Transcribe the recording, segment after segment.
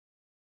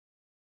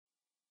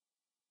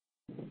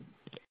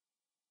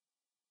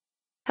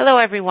Hello,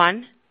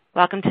 everyone.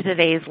 Welcome to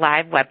today's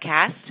live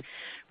webcast,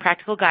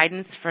 Practical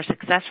Guidance for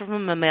Successful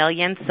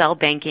Mammalian Cell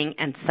Banking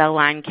and Cell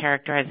Line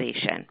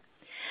Characterization.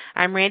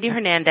 I'm Randy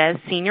Hernandez,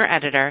 Senior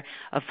Editor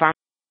of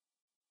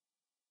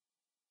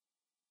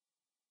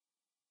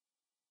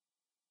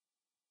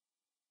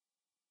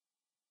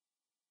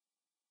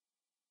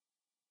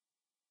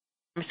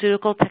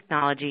Pharmaceutical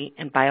Technology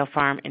and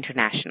Biopharm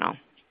International.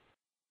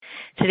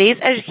 Today's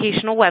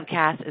educational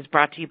webcast is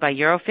brought to you by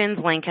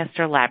Eurofins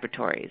Lancaster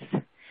Laboratories.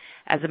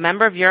 As a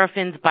member of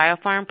Eurofins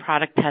Biopharm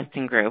Product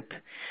Testing Group,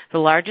 the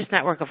largest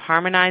network of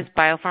harmonized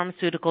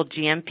biopharmaceutical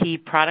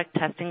GMP product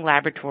testing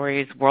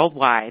laboratories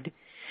worldwide,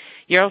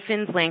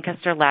 Eurofins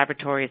Lancaster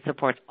Laboratories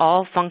supports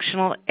all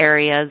functional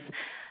areas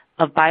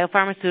of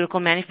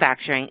biopharmaceutical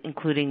manufacturing,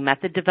 including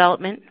method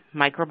development,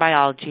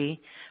 microbiology,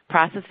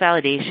 process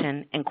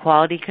validation, and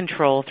quality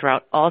control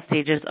throughout all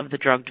stages of the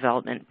drug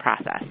development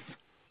process.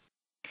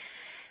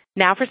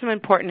 Now for some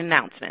important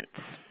announcements.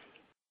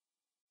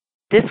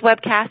 This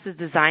webcast is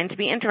designed to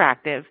be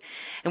interactive,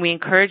 and we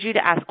encourage you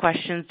to ask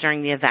questions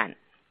during the event.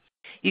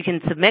 You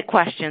can submit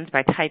questions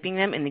by typing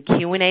them in the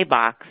Q&A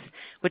box,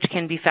 which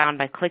can be found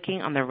by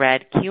clicking on the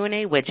red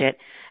Q&A widget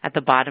at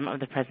the bottom of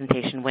the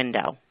presentation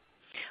window.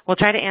 We'll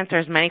try to answer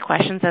as many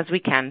questions as we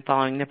can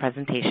following the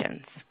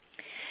presentations.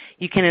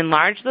 You can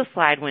enlarge the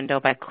slide window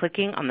by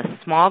clicking on the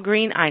small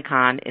green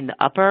icon in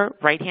the upper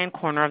right-hand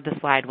corner of the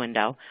slide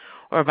window,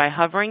 or by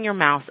hovering your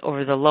mouse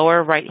over the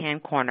lower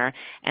right-hand corner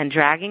and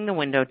dragging the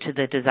window to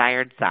the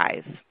desired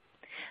size.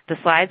 The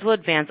slides will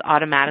advance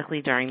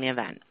automatically during the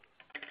event.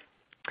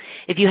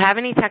 If you have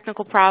any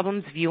technical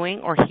problems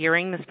viewing or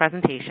hearing this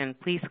presentation,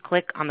 please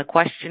click on the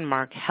question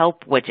mark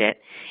Help widget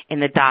in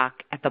the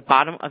dock at the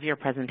bottom of your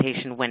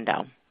presentation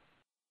window.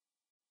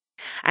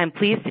 I'm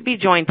pleased to be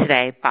joined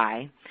today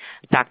by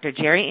Dr.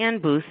 Jerry Ann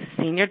Booth,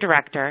 Senior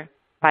Director,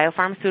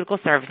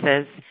 Biopharmaceutical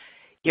Services,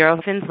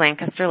 Eurofins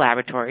Lancaster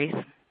Laboratories,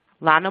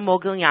 Lana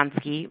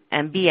Mogilyansky,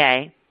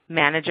 MBA,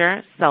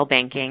 Manager, Cell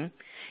Banking,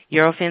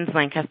 Eurofins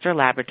Lancaster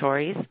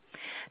Laboratories,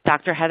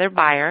 Dr. Heather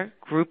Beyer,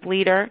 Group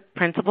Leader,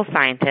 Principal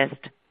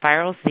Scientist,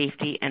 Viral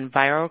Safety and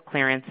Viral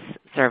Clearance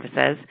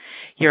Services,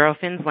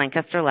 Eurofins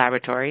Lancaster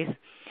Laboratories,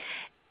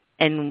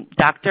 and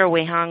Dr.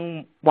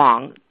 Weihang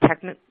Wang,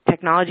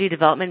 Technology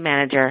Development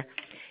Manager,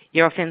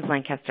 Eurofins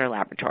Lancaster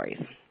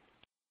Laboratories.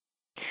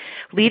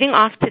 Leading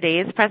off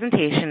today's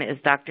presentation is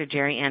Dr.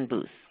 Jerry Ann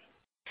Booth.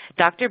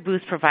 Dr.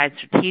 Booth provides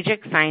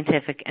strategic,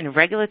 scientific, and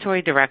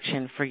regulatory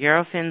direction for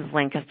Eurofins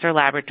Lancaster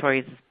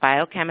Laboratories'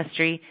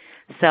 biochemistry,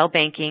 cell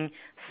banking,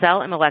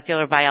 cell and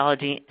molecular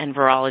biology, and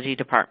virology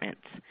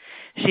departments.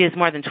 She has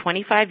more than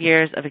 25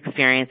 years of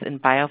experience in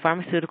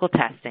biopharmaceutical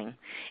testing,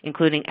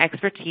 including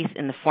expertise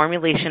in the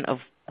formulation of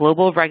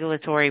global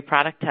regulatory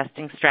product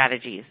testing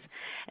strategies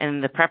and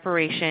in the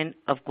preparation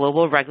of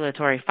global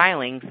regulatory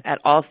filings at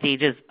all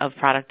stages of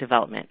product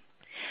development.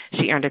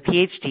 She earned a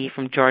PhD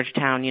from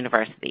Georgetown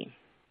University.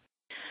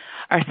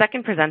 Our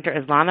second presenter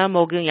is Lana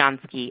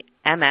Mogilyansky,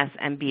 MS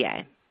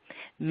MBA.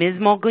 Ms.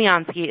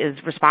 Mogilyansky is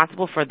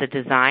responsible for the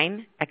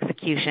design,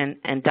 execution,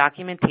 and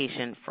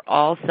documentation for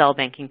all cell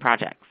banking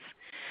projects.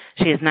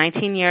 She has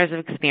 19 years of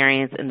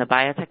experience in the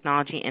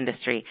biotechnology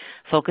industry,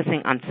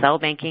 focusing on cell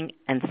banking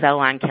and cell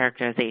line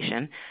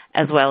characterization,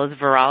 as well as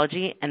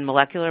virology and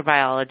molecular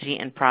biology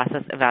and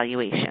process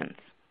evaluations.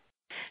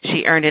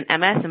 She earned an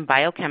MS in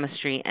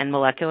biochemistry and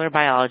molecular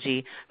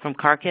biology from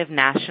Kharkiv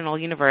National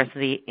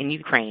University in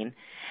Ukraine,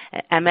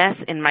 an MS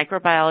in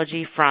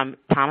microbiology from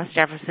Thomas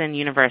Jefferson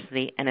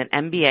University, and an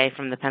MBA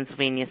from the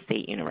Pennsylvania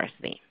State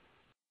University.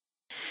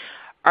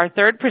 Our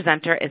third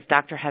presenter is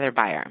Dr. Heather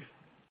Beyer.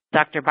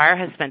 Dr. Beyer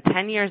has spent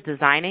 10 years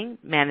designing,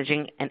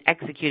 managing, and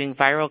executing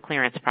viral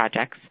clearance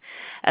projects,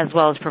 as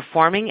well as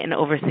performing and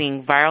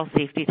overseeing viral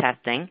safety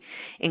testing,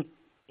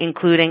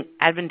 including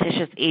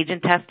adventitious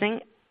agent testing,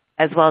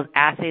 as well as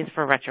assays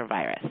for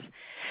retrovirus.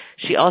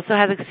 She also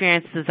has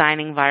experience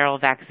designing viral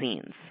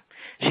vaccines.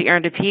 She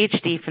earned a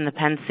PhD from the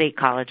Penn State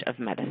College of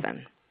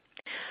Medicine.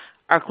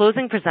 Our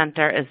closing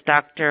presenter is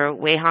Dr.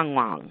 Weihang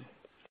Wang.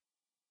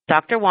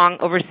 Dr. Wang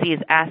oversees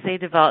assay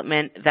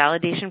development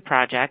validation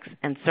projects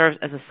and serves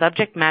as a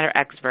subject matter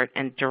expert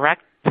and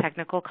direct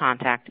technical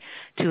contact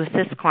to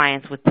assist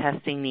clients with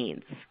testing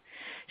needs.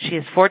 She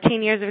has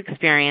 14 years of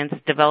experience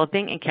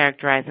developing and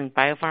characterizing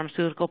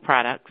biopharmaceutical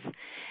products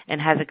and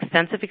has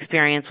extensive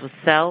experience with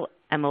cell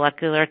and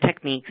molecular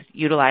techniques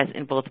utilized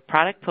in both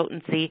product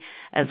potency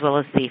as well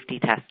as safety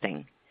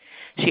testing.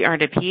 She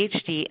earned a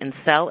PhD in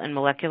cell and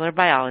molecular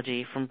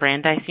biology from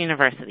Brandeis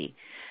University,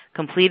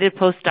 completed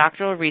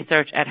postdoctoral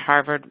research at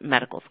Harvard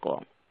Medical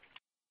School.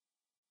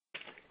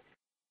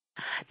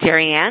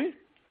 Jerry Ann,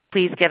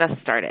 please get us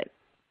started.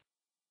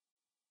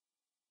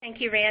 Thank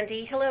you,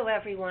 Randy. Hello,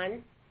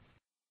 everyone.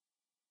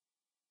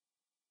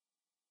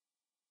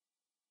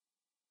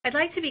 I'd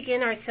like to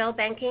begin our cell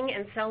banking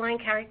and cell line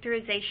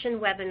characterization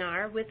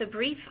webinar with a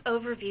brief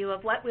overview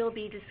of what we'll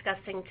be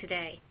discussing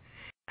today.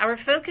 Our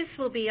focus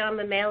will be on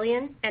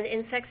mammalian and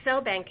insect cell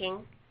banking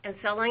and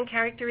cell line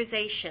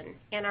characterization,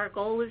 and our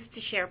goal is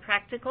to share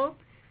practical,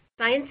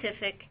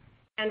 scientific,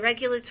 and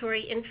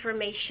regulatory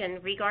information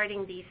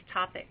regarding these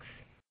topics.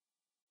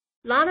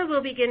 Lana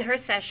will begin her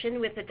session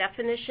with a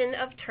definition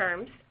of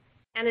terms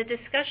and a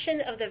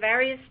discussion of the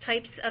various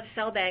types of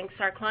cell banks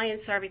our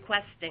clients are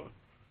requesting.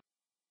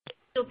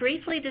 She'll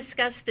briefly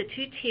discuss the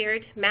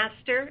two-tiered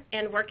master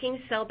and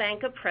working cell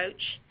bank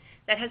approach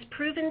that has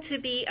proven to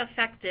be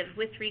effective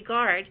with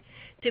regard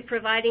to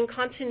providing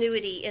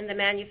continuity in the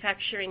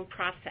manufacturing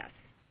process.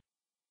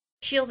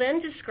 She'll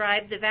then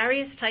describe the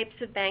various types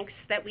of banks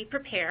that we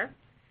prepare,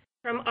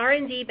 from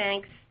R&D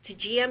banks to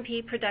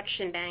GMP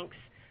production banks,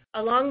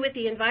 along with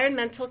the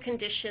environmental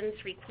conditions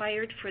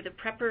required for the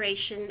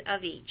preparation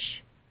of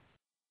each.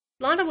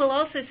 Lana will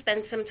also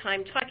spend some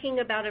time talking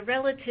about a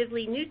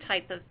relatively new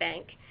type of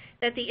bank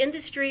that the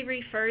industry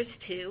refers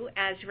to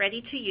as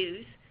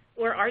ready-to-use,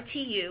 or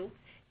RTU,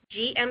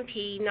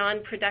 GMP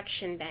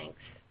non-production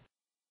banks.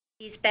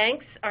 These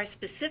banks are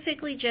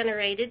specifically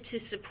generated to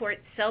support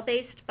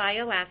cell-based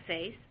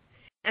bioassays,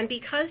 and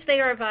because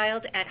they are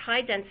vialed at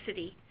high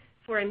density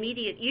for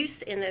immediate use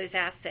in those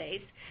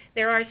assays,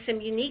 there are some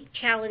unique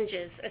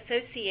challenges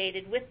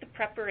associated with the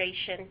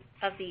preparation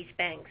of these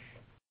banks.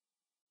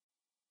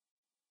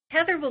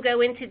 Heather will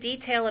go into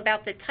detail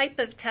about the type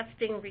of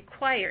testing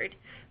required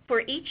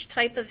for each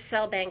type of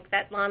cell bank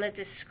that Lana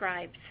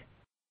describes.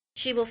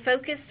 She will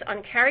focus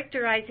on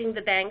characterizing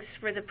the banks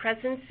for the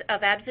presence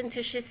of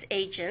adventitious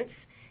agents,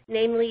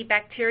 namely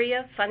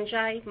bacteria,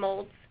 fungi,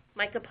 molds,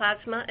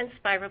 mycoplasma, and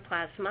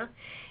spiroplasma,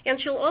 and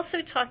she'll also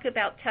talk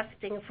about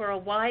testing for a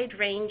wide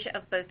range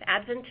of both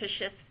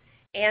adventitious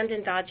and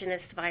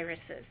endogenous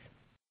viruses.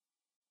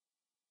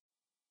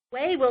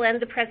 Wei will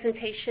end the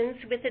presentations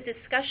with a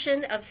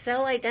discussion of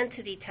cell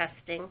identity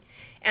testing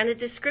and a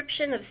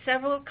description of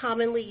several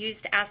commonly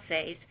used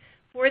assays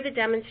for the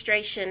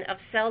demonstration of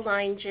cell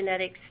line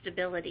genetic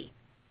stability.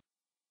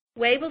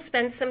 Wei will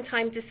spend some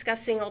time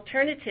discussing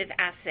alternative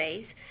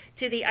assays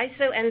to the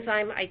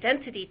isoenzyme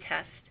identity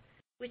test,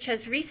 which has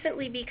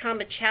recently become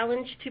a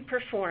challenge to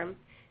perform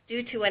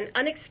due to an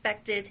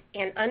unexpected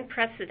and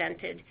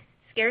unprecedented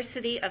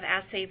scarcity of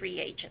assay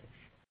reagents.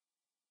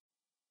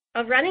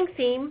 A running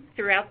theme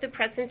throughout the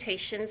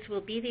presentations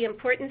will be the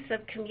importance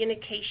of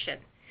communication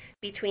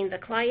between the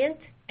client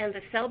and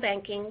the cell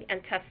banking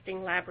and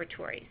testing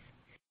laboratories.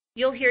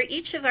 You'll hear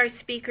each of our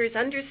speakers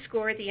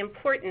underscore the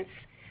importance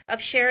of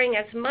sharing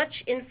as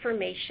much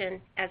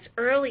information as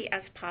early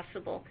as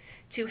possible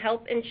to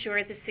help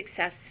ensure the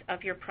success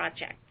of your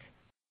project.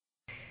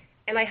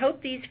 And I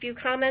hope these few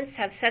comments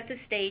have set the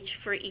stage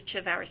for each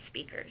of our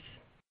speakers.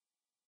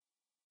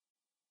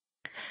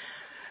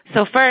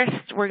 So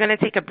first, we're going to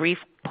take a brief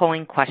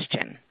polling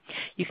question.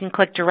 You can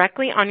click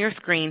directly on your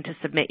screen to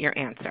submit your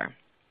answer.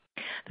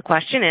 The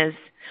question is,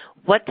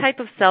 what type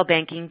of cell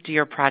banking do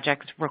your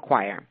projects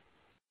require?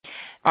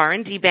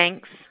 R&D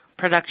banks,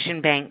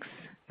 production banks,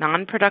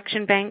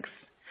 non-production banks,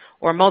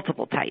 or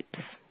multiple types?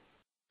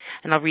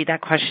 And I'll read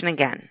that question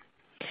again.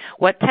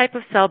 What type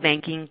of cell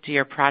banking do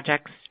your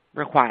projects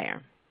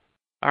require?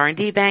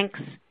 R&D banks,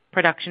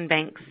 production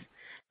banks,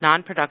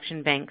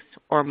 non-production banks,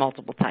 or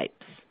multiple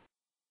types?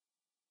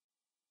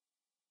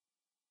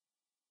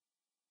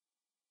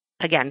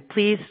 Again,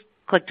 please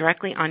click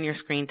directly on your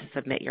screen to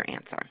submit your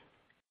answer.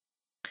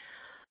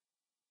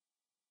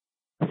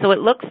 So it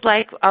looks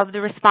like of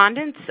the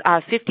respondents,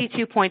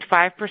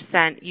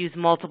 52.5% use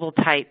multiple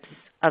types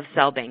of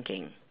cell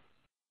banking.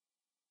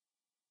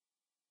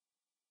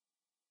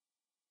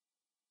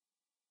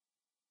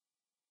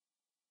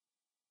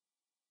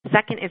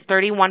 Second is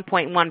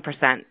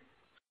 31.1%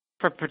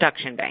 for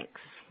production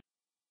banks.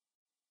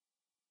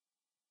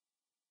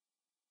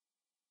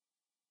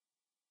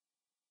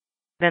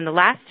 Then the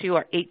last two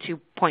are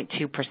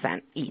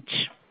 82.2%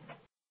 each.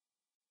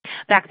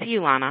 Back to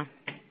you, Lana.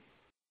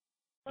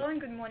 Hello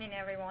and good morning,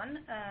 everyone.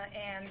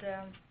 I'm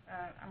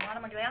Lana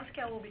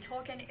Maglansky. I will be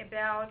talking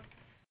about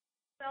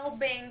cell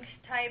bank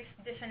types,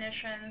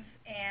 definitions,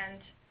 and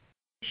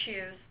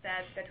issues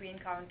that we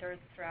encountered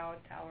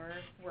throughout our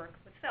work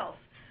with cells.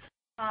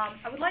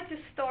 I would like to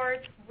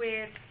start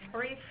with a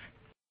brief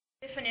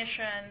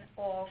definition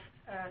of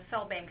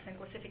cell banks and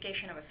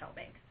classification of a cell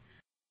bank.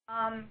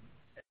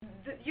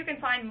 You can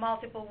find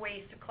multiple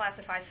ways to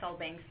classify cell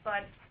banks,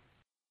 but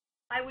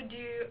I would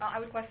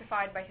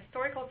classify it by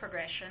historical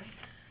progression,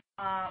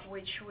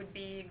 which would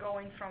be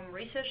going from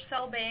research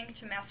cell bank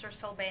to master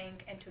cell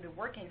bank and to the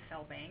working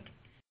cell bank.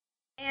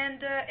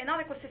 And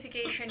another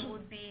classification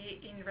would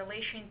be in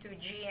relation to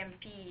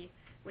GMP,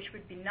 which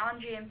would be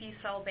non-GMP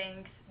cell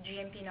banks,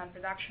 GMP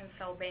non-production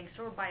cell banks,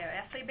 or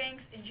bioassay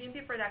banks, and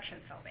GMP production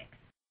cell banks.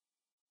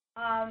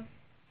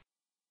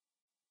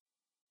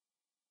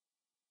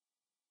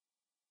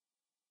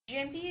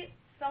 GMP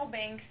cell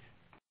banks,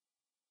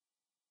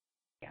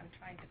 I'm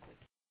trying to click.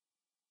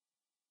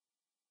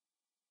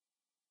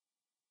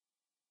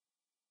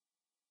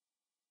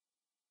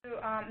 So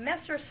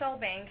master cell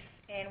banks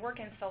and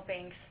working cell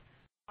banks,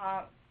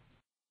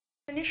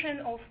 definition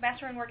of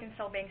master and working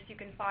cell banks you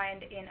can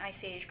find in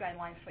ICH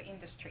guidelines for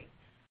industry.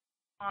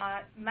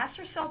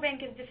 Master cell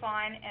bank is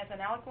defined as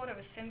an aliquot of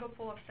a single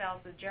pool of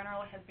cells that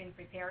generally has been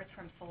prepared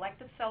from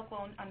selected cell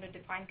clone under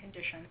defined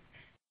conditions,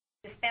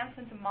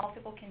 dispensed into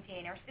multiple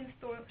containers, and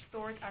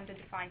stored under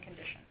defined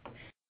conditions.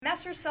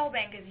 Master cell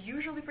bank is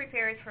usually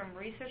prepared from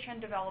research and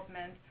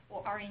development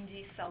or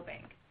R&D cell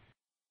bank.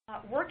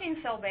 Working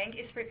cell bank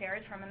is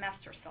prepared from a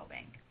master cell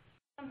bank.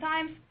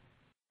 Sometimes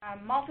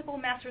multiple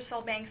master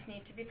cell banks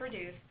need to be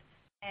produced,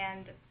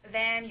 and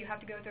then you have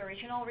to go to a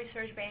regional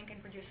research bank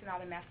and produce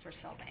another master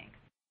cell bank.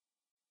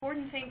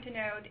 Important thing to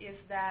note is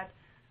that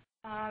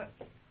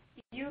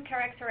if you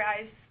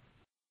characterize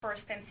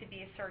first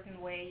MCB a certain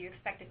way, you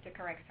expect it to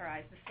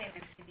characterize the same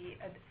MCB,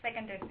 the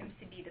second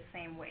MCB the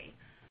same way.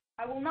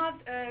 I will not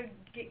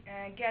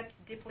get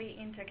deeply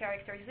into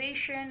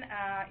characterization.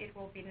 It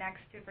will be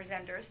next to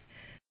presenters.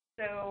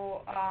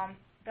 So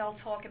they'll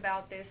talk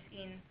about this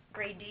in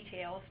great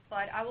details,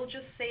 but I will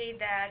just say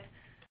that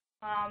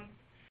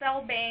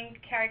cell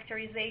bank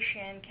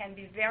characterization can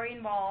be very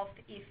involved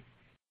if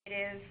it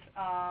is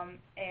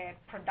a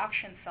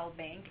production cell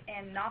bank,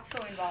 and not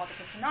so involved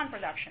if it's a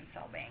non-production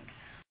cell bank.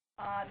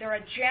 There are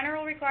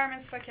general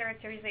requirements for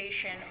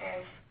characterization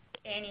of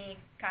any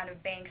kind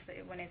of banks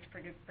when it's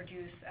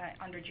produced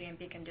under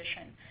GMP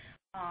condition,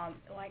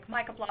 like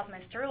mycoplasma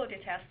and sterility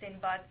testing,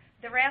 but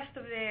the rest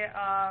of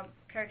the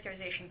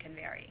characterization can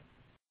vary.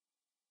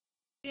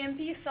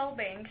 GMP cell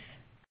banks,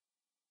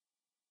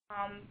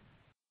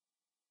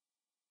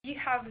 we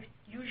have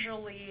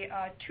usually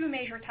two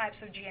major types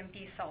of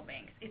GMP cell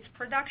banks. It's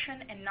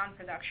production and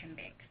non-production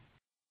banks.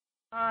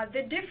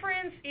 The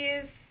difference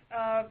is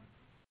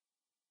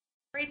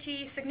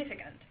pretty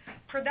significant.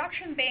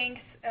 Production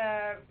banks,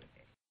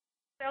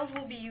 cells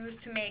will be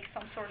used to make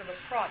some sort of a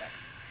product.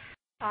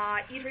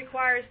 It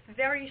requires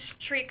very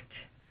strict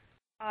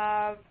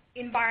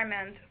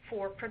environment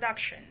for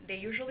production. They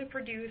usually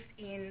produce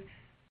in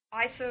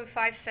ISO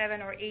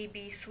 57 or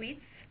AB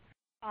suites.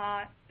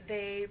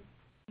 They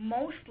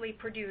mostly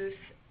produce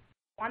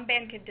one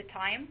bank at a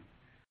time,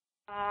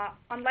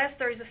 unless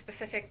there is a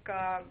specific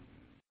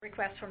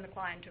request from the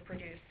client to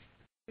produce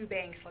two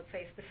banks. Let's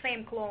say it's the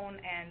same clone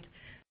and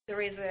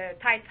there is a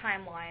tight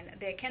timeline.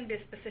 There can be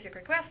a specific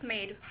request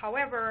made.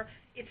 However,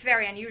 it's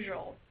very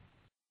unusual.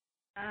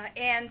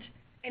 And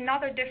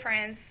another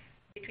difference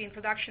between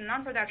production and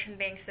non-production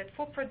banks is that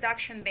for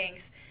production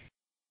banks,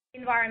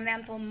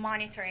 environmental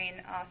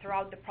monitoring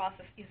throughout the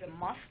process is a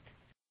must.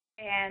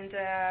 And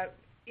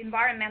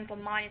environmental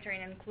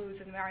monitoring includes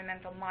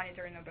environmental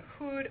monitoring of the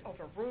hood, of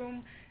a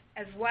room,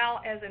 as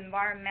well as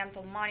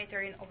environmental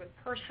monitoring of the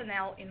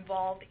personnel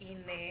involved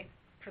in the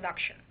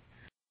production.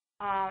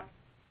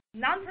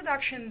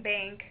 Non-production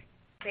banks,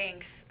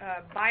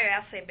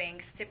 bioassay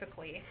banks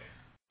typically,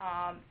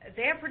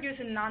 they're produced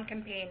in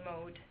non-campaign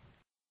mode.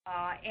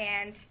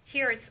 And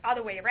here it's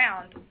other way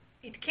around.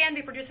 It can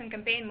be produced in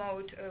campaign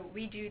mode.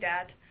 We do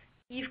that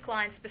if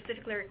client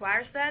specifically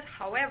requires that.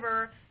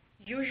 However,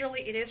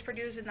 usually it is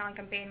produced in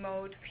non-campaign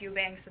mode, few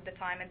banks at the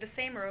time in the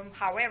same room.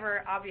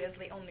 However,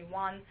 obviously only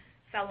one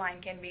cell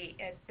line can be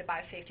at the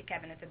biosafety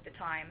cabinet at the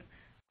time.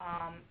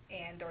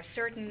 And there are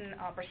certain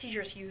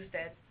procedures used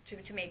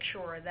to make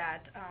sure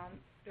that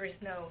there is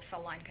no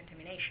cell line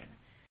contamination.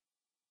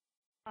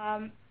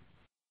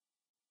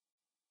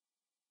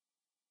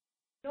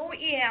 No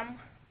EM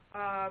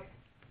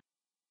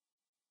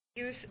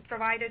use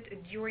provided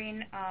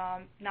during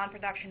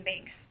non-production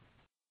banks.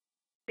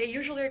 They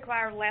usually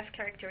require less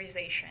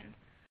characterization.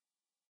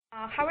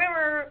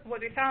 However,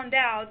 what we found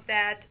out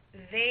that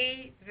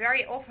they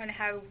very often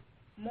have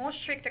more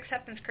strict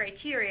acceptance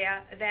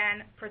criteria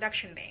than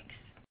production banks.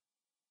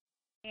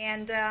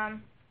 And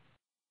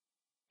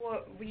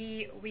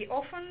we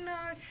often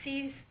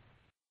see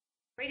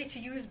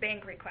ready-to-use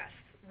bank requests,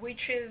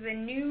 which is a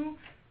new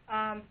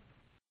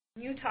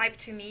type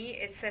to me.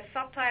 It's a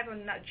subtype of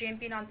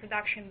GMP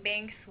non-production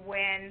banks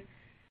when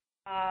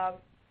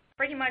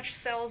pretty much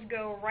cells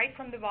go right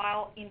from the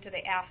vial into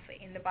the assay,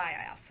 in the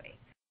bioassay.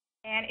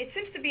 And it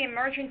seems to be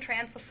emerging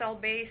trend for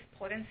cell-based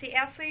potency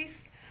assays.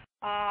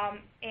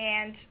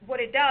 And what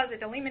it does,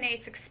 it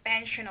eliminates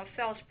expansion of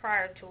cells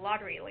prior to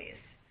lot release,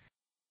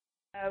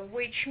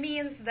 which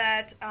means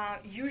that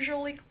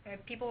usually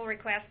people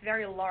request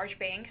very large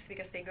banks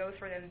because they go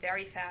through them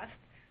very fast,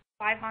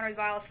 500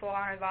 vials,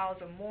 400 vials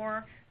or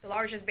more. The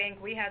largest bank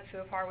we had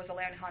so far was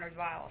 1,100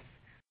 vials.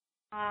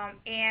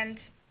 And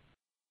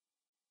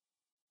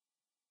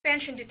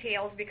expansion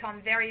details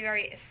become very,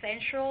 very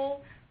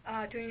essential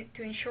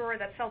to ensure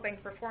that cell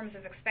bank performs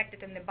as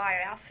expected in the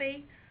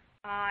bioassay.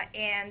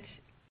 And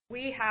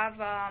we have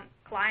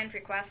client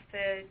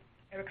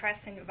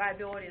requesting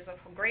viabilities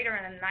of greater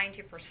than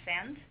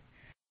 90%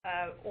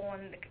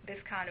 on this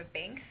kind of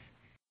banks.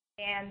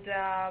 And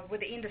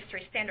with the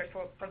industry standard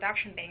for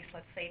production banks,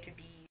 let's say, to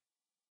be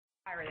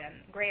higher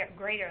than,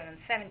 greater than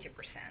 70%,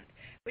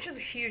 which is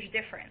a huge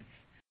difference.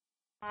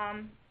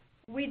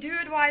 We do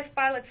advise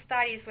pilot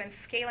studies when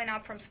scaling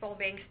up from small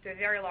banks to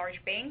very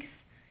large banks,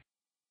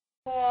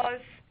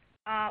 because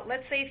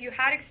let's say if you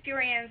had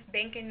experience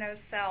banking those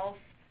cells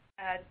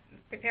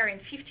preparing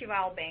 50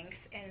 vial banks,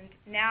 and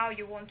now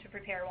you want to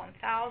prepare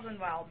 1,000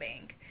 vial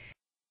bank.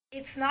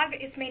 It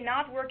may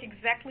not work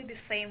exactly the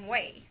same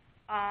way.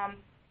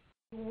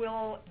 You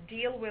will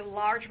deal with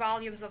large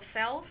volumes of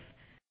cells.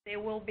 There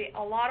will be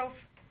a lot of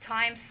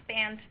time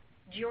spent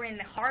during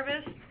the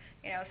harvest.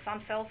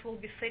 Some cells will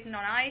be sitting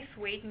on ice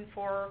waiting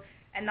for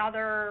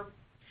another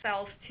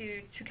cells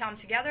to come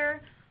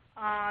together.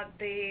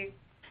 The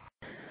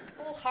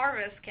full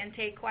harvest can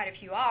take quite a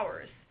few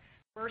hours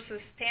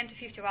versus 10 to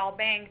 50 vial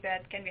bank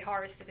that can be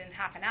harvested in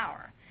half an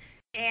hour.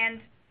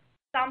 And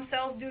some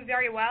cells do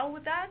very well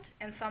with that,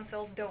 and some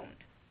cells don't.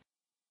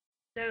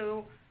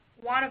 So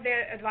one of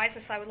the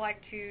advices I would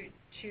like to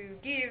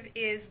give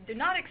is do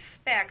not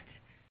expect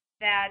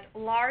that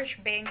large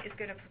bank is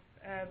going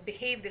to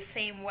behave the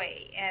same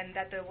way and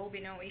that there will be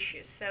no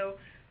issues. So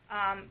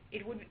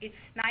it's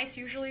nice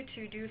usually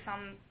to do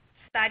some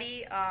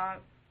study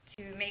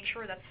to make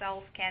sure that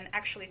cells can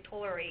actually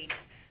tolerate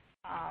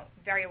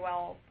very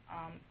well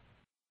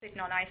sitting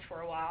on ice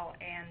for a while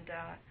and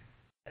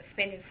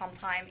spending some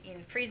time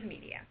in freeze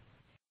media.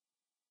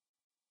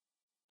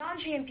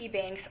 Non-GMP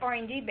banks,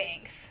 R&D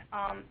banks,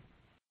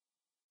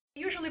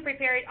 usually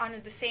prepared under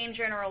the same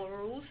general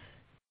rules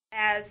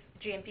as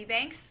GMP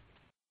banks.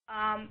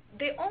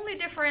 The only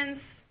difference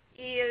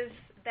is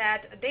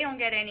that they don't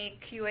get any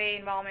QA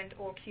involvement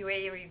or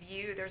QA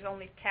review. There's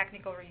only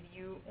technical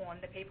review on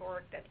the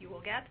paperwork that you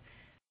will get.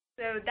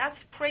 So that's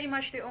pretty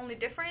much the only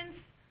difference.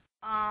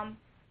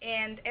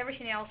 And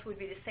everything else would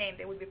be the same.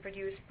 They would be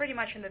produced pretty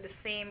much under the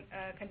same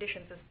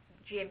conditions as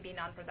GMP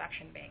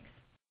non-production banks.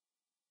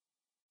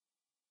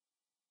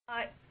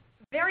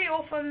 Very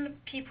often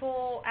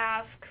people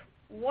ask,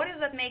 what does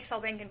that make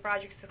cell banking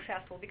projects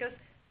successful? Because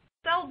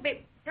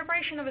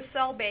preparation of a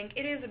cell bank,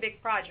 it is a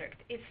big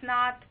project. It's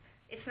not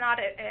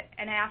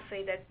an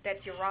assay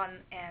that you run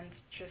and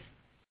just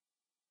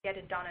get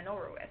it done and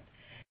over with.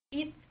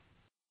 It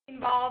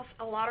involves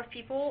a lot of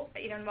people.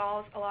 It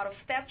involves a lot of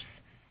steps.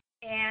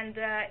 And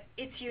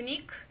it's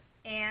unique,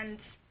 and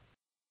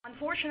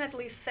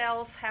unfortunately,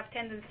 cells have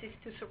tendencies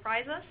to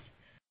surprise us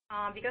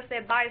because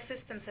they're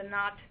biosystems and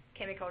not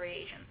chemical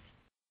reagents.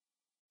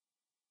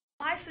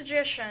 My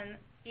suggestion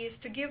is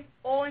to give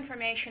all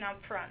information up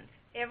front,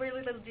 every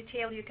little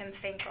detail you can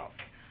think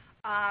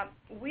of.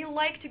 We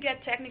like to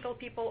get technical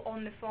people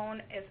on the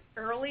phone as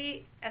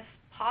early as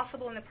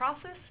possible in the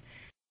process.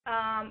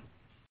 The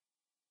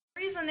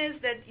reason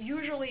is that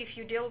usually if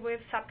you deal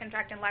with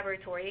subcontracting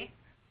laboratory,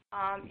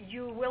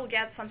 you will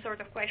get some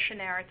sort of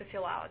questionnaire to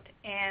fill out.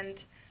 And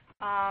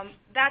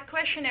that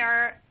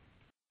questionnaire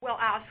will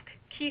ask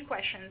key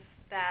questions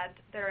that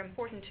are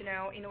important to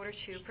know in order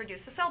to produce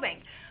a cell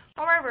bank.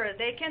 However,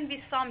 there can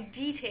be some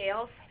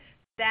details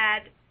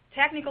that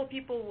technical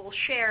people will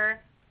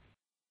share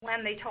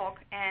when they talk,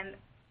 and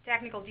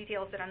technical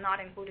details that are not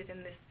included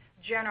in this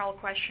general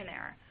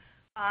questionnaire.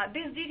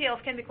 These details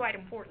can be quite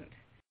important.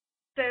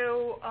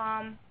 So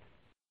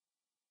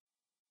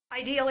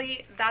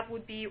ideally, that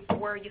would be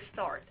where you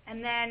start.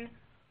 And then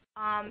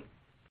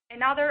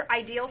another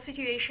ideal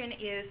situation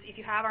is if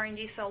you have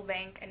R&D cell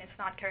bank and it's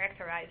not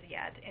characterized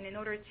yet. And in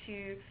order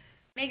to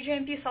make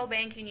GMP cell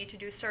bank, you need to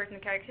do certain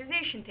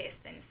characterization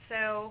testing.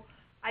 So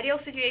ideal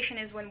situation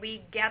is when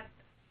we get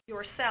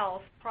your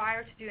cells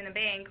prior to doing a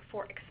bank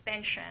for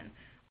expansion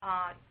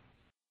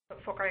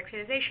for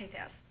characterization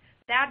tests.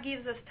 That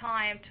gives us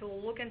time to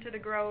look into the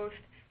growth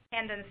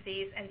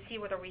tendencies and see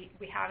whether we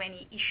have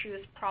any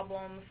issues,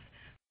 problems,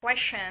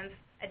 questions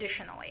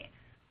additionally.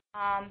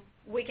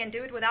 We can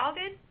do it without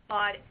it,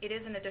 but it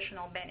is an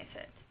additional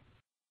benefit.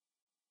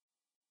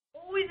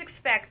 Always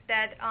expect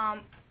that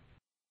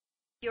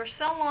your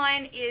cell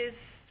line is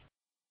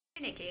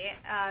finicky.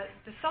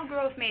 The cell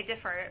growth may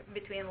differ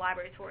between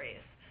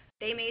laboratories.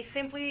 They may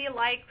simply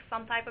like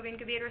some type of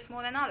incubators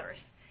more than others.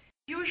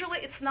 Usually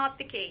it's not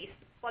the case,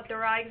 but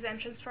there are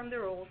exemptions from the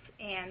rules,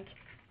 and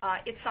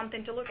it's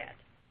something to look at.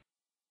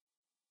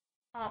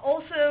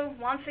 Also,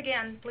 once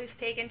again, please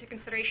take into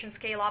consideration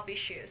scale-up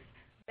issues,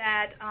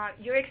 that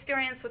your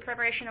experience with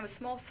preparation of a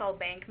small cell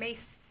bank may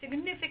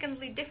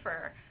significantly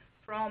differ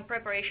from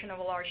preparation of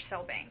a large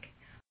cell bank.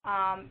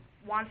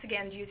 Once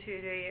again, due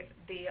to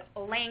the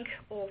length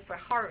of the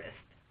harvest,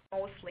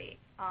 mostly,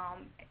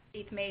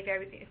 it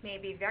may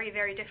be very,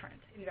 very different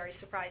and very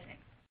surprising.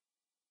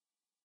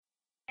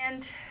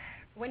 And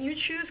when you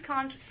choose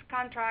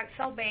contract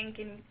cell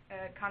banking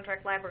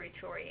contract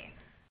laboratory,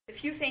 a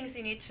few things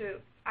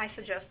I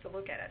suggest to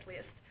look at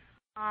least.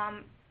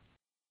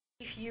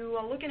 If you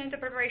are looking into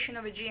preparation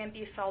of a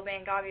GMP cell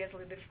bank,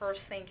 obviously the first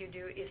thing you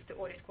do is to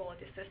audit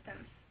quality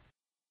systems.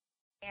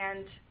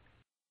 And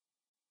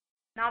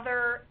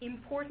another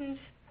important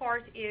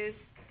part is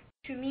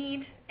to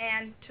meet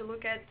and to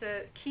look at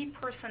the key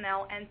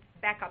personnel and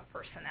backup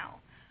personnel.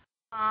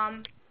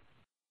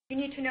 You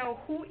need to know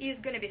who is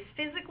going to be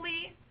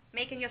physically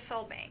making your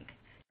cell bank,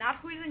 not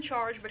who is in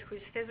charge, but who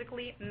is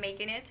physically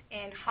making it,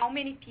 and how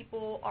many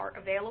people are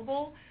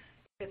available.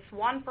 If it's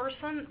one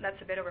person, that's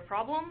a bit of a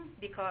problem,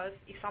 because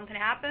if something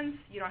happens,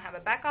 you don't have a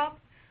backup.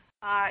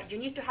 You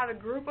need to have a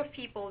group of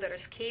people that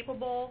is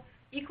capable,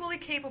 equally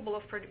capable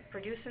of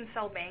producing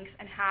cell banks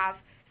and have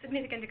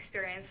significant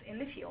experience in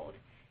the field.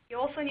 You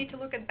also need to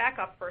look at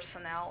backup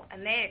personnel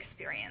and their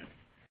experience.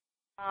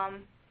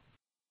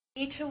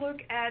 You need to look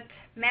at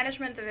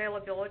management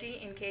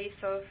availability in case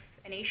of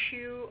an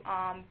issue.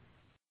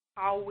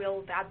 How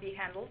will that be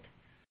handled?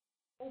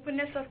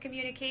 Openness of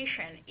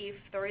communication. If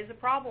there is a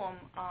problem,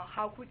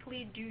 how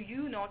quickly do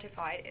you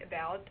notify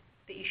about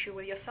the issue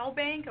with your cell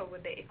bank or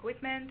with the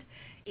equipment?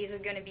 Is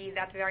it going to be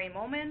that very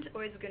moment,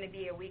 or is it going to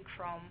be a week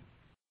from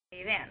the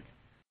event?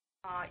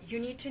 You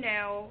need to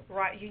know,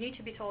 you need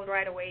to be told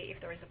right away if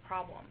there is a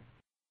problem.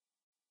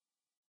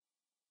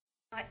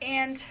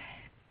 And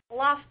the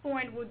last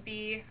point would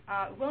be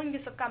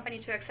willingness of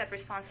company to accept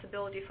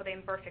responsibility for the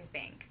imperfect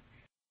bank.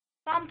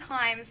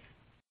 Sometimes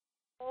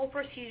all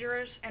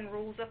procedures and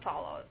rules are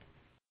followed.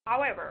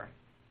 However,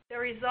 the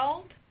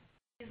result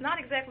is not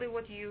exactly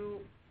what you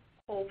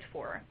hoped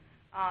for.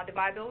 The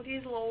viability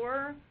is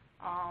lower.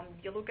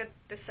 You look at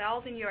the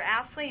cells in your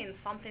assay and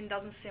something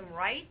doesn't seem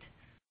right.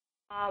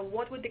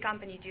 What would the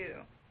company do?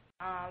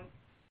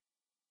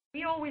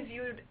 We always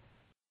viewed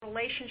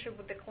relationship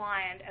with the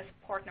client as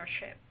a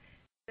partnership.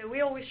 So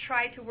we always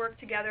try to work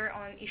together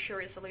on issue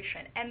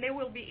resolution. And there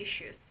will be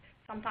issues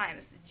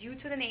sometimes due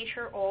to the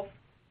nature of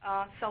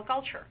cell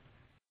culture.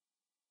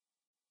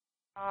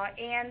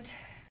 And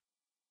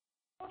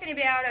talking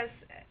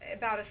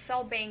about a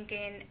cell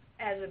banking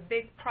as a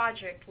big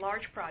project,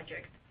 large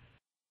project,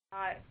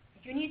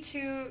 you need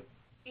to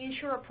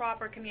ensure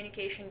proper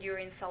communication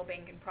during cell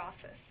banking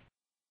process.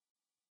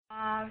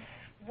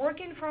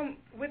 Working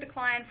with the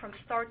client from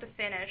start to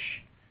finish,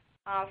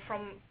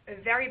 from the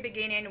very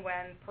beginning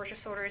when purchase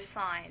order is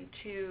signed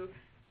to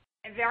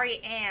the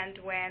very end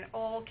when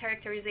all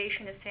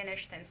characterization is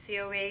finished and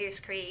COA is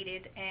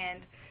created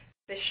and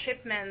the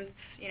shipments,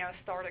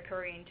 start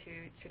occurring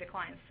to the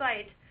client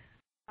site.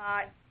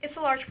 It's a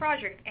large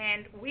project,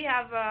 and we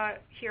have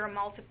here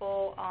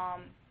multiple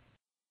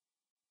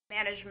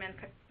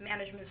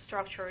management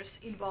structures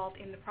involved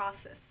in the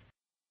process,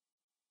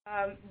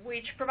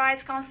 which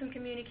provides constant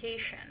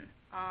communication,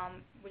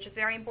 which is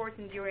very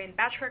important during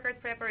batch record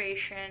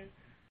preparation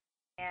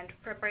and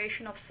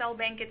preparation of cell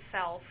bank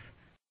itself,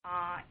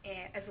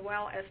 as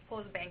well as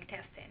post-bank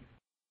testing.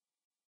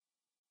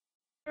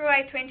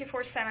 Provide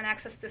 24/7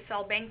 access to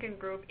cell banking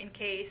group in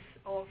case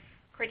of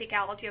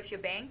criticality of your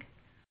bank.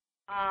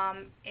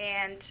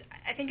 And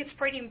I think it's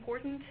pretty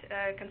important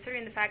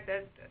considering the fact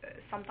that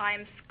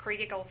sometimes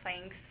critical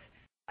things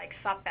like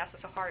sub-passes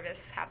or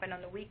harvests happen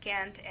on the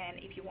weekend, and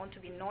if you want to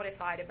be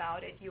notified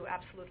about it, you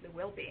absolutely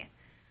will be.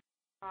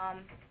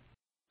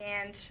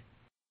 And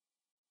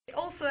we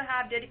also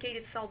have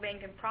dedicated cell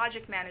bank and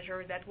project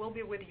manager that will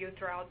be with you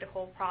throughout the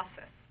whole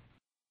process,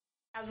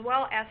 as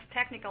well as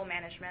technical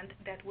management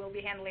that will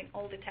be handling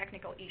all the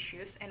technical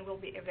issues and will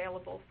be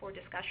available for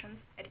discussions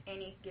at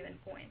any given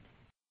point.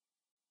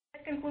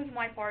 That concludes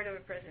my part of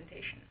the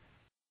presentation.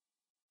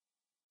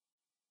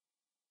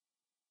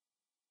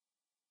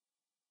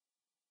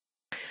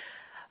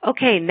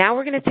 Okay, now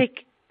we're going to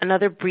take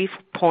another brief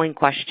polling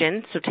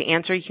question. So to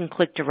answer, you can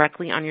click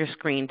directly on your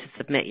screen to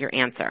submit your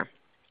answer.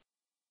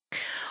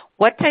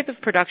 What type of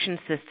production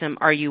system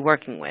are you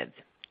working with?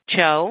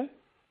 CHO,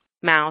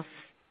 mouse,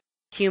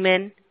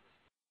 human,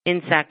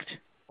 insect,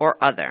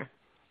 or other?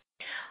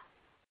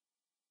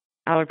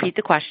 I'll repeat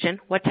the question.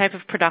 What type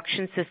of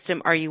production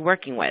system are you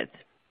working with?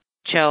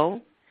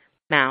 CHO,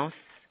 mouse,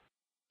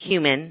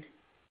 human,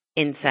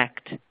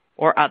 insect,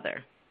 or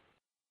other?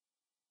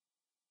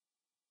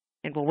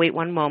 And we'll wait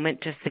one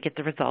moment just to get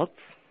the results.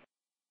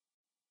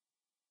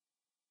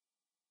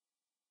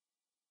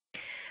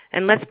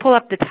 And let's pull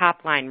up the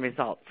top line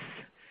results.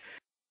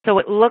 So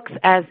it looks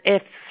as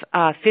if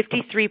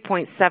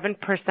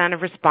 53.7%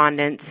 of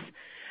respondents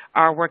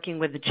are working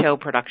with the CHO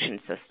production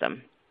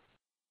system.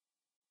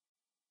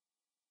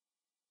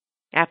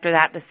 After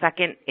that, the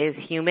second is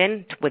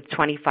human with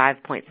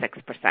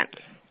 25.6%.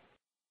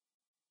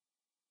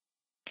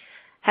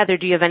 Heather,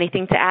 do you have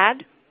anything to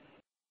add?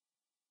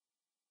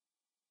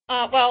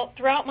 Well,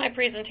 throughout my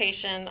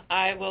presentation,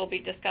 I will be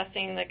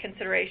discussing the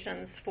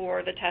considerations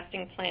for the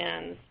testing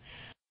plans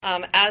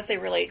as they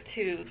relate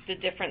to the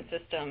different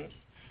systems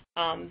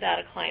that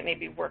a client may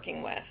be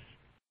working with.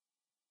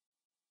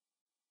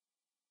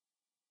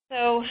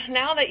 So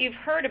now that you've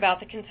heard about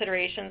the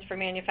considerations for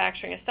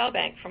manufacturing a cell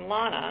bank from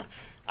Lana,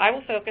 I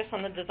will focus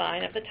on the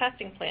design of the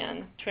testing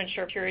plan to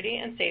ensure purity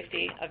and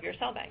safety of your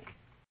cell bank.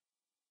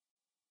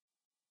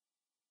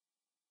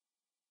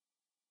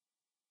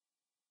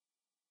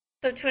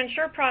 So to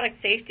ensure product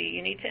safety,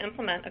 you need to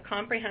implement a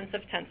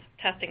comprehensive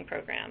testing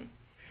program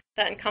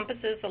that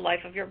encompasses the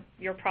life of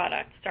your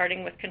product,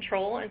 starting with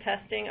control and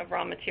testing of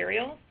raw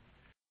materials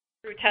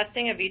through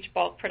testing of each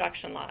bulk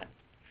production lot.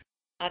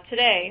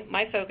 Today,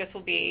 my focus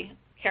will be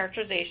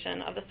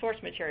characterization of the source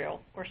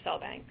material, or cell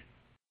bank.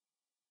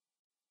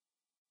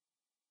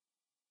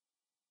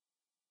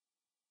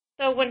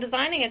 So when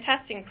designing a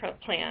testing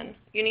plan,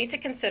 you need to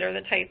consider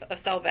the type of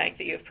cell bank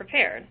that you've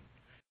prepared.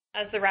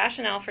 as the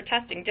rationale for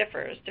testing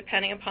differs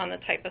depending upon the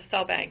type of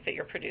cell bank that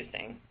you're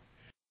producing.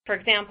 For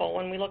example,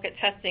 when we look at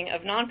testing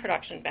of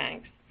non-production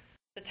banks,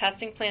 the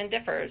testing plan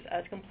differs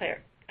as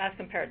compared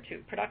to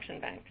production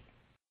banks.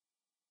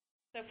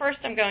 So first,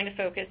 I'm going to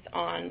focus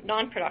on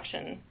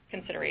non-production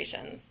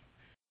considerations.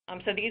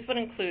 So these would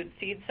include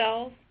seed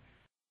cells,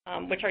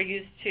 which are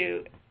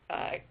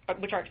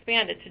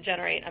expanded to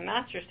generate a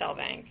master cell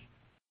bank,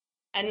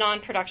 and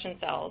non-production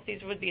cells.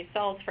 These would be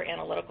cells for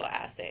analytical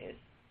assays.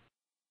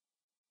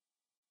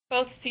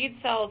 Both seed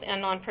cells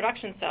and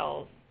non-production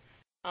cells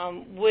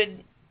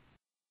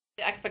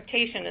the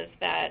expectation is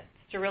that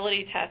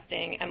sterility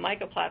testing and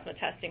mycoplasma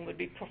testing would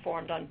be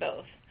performed on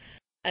both,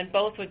 and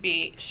both would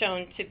be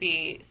shown to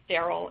be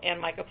sterile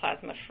and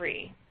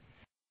mycoplasma-free.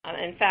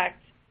 In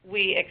fact,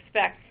 we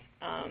expect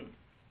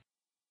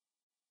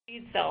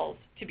seed cells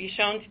to be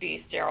shown to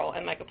be sterile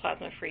and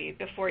mycoplasma-free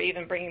before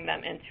even bringing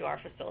them into our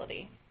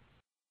facility.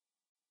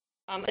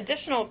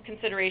 Additional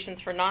considerations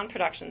for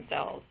non-production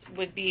cells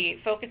would be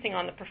focusing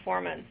on the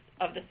performance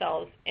of the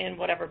cells in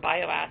whatever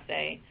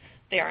bioassay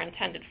they are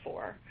intended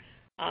for.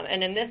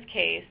 And in this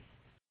case,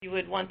 you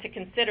would want to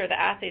consider the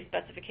assay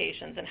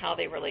specifications and how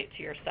they relate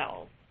to your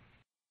cells.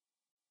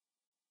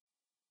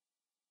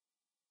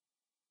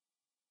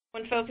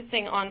 When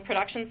focusing on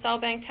production cell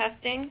bank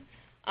testing,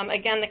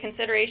 again, the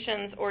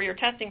considerations or your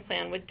testing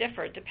plan would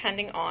differ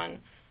depending on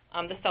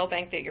the cell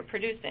bank that you're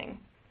producing.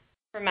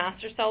 For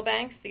master cell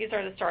banks, these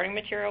are the starting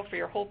material for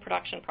your whole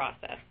production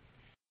process.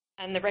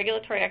 And the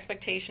regulatory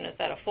expectation is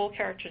that a full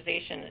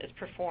characterization is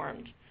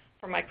performed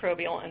for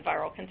microbial and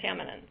viral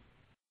contaminants.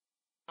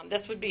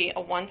 This would be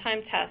a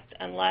one-time test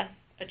unless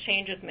a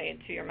change is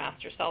made to your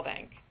master cell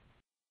bank.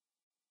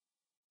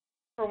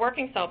 For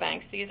working cell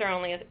banks, these are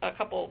only a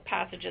couple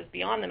passages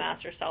beyond the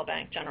master cell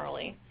bank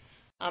generally.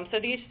 So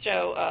these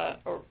show,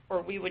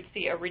 or we would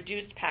see a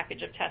reduced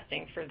package of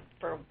testing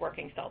for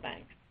working cell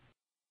banks.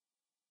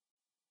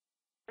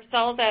 For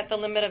cells at the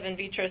limit of in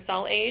vitro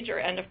cell age or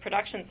end of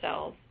production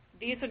cells,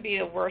 these would be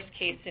a worst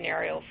case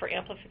scenario for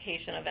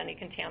amplification of any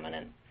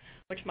contaminant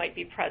which might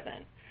be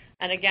present.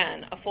 And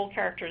again, a full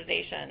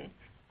characterization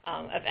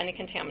of any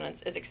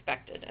contaminants is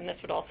expected, and this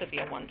would also be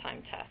a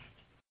one-time test.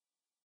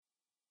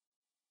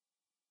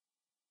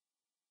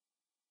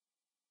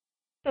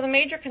 So the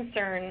major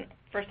concern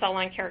for cell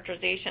line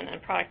characterization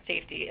and product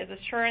safety is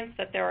assurance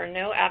that there are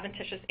no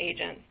adventitious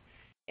agents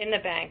in the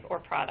bank or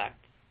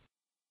product.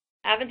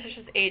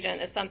 Adventitious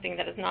agent is something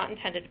that is not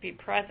intended to be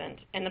present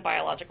in the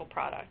biological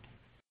product.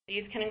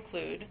 These can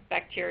include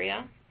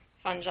bacteria,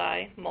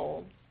 fungi,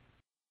 molds,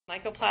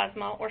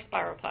 mycoplasma or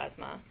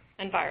spiroplasma,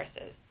 and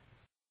viruses.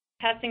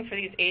 Testing for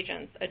these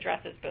agents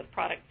addresses both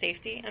product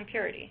safety and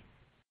purity.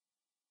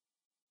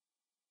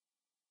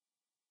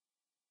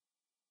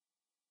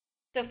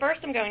 So first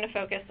I'm going to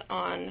focus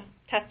on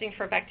testing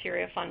for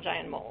bacteria, fungi,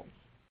 and molds.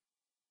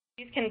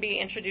 These can be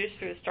introduced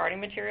through starting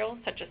materials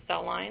such as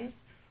cell lines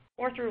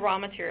or through raw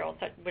materials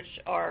which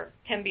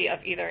can be of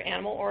either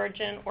animal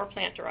origin or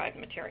plant-derived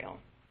material.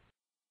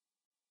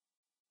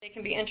 They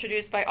can be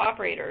introduced by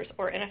operators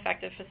or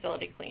ineffective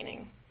facility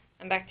cleaning,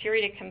 and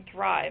bacteria can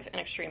thrive in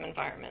extreme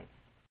environments.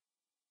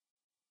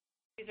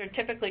 These are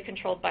typically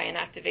controlled by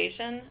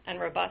inactivation and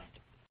robust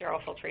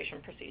sterile filtration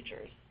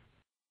procedures.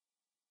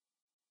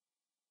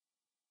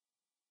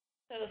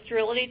 So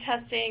sterility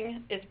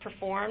testing is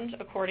performed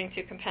according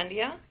to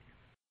compendia.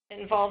 It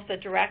involves the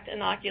direct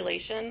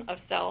inoculation of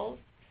cells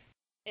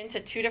into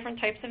two different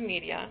types of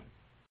media.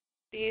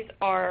 These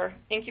are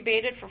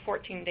incubated for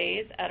 14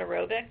 days at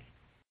aerobic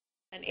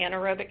and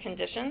anaerobic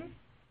conditions.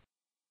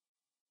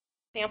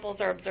 Samples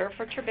are observed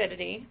for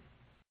turbidity.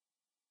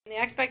 And the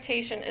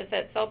expectation is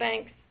that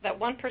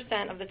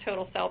 1% of the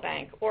total cell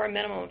bank, or a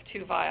minimum of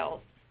 2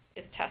 vials,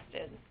 is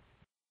tested.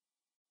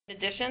 In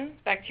addition,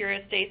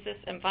 bacteriostasis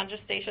and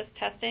fungistasis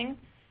testing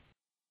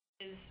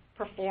is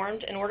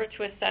performed in order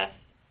to assess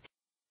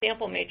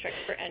sample matrix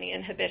for any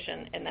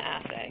inhibition in the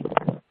assay.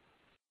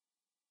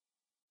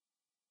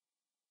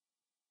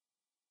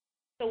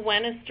 So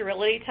when is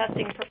sterility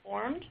testing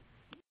performed?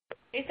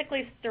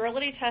 Basically,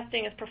 sterility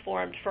testing is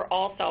performed for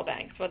all cell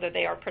banks, whether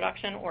they are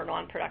production or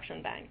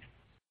non-production banks.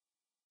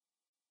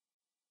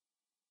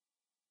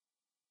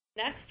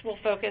 Next, we'll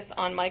focus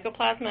on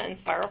mycoplasma and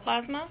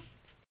spiroplasma.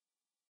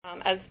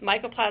 As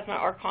mycoplasma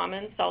are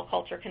common cell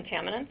culture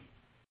contaminants,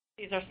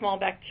 these are small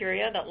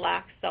bacteria that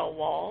lack cell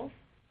walls.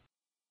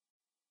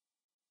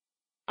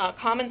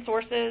 Common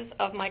sources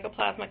of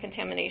mycoplasma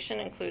contamination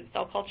include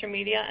cell culture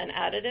media and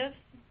additives,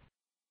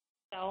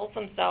 cells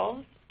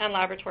themselves, and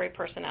laboratory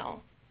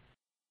personnel.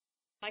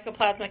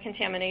 Mycoplasma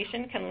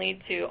contamination can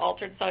lead to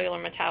altered cellular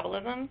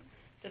metabolism,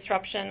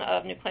 disruption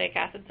of nucleic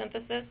acid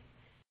synthesis,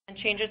 and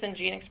changes in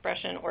gene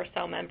expression or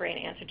cell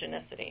membrane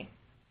antigenicity.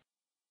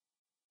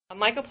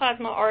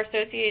 Mycoplasma are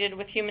associated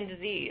with human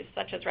disease,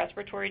 such as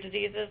respiratory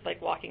diseases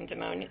like walking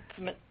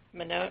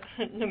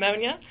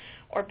pneumonia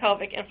or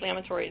pelvic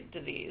inflammatory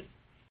disease.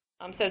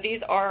 So these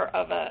are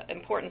of an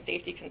important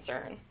safety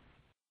concern.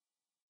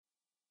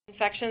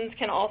 Infections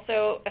can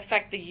also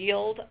affect the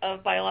yield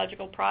of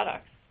biological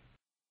products.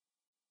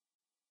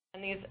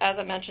 And these, as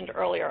I mentioned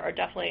earlier, are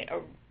definitely a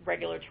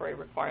regulatory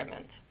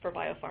requirement for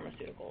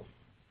biopharmaceuticals.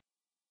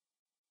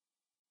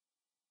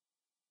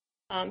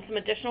 Some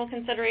additional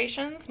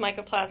considerations: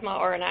 mycoplasma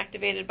are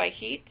inactivated by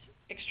heat,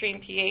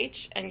 extreme pH,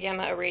 and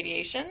gamma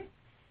irradiation,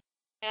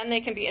 and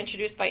they can be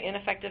introduced by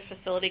ineffective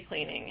facility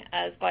cleaning,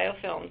 as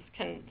biofilms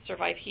can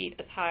survive heat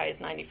as high as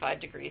 95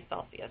 degrees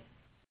Celsius.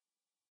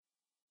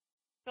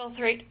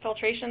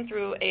 Filtration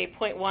through a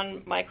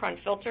 0.1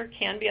 micron filter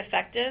can be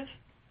effective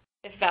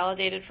if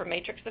validated for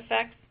matrix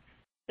effects.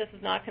 This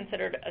is not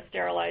considered a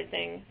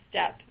sterilizing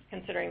step,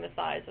 considering the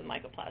size of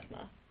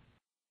mycoplasma.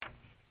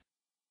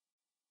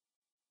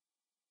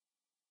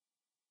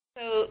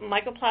 So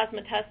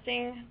mycoplasma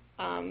testing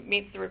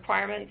meets the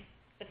requirements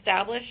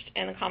established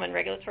in the common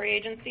regulatory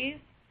agencies.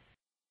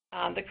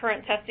 The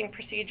current testing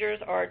procedures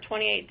are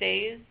 28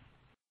 days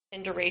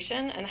in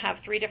duration and have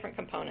 3 different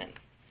components.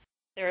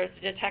 There is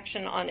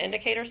detection on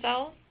indicator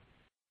cells,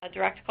 a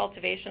direct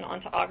cultivation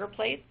onto agar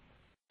plates,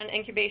 and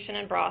incubation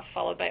in broth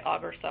followed by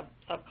agar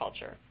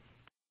subculture.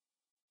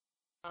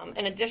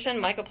 In addition,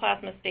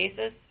 mycoplasma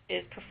stasis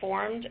is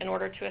performed in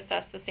order to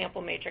assess the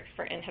sample matrix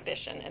for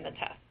inhibition in the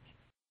test.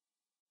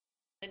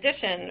 In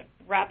addition,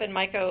 rapid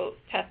myco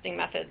testing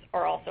methods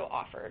are also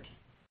offered.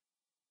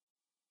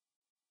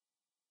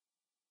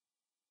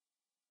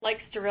 Like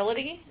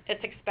sterility,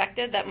 it's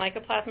expected that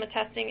mycoplasma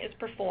testing is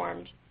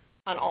performed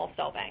on all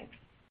cell banks,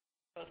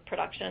 both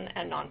production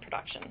and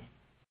non-production.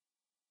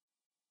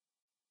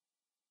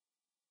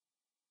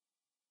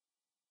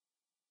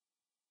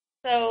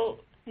 So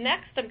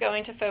next, I'm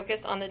going to focus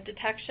on the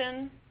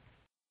detection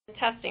and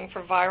testing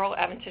for viral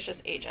adventitious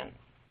agents.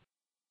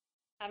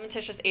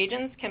 Adventitious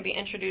agents can be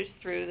introduced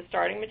through the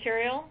starting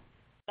material,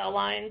 cell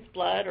lines,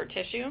 blood, or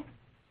tissue,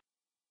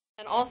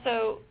 and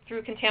also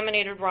through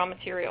contaminated raw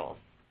materials,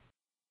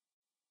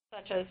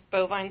 such as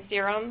bovine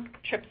serum,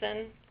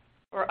 trypsin,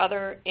 or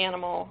other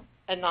animal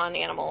and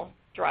non-animal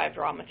derived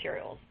raw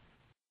materials.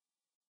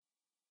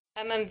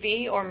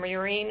 MMV, or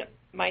murine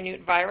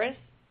minute virus,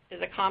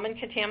 is a common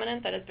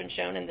contaminant that has been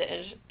shown in the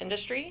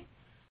industry.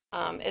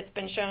 It's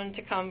been shown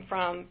to come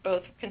from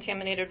both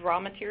contaminated raw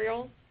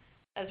materials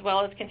as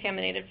well as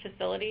contaminated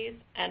facilities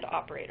and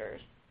operators.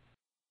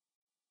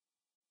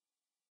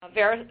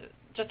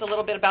 Just a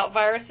little bit about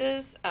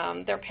viruses.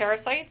 They're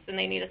parasites and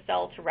they need a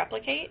cell to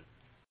replicate,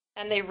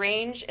 and they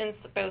range in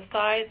both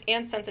size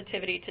and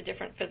sensitivity to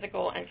different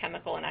physical and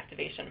chemical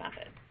inactivation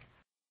methods.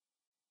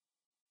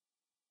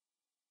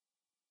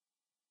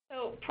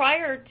 So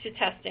prior to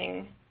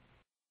testing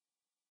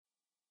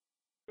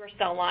your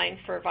cell line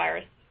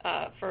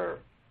for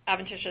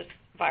adventitious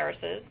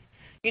viruses,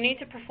 you need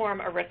to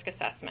perform a risk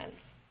assessment.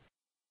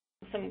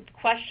 Some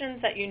questions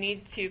that you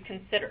need to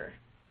consider: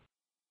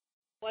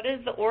 what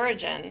is the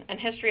origin and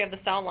history of the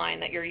cell line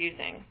that you're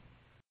using?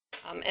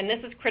 And this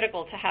is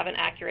critical to have an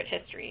accurate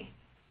history.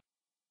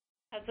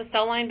 Has the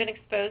cell line been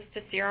exposed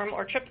to serum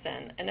or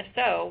trypsin? And if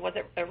so, was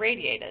it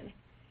irradiated?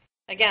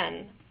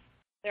 Again,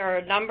 there are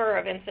a number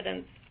of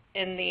incidents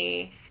in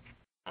the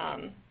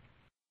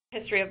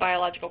history of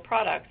biological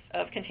products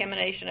of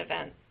contamination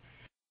events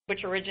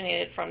which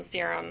originated from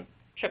serum,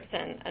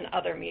 trypsin, and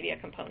other media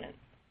components.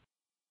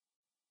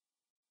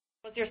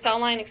 Was your cell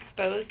line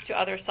exposed to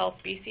other cell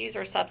species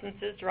or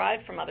substances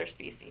derived from other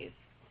species?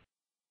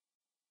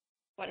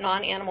 What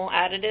non-animal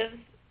additives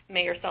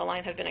may your cell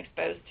line have been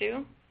exposed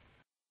to?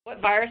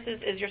 What viruses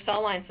is your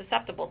cell line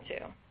susceptible to?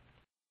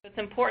 So it's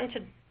important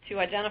to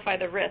identify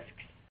the risks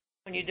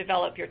when you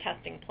develop your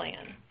testing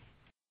plan.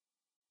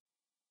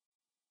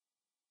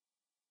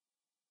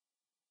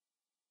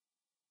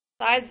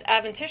 Besides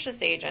adventitious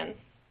agents,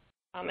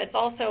 it's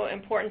also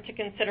important to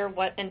consider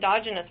what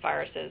endogenous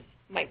viruses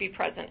might be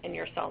present in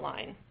your cell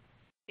line.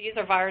 These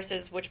are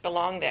viruses which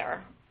belong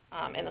there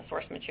in the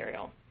source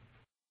material.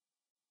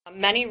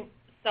 Many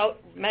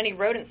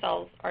rodent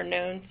cells are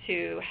known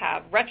to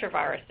have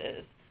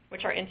retroviruses,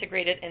 which are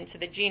integrated into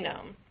the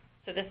genome.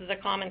 So this is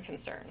a common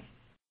concern.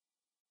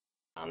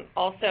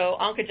 Also,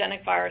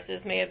 oncogenic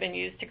viruses may have been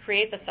used to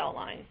create the cell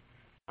line.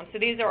 So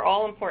these are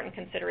all important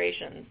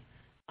considerations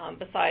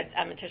besides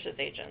adventitious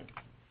agents.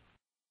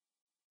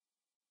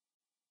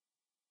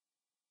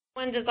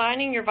 When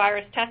designing your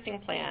virus testing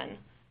plan,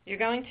 you're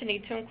going to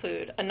need to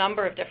include a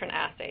number of different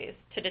assays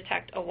to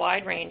detect a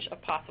wide range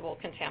of possible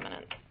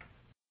contaminants.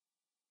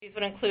 These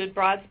would include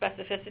broad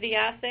specificity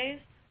assays,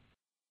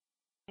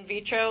 in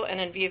vitro and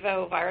in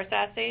vivo virus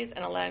assays,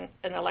 and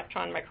an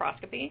electron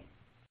microscopy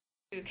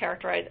to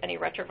characterize any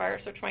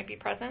retrovirus which might be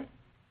present,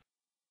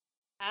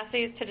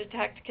 assays to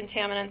detect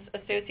contaminants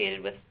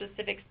associated with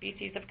specific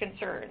species of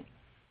concern.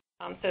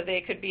 So they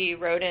could be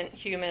rodent,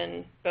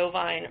 human,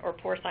 bovine, or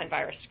porcine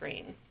virus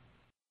screens.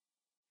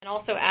 And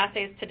also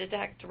assays to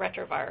detect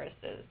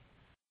retroviruses.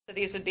 So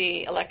these would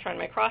be electron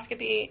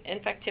microscopy,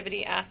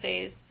 infectivity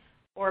assays,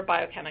 or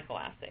biochemical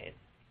assays.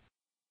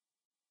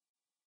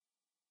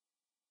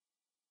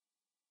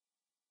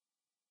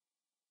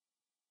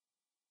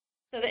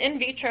 So the in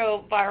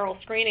vitro viral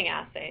screening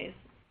assays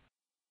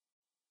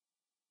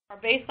are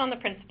based on the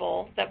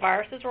principle that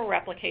viruses will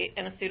replicate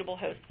in a suitable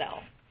host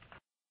cell.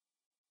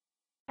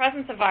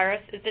 presence of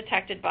virus is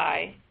detected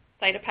by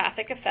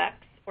cytopathic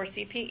effects, or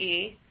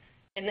CPE,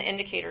 in the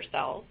indicator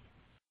cells,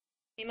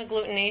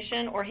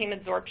 hemagglutination or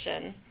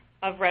hemabsorption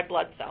of red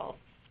blood cells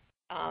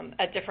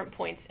at different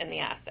points in the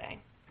assay.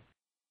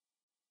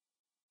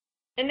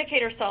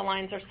 Indicator cell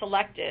lines are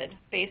selected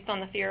based on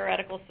the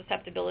theoretical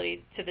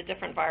susceptibility to the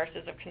different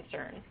viruses of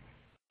concern.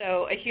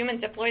 So a human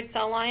diploid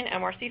cell line,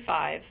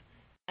 MRC5,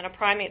 and a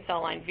primate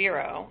cell line,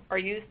 Vero, are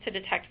used to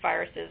detect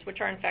viruses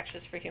which are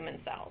infectious for human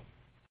cells.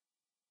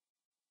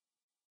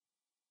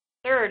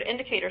 Third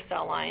indicator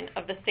cell line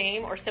of the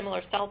same or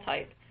similar cell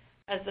type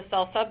as the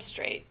cell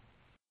substrate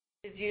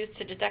is used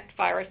to detect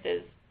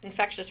viruses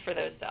infectious for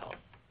those cells.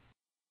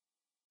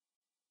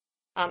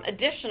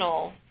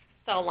 Additional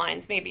cell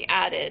lines may be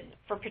added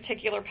for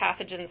particular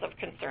pathogens of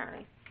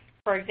concern.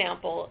 For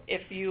example,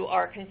 if you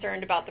are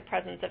concerned about the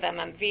presence of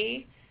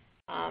MMV,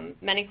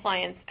 many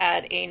clients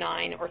add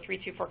A9 or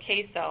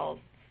 324K cells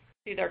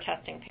to their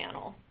testing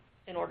panel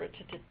in order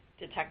to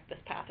detect this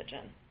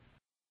pathogen.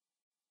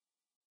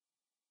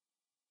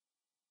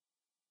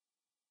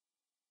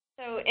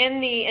 So in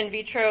the in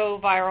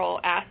vitro viral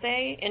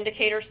assay,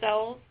 indicator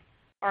cells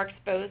are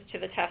exposed to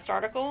the test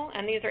article,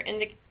 and these are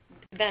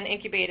then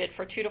incubated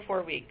for 2 to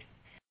 4 weeks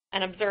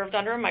and observed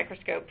under a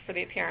microscope for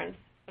the appearance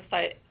of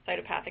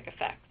cytopathic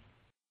effects.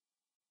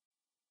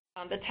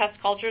 The test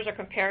cultures are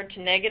compared to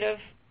negative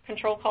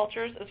control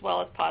cultures as well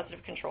as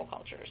positive control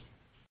cultures.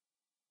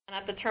 And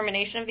at the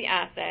termination of the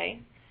assay,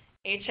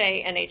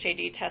 HA and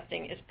HAD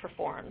testing is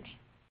performed.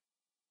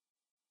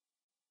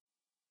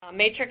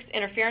 Matrix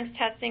interference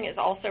testing is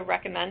also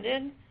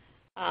recommended,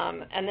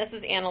 and this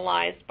is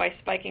analyzed by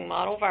spiking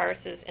model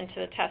viruses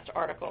into the test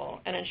article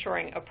and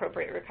ensuring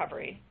appropriate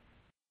recovery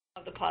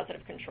of the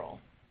positive control.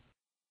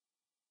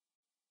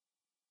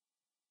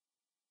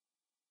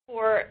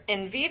 For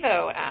in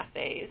vivo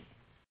assay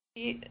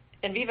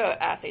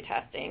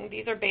testing,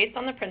 these are based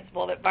on the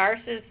principle that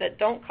viruses that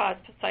don't cause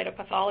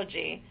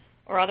cytopathology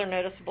or other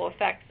noticeable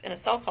effects in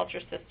a cell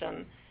culture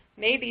system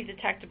may be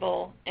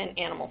detectable in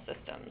animal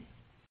systems.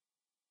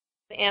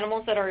 The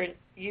animals that are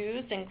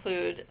used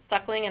include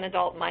suckling and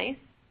adult mice,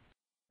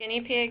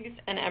 guinea pigs,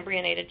 and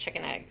embryonated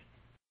chicken eggs.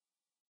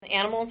 The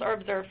animals are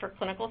observed for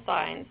clinical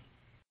signs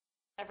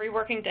every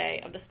working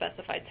day of the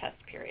specified test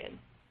period.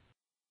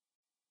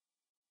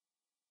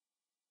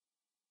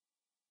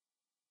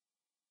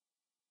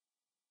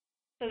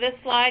 So this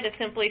slide is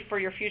simply for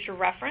your future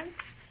reference,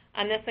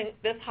 and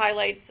this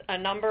highlights a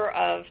number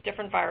of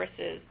different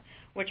viruses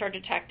which are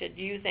detected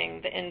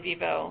using the in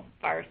vivo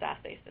virus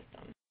assay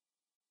system.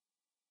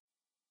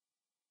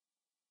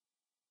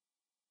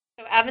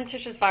 So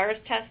adventitious virus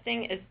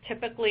testing is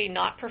typically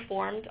not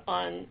performed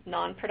on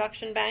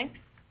non-production banks,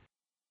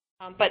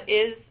 but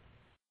is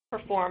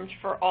performed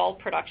for all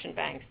production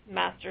banks,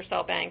 master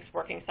cell banks,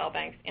 working cell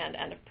banks, and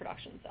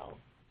end-of-production cells.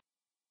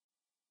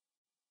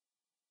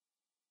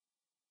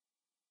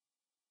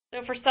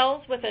 So for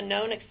cells with a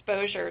known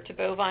exposure to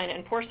bovine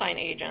and porcine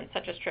agents,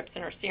 such as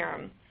trypsin or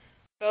serum,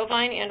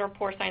 bovine and or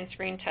porcine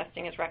screen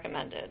testing is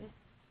recommended.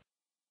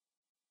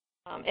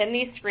 In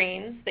these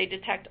screens, they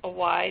detect a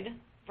wide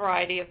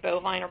variety of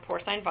bovine or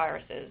porcine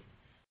viruses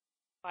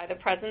by the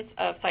presence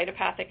of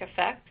cytopathic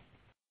effects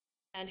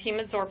and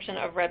hemabsorption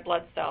of red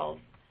blood cells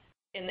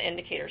in the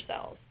indicator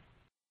cells.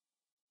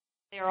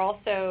 They are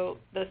also,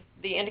 the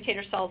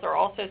indicator cells are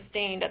also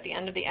stained at the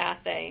end of the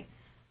assay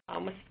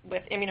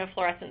with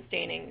immunofluorescent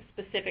staining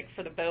specific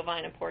for the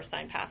bovine and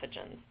porcine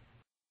pathogens.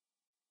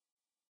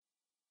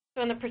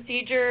 So in the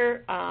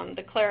procedure,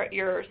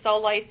 your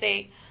cell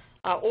lysate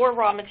or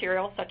raw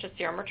materials such as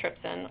serum or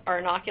trypsin are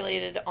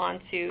inoculated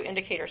onto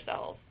indicator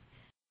cells.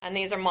 And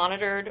these are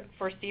monitored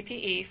for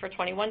CPE for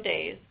 21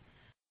 days,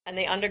 and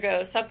they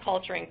undergo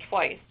subculturing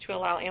twice to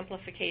allow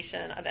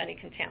amplification of any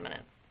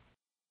contaminants.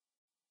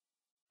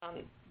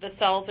 The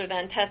cells are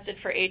then tested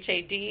for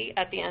HAD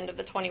at the end of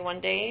the 21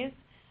 days,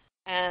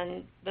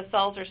 and the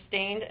cells are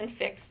stained and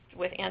fixed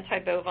with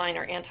anti-bovine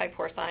or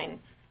anti-porcine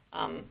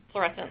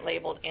fluorescent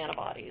labeled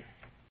antibodies.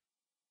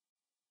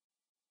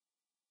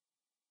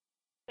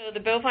 So the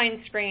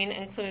bovine screen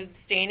includes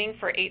staining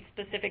for 8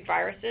 specific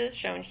viruses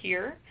shown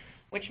here,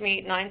 which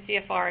meet 9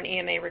 CFR and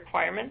EMA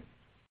requirements.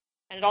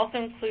 And it also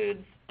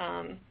includes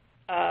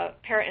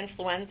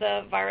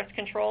parainfluenza virus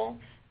control,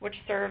 which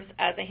serves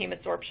as a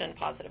hemabsorption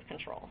positive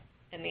control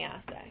in the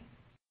assay.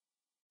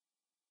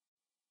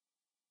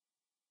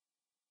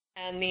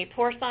 And the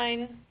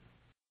porcine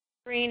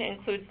screen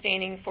includes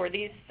staining for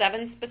these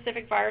 7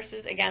 specific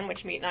viruses, again,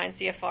 which meet 9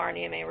 CFR and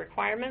EMA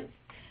requirements.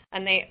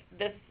 And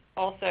this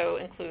also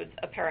includes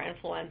a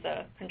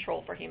parainfluenza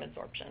control for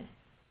hemabsorption.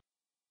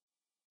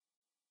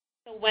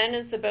 So when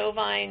is the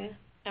bovine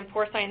and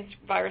porcine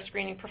virus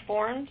screening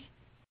performed?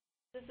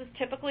 This is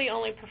typically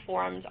only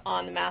performed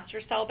on the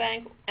master cell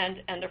bank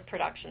and end of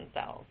production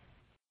cells.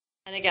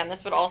 And again, this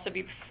would also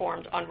be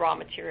performed on raw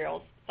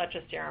materials such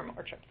as serum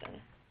or trypsin.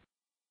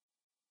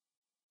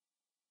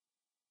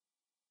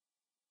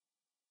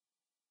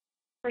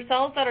 For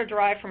cells that are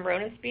derived from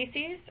rodent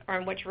species or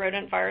in which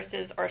rodent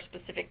viruses are a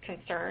specific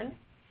concern,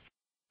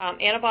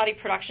 Antibody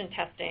production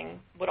testing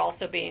would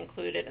also be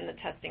included in the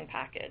testing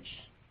package.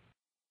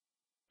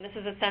 This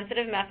is a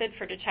sensitive method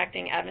for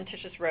detecting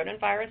adventitious rodent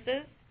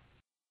viruses.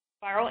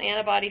 Viral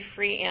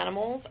antibody-free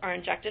animals are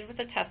injected with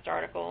a test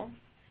article.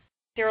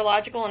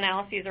 Serological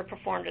analyses are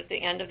performed at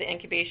the end of the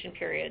incubation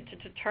period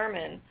to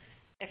determine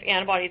if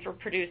antibodies were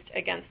produced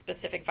against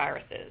specific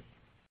viruses.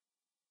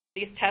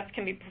 These tests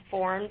can be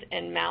performed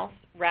in mouse,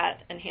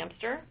 rat, and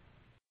hamster.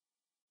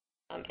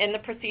 In the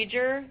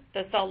procedure,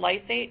 the cell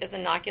lysate is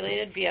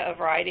inoculated via a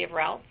variety of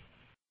routes,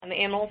 and the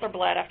animals are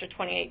bled after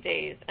 28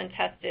 days and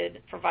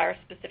tested for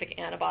virus-specific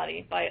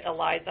antibody by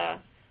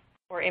ELISA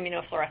or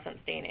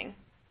immunofluorescent staining.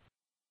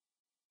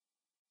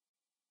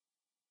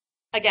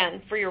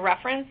 Again, for your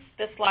reference,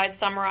 this slide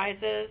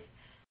summarizes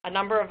a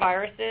number of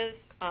viruses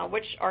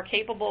which are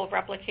capable of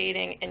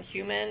replicating in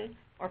human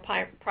or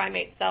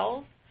primate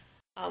cells,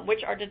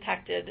 which are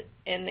detected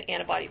in the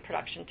antibody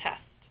production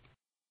test.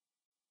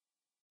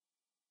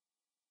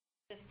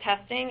 This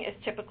testing is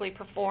typically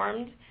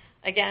performed,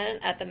 again,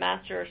 at the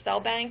master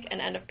cell bank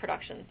and end of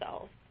production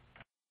cells.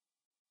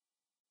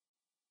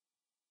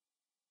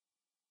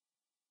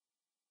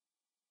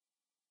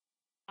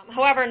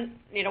 However,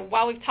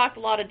 while we've talked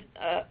about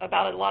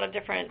a lot of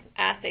different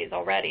assays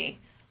already,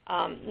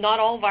 not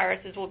all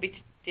viruses will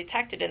be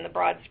detected in the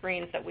broad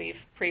screens that we've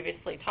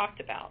previously talked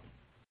about.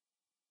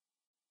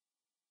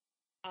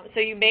 So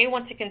you may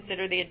want to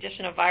consider the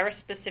addition of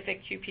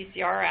virus-specific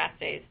qPCR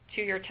assays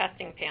to your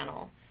testing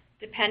panel,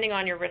 depending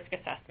on your risk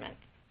assessment.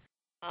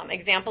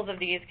 Examples of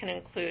these can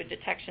include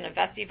detection of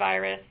Vesti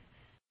virus,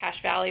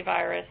 Cache Valley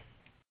virus,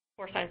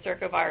 porcine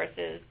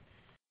circoviruses,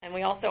 and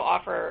we also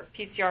offer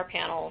PCR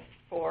panels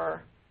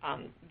for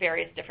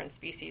various different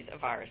species of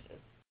viruses.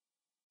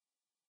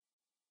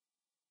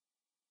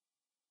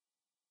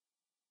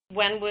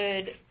 When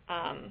would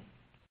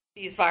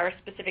these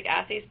virus-specific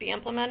assays be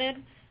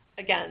implemented?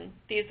 Again,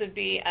 these would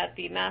be at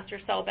the master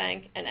cell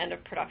bank and end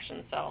of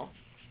production cell.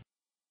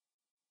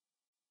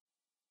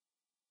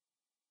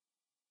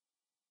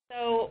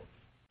 So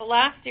the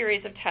last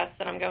series of tests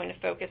that I'm going to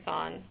focus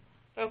on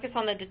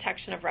the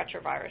detection of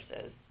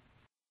retroviruses.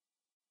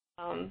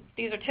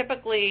 These are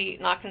typically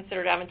not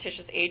considered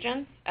adventitious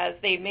agents, as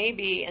they may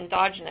be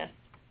endogenous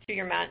to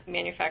your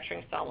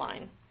manufacturing cell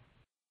line.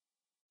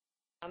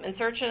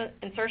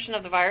 Insertion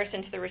of the virus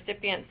into the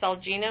recipient cell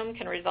genome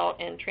can result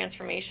in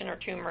transformation or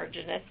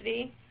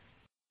tumorigenicity.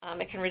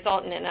 It can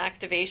result in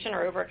inactivation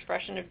or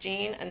overexpression of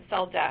gene and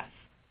cell death.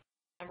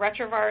 And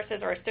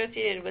retroviruses are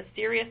associated with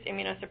serious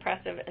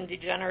immunosuppressive and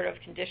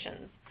degenerative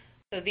conditions,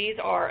 so these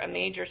are a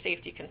major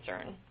safety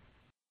concern.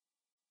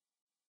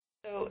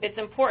 So it's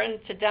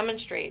important to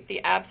demonstrate the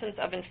absence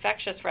of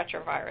infectious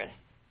retrovirus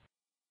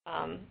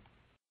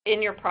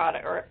in your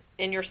product or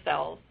in your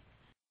cells,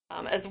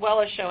 as well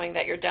as showing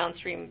that your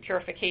downstream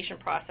purification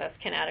process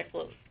can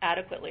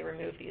adequately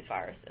remove these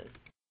viruses.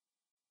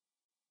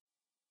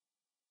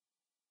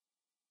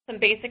 Some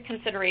basic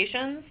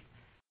considerations.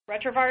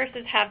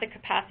 Retroviruses have the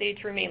capacity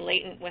to remain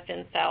latent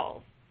within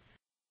cells,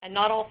 and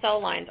not all cell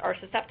lines are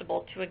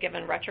susceptible to a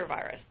given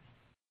retrovirus.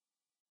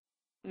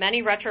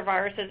 Many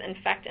retroviruses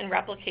infect and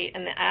replicate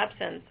in the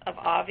absence of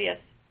obvious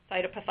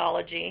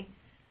cytopathology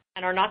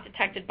and are not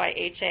detected by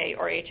HA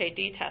or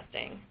HAD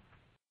testing.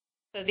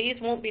 So these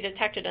won't be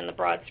detected in the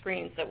broad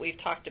screens that we've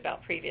talked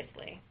about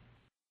previously.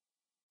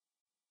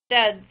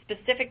 Instead,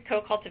 specific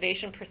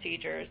co-cultivation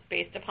procedures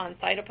based upon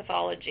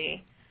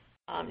cytopathology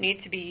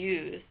need to be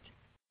used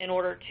in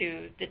order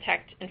to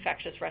detect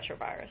infectious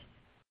retrovirus.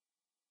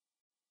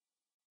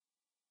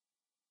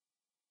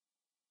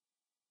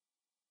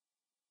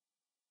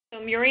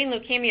 So murine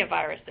leukemia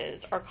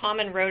viruses are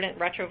common rodent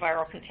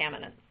retroviral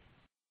contaminants.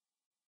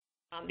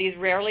 These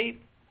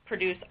rarely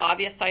produce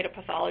obvious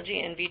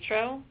cytopathology in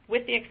vitro,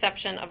 with the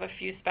exception of a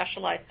few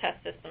specialized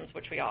test systems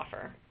which we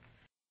offer.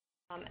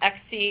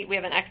 We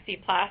have an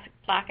XC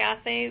plaque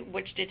assay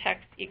which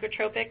detects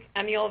ecotropic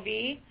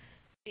MULV.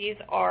 These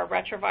are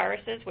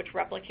retroviruses which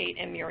replicate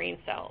in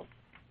murine cells.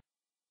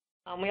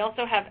 We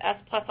also have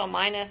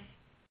S+L-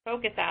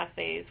 focus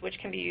assays which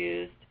can be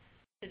used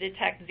to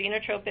detect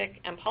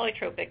xenotropic and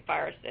polytropic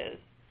viruses.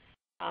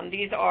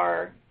 These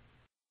are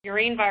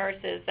murine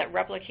viruses that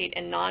replicate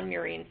in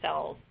non-murine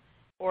cells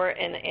or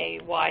in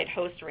a wide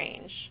host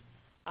range.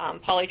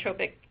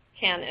 Polytropic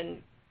can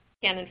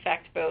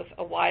infect both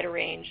a wider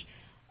range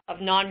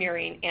of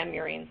non-murine and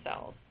murine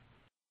cells.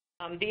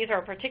 These are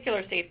a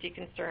particular safety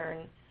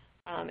concern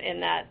in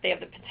that they have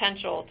the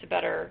potential to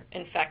better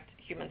infect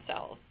human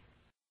cells.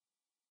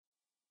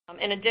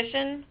 In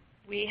addition,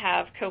 we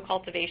have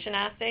co-cultivation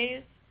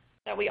assays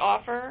that we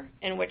offer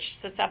in which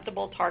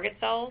susceptible target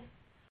cells,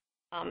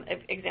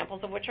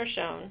 examples of which are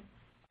shown,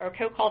 are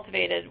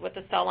co-cultivated with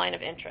the cell line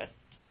of interest.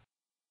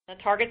 The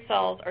target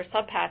cells are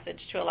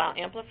subpassaged to allow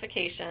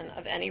amplification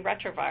of any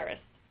retrovirus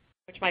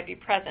which might be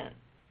present.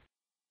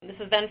 And this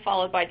is then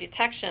followed by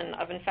detection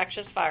of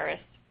infectious virus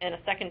in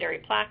a secondary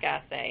plaque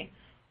assay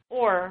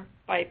or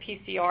by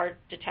PCR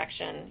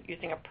detection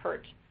using a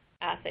PERT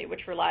assay,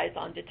 which relies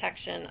on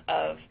detection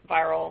of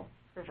viral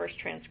reverse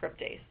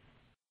transcriptase.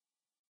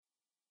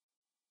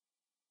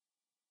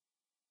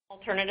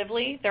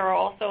 Alternatively, there are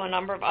also a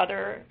number of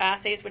other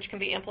assays which can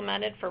be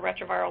implemented for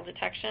retroviral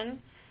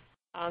detection.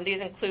 These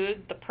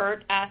include the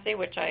PERT assay,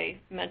 which I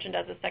mentioned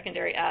as a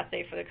secondary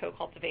assay for the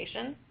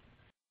co-cultivation,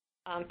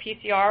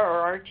 PCR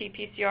or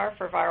RT-PCR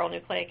for viral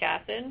nucleic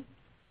acid,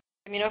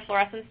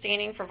 immunofluorescence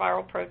staining for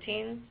viral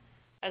proteins,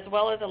 as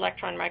well as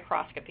electron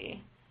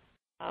microscopy.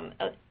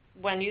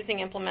 When using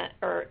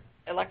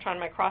electron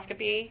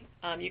microscopy,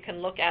 you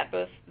can look at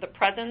both the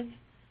presence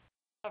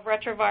of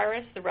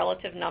retrovirus, the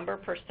relative number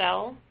per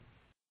cell,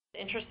 the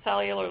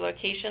intracellular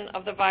location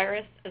of the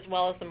virus, as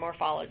well as the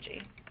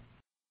morphology.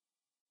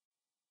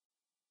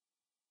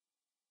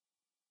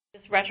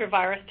 This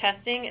retrovirus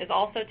testing is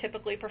also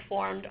typically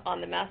performed on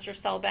the master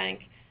cell bank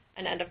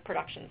and end of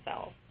production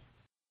cells.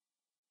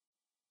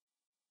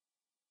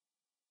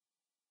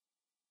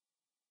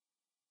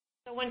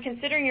 So when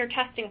considering your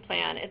testing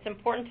plan, it's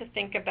important to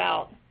think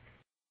about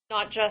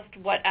not just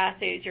what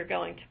assays you're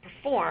going to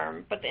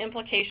perform, but the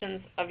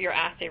implications of your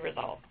assay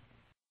results.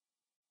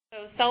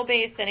 So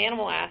cell-based and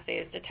animal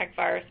assays detect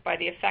virus by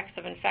the effects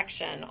of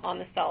infection on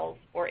the cells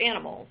or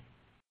animals.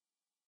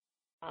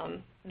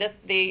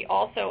 They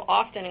also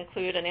often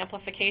include an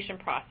amplification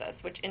process,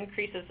 which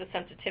increases the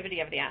sensitivity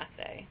of the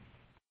assay.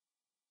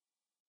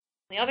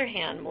 On the other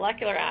hand,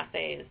 molecular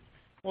assays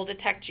will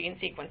detect gene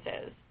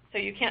sequences, so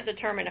you can't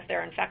determine if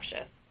they're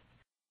infectious.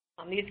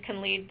 These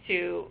can lead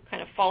to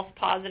kind of false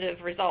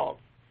positive results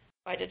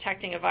by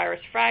detecting a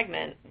virus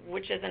fragment,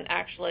 which isn't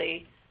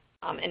actually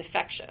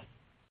infectious.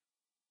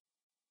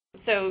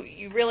 So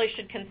you really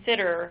should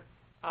consider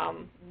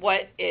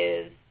what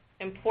is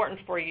important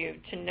for you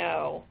to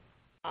know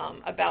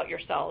about your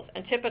cells.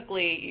 And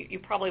typically, you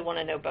probably want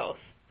to know both.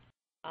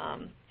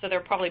 So they're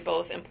probably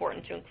both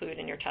important to include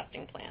in your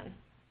testing plan.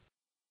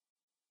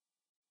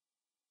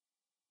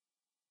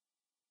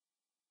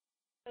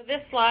 So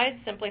this slide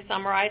simply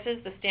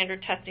summarizes the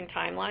standard testing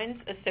timelines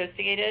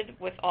associated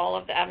with all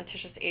of the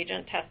adventitious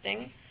agent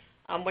testing,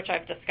 which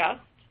I've discussed.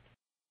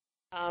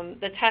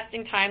 The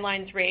testing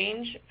timelines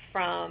range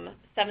from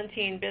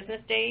 17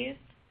 business days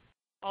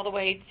all the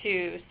way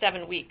to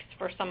 7 weeks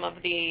for some of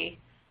the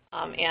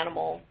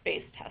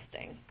animal-based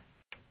testing.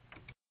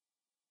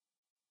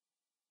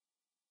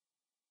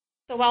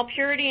 So while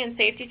purity and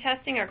safety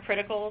testing are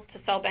critical to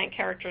cell bank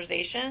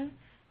characterization,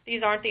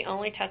 these aren't the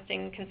only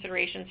testing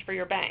considerations for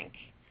your bank.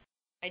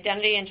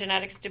 Identity and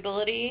genetic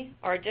stability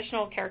are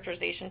additional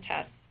characterization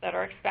tests that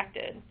are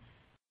expected,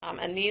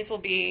 and these will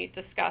be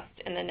discussed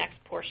in the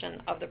next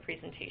portion of the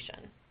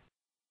presentation.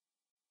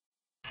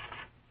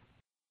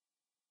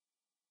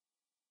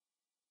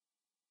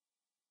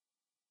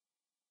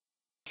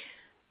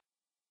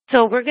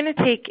 So we're going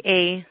to take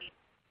a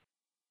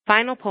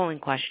final polling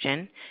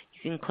question.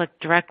 You can click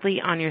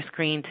directly on your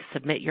screen to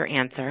submit your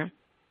answer.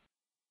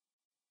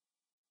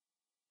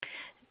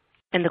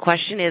 And the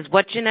question is,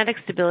 what genetic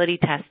stability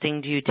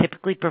testing do you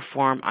typically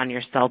perform on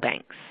your cell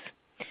banks?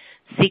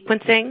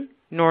 Sequencing,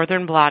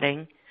 northern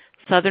blotting,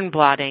 southern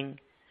blotting,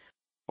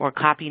 or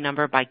copy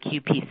number by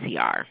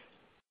qPCR?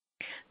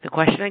 The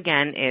question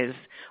again is,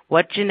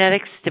 what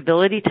genetic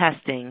stability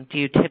testing do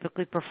you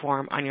typically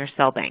perform on your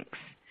cell banks?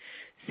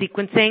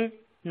 Sequencing,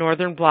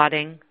 northern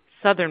blotting,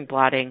 southern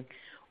blotting,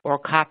 or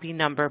copy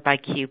number by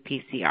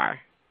qPCR?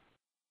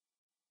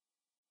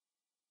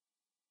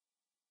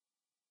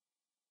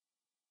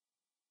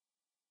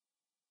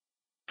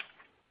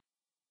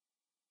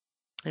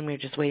 And we're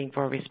just waiting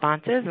for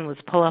responses, and let's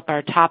pull up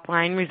our top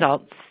line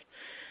results.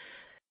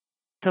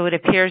 So it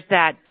appears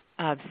that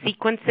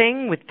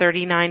sequencing with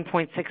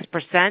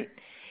 39.6%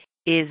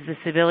 is the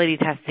stability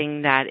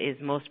testing that is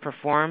most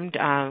performed,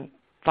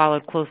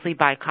 followed closely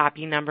by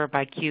copy number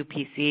by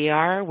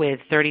qPCR with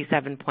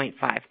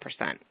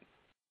 37.5%.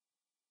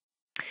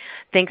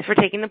 Thanks for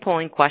taking the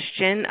polling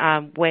question.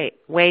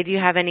 Wei, do you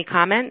have any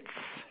comments?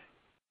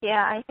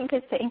 Yeah, I think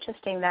it's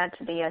interesting that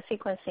the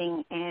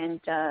sequencing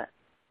and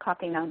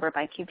copy number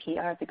by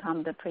qPCR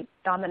become the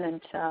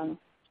predominant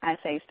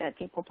assays that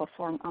people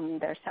perform on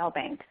their cell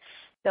bank.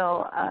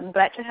 So I'm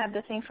glad to have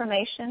this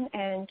information,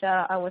 and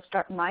I will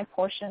start my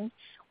portion,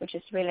 which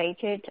is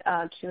related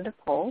to the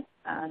poll,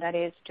 that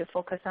is to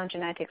focus on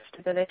genetic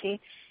stability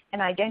and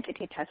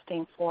identity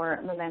testing for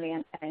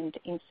mammalian and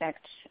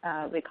insect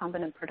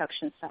recombinant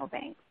production cell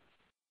banks.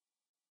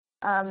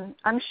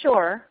 I'm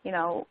sure,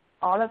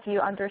 all of you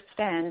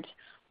understand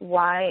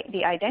why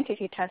the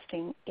identity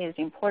testing is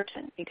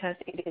important, because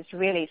it is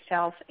really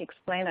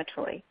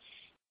self-explanatory.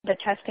 The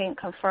testing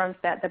confirms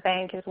that the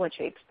bank is what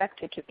you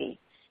expect it to be,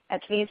 at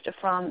least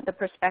from the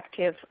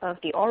perspective of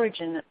the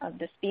origin of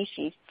the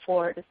species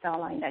for the cell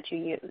line that you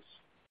use.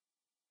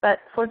 But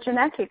for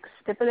genetic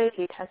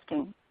stability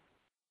testing,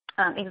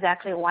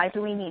 exactly why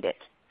do we need it?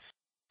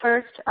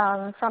 First,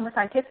 from a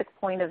scientific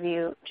point of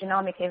view,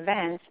 genomic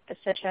events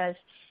such as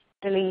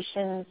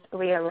deletions,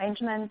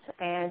 rearrangements,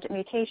 and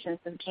mutations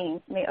of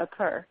genes may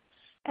occur.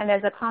 And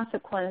as a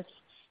consequence,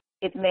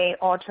 it may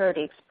alter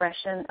the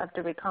expression of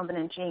the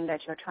recombinant gene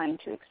that you're trying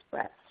to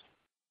express.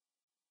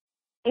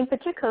 In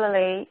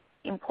particularly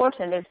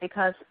important is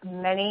because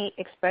many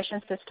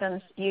expression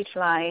systems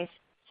utilize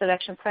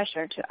selection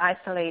pressure to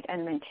isolate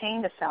and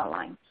maintain the cell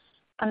line.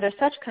 Under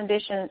such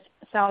conditions,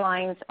 cell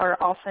lines are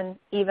often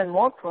even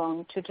more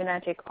prone to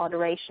genetic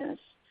alterations.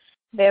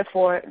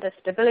 Therefore, the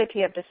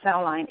stability of the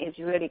cell line is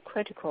really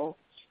critical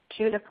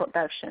to the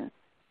production,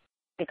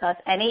 because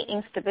any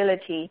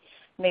instability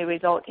may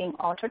result in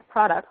altered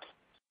product,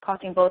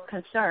 causing both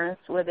concerns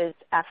with its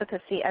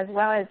efficacy as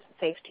well as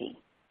safety.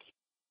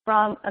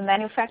 From a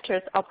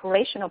manufacturer's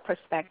operational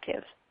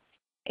perspective,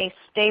 a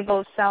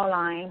stable cell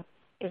line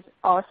is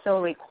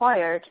also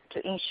required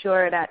to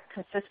ensure that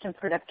consistent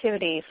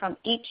productivity from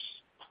each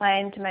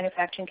planned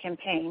manufacturing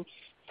campaign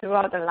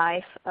throughout the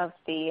life of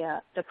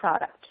the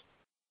product.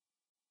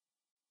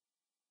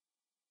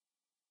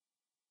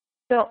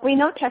 So we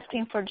know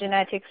testing for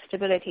genetic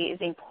stability is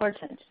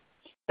important,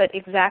 but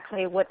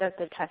exactly what does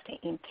the testing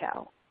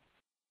entail?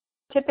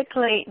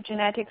 Typically,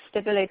 genetic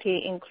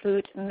stability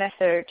includes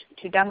methods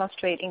to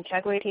demonstrate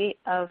integrity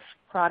of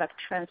product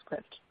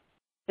transcript.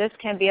 This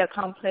can be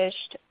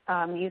accomplished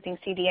using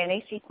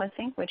cDNA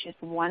sequencing, which is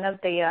one of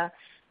the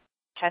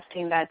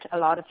testing that a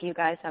lot of you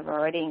guys have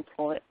already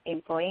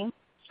employing.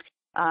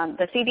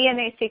 The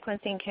cDNA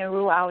sequencing can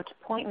rule out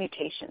point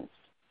mutations.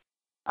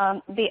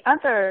 The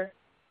other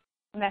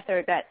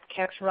method that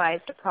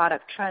characterizes the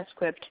product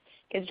transcript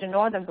is the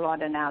northern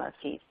blot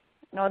analyses.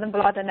 Northern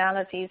blot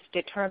analyses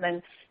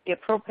determine the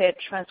appropriate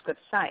transcript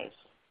size.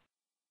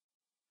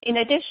 In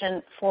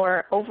addition,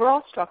 for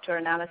overall structure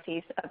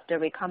analyses of the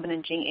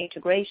recombinant gene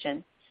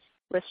integration,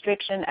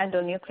 restriction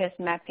endonuclease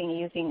mapping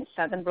using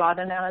southern blot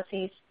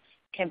analyses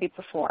can be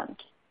performed.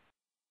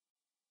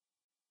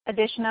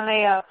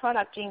 Additionally, a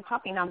product gene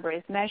copy number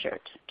is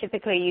measured,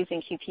 typically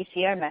using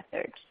qPCR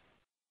methods.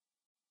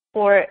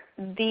 For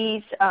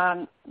these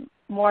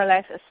more or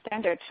less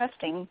standard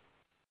testing,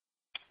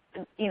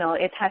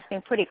 it has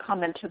been pretty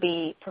common to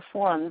be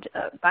performed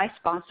by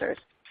sponsors.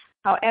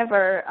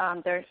 However,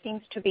 there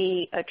seems to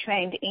be a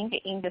trend in the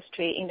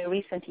industry in the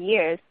recent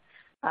years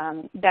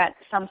that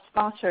some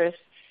sponsors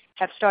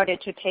have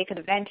started to take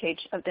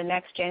advantage of the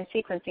next-gen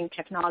sequencing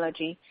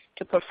technology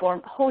to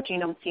perform whole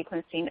genome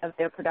sequencing of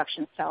their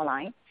production cell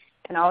line,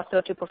 and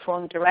also to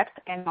perform direct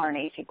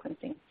mRNA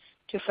sequencing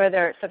to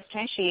further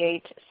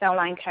substantiate cell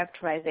line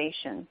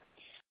characterization,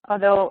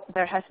 although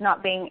there has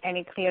not been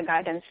any clear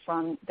guidance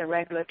from the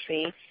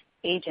regulatory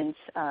agents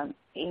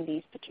in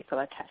these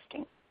particular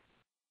testing.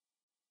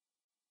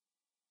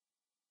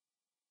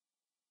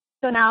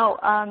 So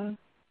now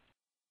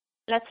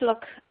let's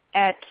look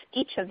at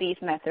each of these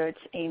methods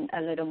in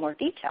a little more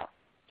detail.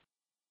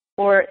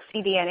 For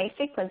cDNA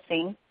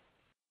sequencing,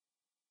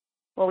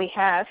 what we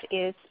have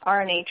is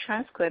RNA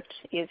transcript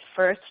is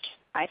first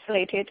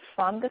isolated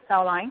from the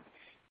cell line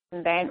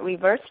and then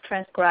reverse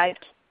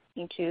transcribed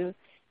into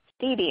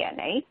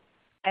cDNA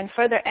and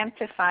further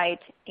amplified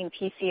in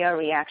PCR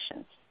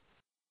reactions.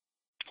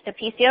 The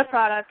PCR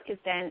product is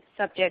then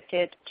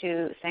subjected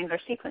to Sanger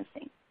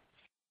sequencing.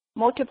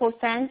 Multiple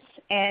sense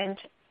and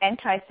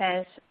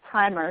anti-sense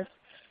primers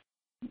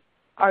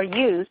are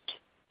used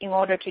in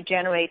order to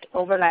generate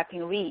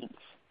overlapping reads.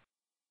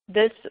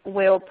 This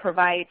will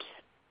provide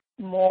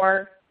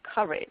more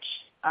coverage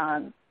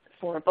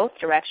for both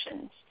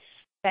directions,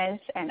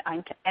 sense and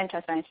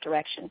anti-sense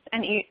directions,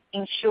 and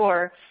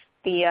ensure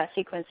the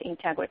sequence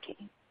integrity.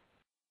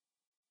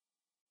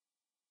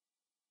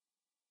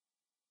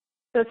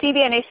 So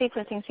cDNA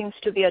sequencing seems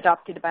to be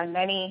adopted by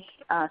many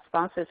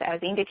sponsors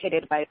as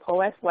indicated by Poe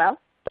as well.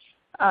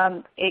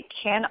 It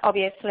can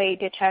obviously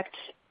detect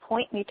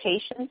point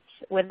mutations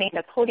within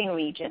the coding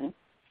region.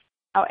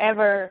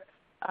 However,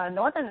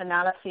 northern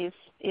analysis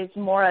is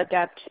more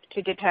adept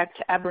to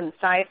detect aberrant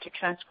sized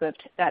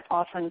transcript that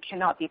often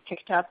cannot be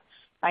picked up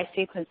by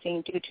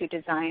sequencing due to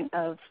design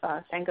of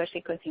Sanger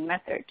sequencing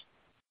method.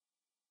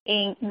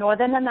 In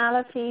northern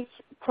analyses,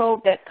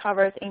 probe that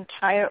covers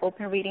entire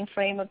open reading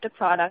frame of the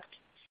product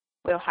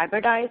will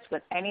hybridize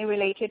with any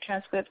related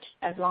transcript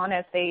as long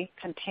as they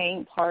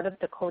contain part of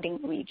the coding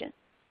region.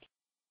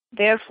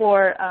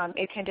 Therefore,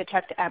 it can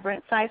detect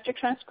aberrant-sized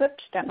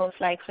transcripts that most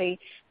likely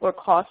were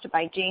caused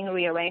by gene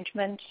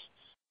rearrangement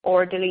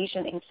or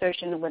deletion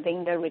insertion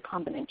within the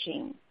recombinant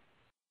gene.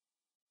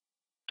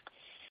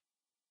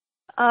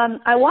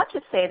 I want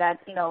to say that,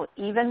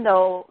 even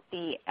though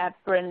the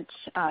aberrant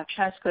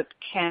transcript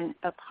can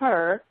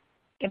occur,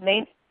 it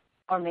may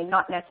or may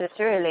not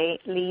necessarily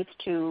lead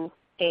to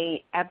an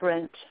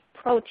aberrant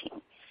protein.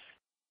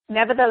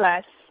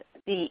 Nevertheless,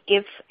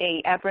 if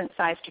an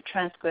aberrant-sized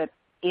transcript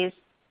is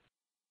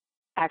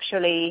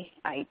actually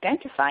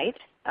identified,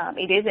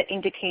 it is an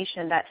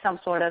indication that some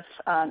sort of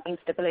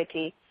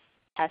instability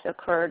has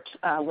occurred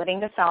within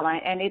the cell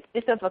line, and it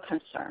is of a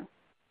concern.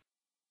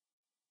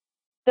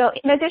 So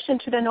in addition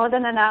to the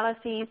northern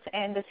analyses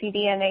and the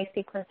cDNA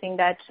sequencing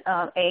that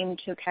aim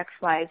to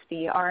characterize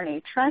the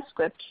RNA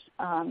transcript,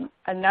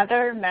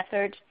 another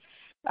method,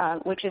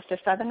 which is the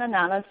southern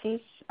analyses,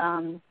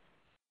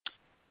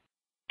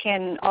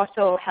 can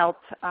also help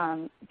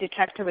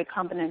detect the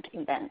recombinant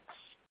events.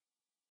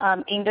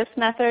 In this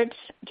method,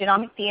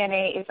 genomic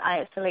DNA is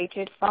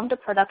isolated from the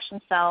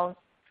production cells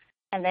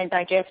and then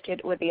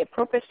digested with the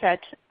appropriate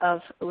set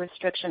of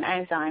restriction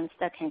enzymes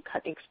that can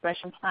cut the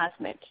expression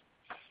plasmid.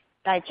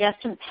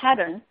 Digestion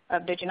pattern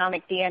of the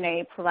genomic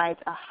DNA provides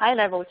a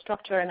high-level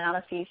structure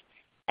analysis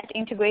at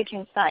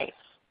integrating sites.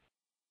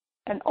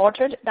 An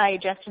altered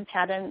digestion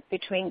pattern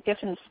between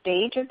different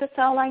stages of the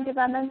cell line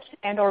development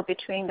and or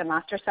between the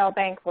master cell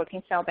bank,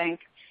 working cell bank,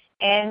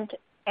 and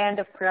end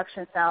of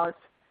production cells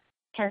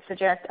can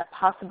suggest a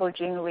possible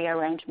gene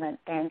rearrangement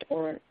and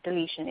or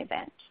deletion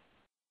event.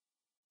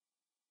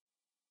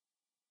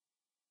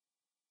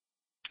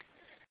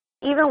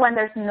 Even when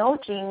there's no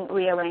gene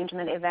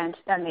rearrangement event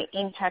that may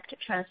impact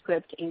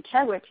transcript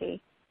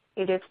integrity,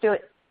 it is still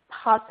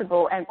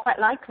possible and quite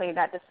likely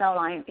that the cell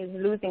line is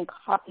losing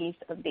copies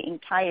of the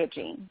entire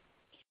gene.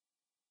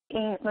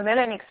 In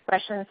mammalian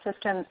expression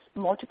systems,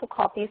 multiple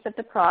copies of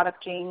the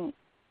product gene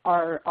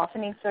are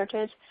often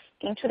inserted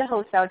into the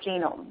whole cell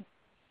genome.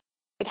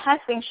 It has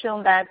been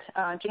shown that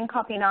gene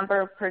copy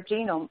number per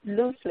genome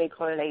loosely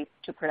correlates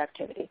to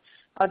productivity,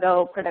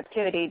 although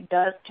productivity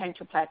does tend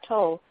to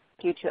plateau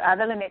due to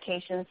other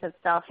limitations of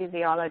cell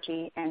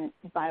physiology and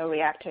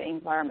bioreactor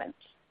environment.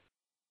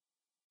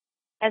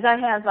 As I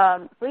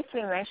have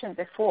briefly mentioned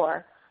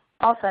before,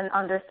 often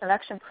under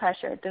selection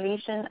pressure,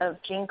 deletion of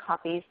gene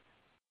copies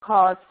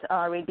cause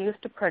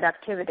reduced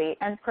productivity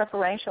and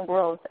preferential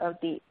growth of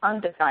the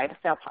undesired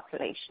cell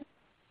population.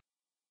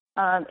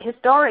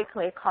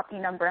 Historically, copy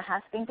number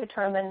has been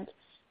determined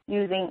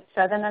using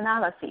certain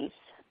analyses,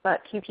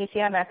 but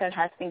qPCR method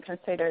has been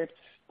considered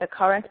the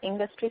current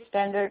industry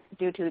standard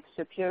due to its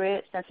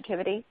superior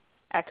sensitivity,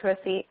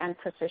 accuracy, and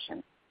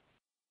precision.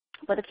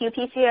 For the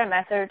qPCR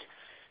method,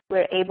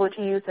 we're able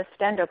to use a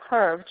standard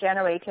curve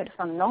generated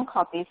from known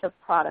copies of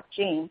product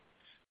gene,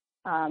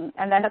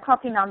 and then the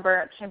copy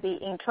number can be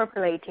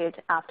interpolated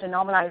after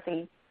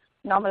normalizing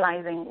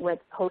with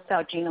whole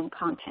cell genome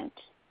content.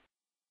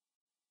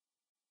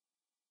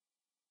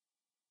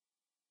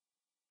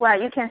 Well,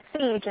 you can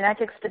see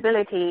genetic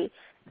stability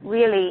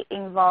really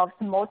involves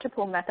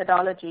multiple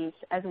methodologies,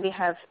 as we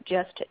have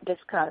just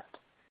discussed.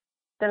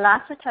 The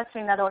last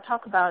testing that I'll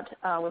talk about,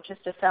 which is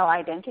the cell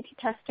identity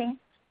testing,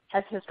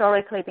 has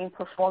historically been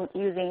performed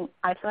using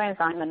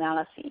isoenzyme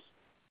analyses.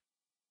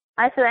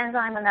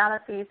 Isoenzyme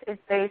analysis is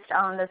based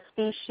on the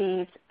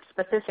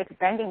species-specific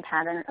bending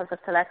pattern of a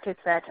selected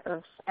set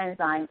of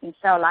enzymes in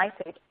cell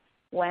lysate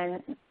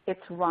when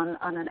it's run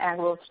on an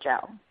agarose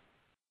gel.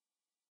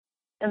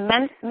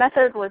 The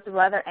method was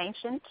rather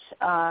ancient,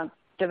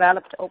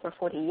 developed over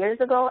 40 years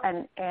ago,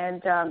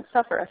 and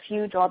suffer a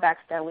few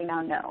drawbacks that we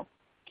now know.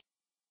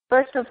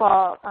 First of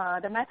all,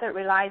 the method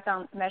relies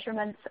on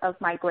measurements of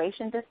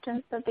migration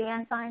distance of the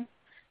enzyme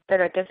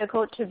that are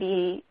difficult to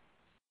be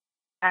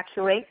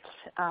accurate.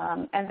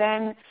 And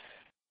then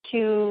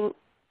to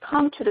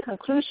come to the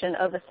conclusion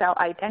of the cell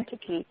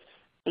identity,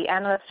 the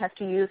analyst has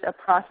to use a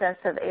process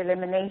of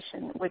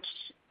elimination, which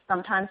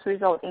sometimes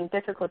results in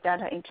difficult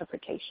data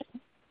interpretation.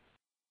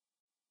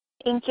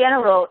 In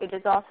general, it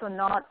is also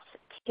not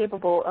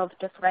capable of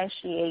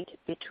differentiate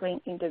between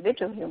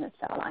individual human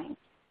cell lines.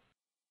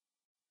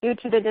 Due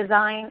to the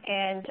design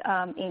and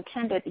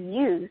intended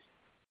use,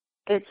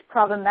 it's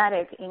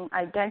problematic in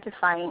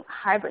identifying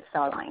hybrid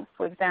cell lines.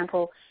 For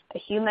example, a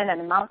human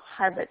and a mouse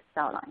hybrid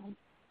cell line.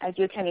 As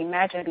you can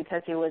imagine,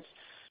 because it was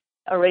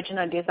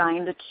originally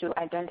designed to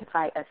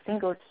identify a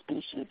single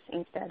species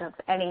instead of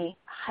any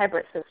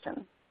hybrid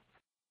system.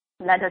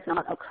 That does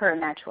not occur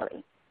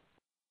naturally.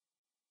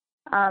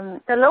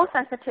 The low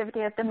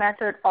sensitivity of the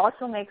method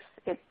also makes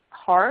it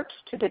hard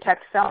to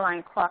detect cell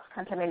line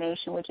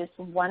cross-contamination, which is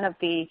one of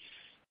the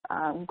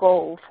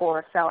goals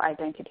for cell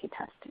identity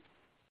testing.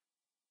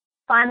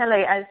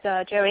 Finally, as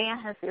Jerry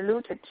has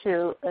alluded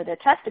to, the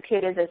test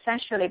kit is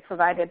essentially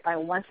provided by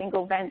one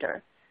single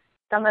vendor.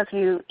 Some of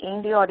you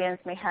in the audience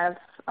may have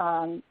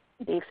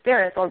the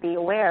experience or be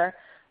aware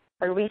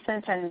of a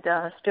recent and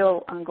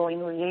still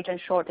ongoing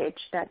reagent shortage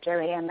that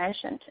Jerry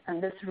mentioned,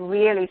 and this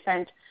really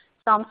sent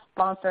some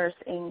sponsors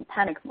in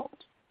panic mode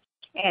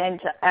and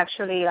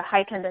actually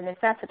heightened the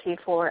necessity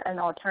for an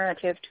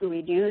alternative to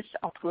reduce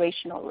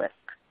operational risk.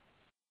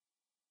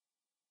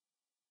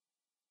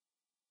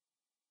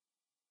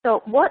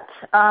 So what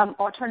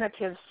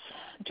alternatives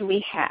do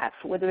we have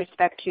with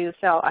respect to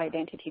cell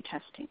identity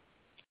testing?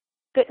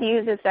 Good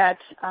news is that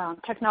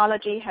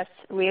technology has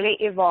really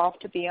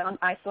evolved beyond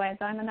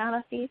isoenzyme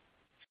analyses,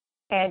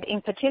 and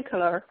in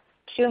particular,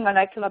 two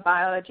molecular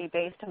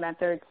biology-based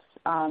methods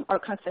are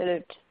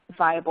considered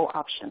viable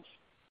options.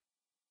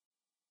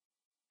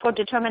 For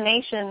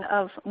determination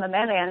of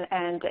mammalian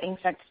and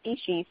insect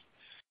species,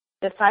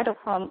 the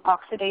cytochrome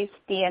oxidase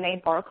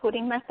DNA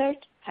barcoding method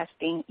has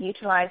been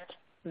utilized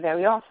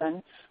very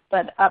often,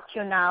 but up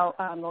to now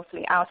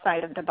mostly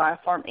outside of the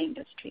biopharm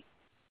industry.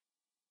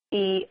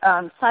 The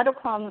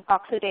cytochrome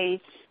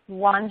oxidase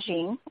 1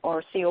 gene,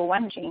 or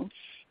CO1 gene,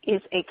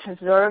 is a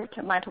conserved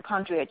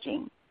mitochondria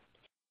gene.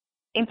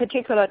 In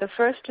particular, the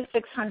first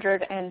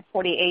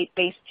 648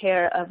 base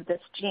pair of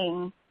this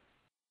gene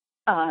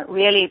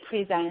really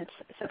presents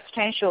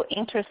substantial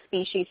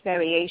interspecies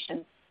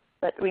variation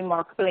but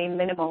remarkably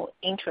minimal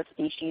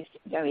intra-species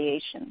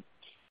variation.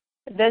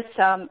 This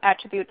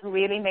attribute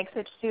really makes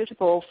it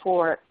suitable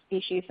for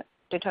species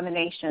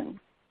determination.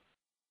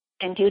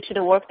 And due to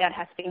the work that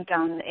has been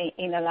done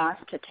in the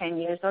last 10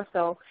 years or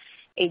so,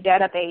 a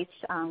database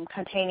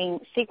containing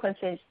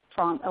sequences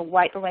from a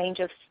wide range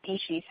of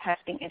species has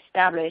been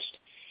established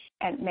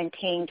and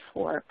maintained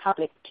for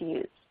public to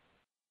use.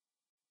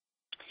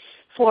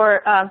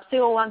 For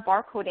CO1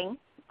 barcoding,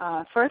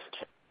 first,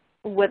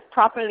 with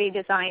properly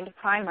designed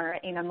primer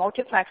in a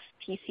multiplex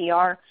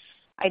PCR,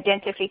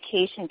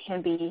 identification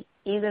can be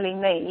easily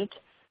made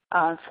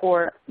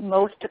for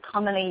most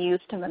commonly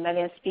used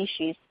mammalian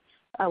species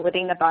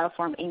within the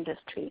biopharm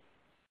industry.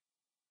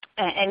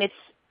 And it's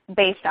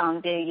based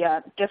on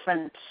the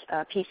different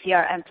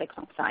PCR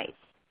amplicon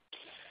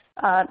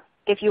size.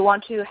 If you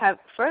want to have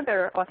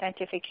further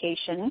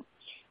authentication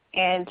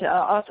and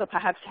also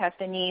perhaps have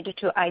the need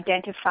to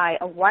identify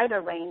a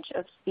wider range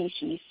of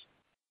species,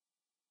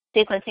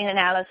 sequencing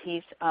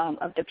analyses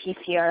of the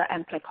PCR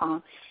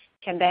amplicon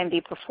can then be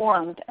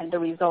performed and the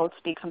results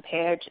be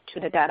compared to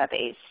the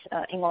database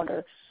in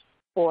order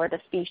for the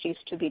species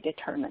to be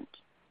determined.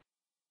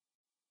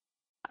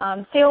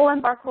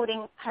 CO1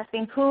 barcoding has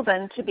been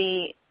proven to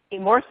be a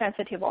more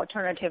sensitive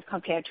alternative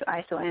compared to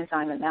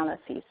isoenzyme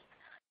analyses.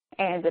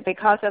 And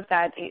because of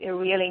that, it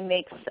really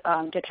makes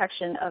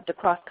detection of the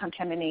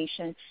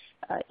cross-contamination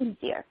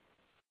easier.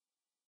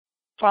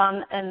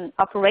 From an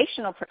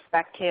operational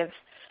perspective,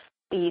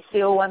 the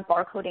CO1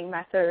 barcoding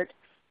method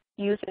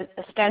uses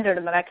the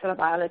standard molecular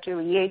biology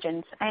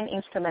reagents and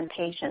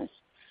instrumentations.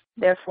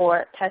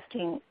 Therefore,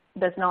 testing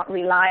does not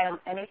rely on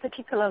any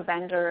particular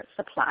vendor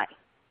supply.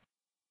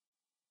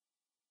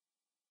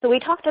 So we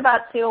talked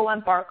about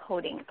CO1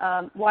 barcoding.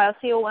 While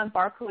CO1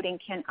 barcoding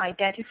can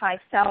identify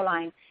cell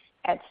line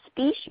at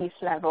species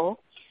level,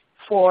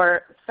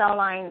 for cell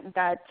line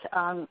that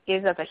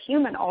is of a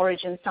human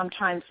origin,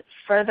 sometimes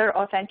further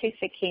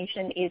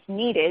authentication is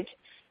needed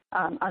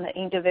on an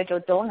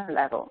individual donor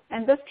level.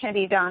 And this can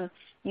be done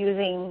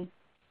using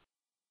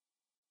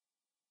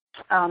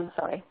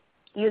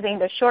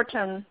the short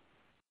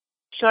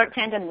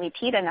tandem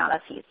repeat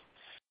analyses.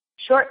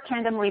 Short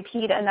tandem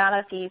repeat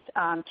analyses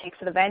takes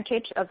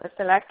advantage of a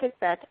selected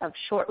set of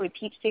short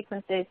repeat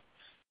sequences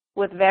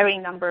with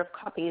varying number of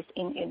copies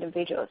in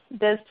individuals.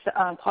 This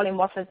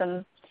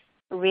polymorphism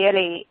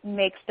really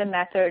makes the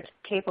method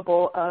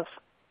capable of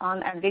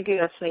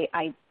unambiguously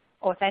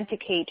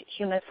authenticate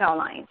human cell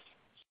lines.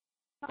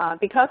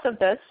 Because of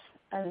this,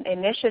 an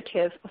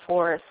initiative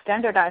for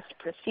standardized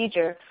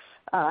procedure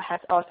has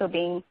also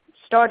been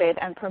started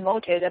and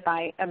promoted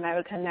by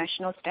American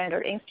National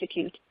Standard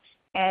Institute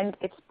and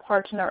its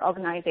partner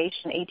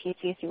organization,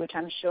 ATCC, which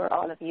I'm sure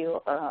all of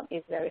you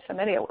is very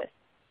familiar with.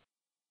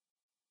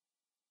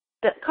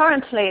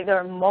 Currently, there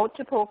are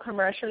multiple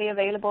commercially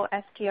available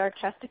STR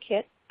test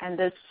kits, and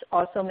this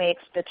also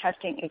makes the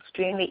testing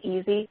extremely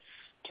easy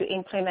to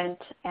implement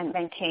and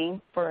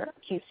maintain for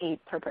QC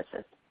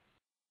purposes.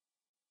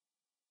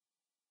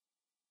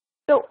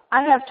 So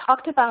I have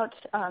talked about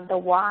the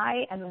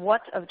why and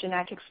what of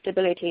genetic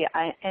stability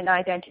and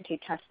identity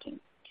testing.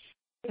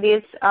 It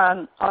is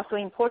also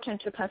important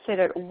to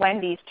consider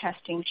when these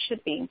testing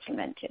should be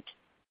implemented.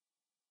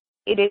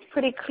 It is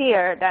pretty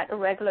clear that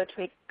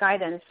regulatory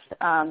guidance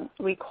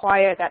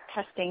require that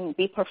testing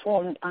be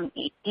performed on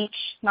each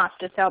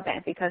master cell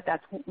bank because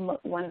that's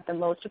one of the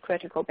most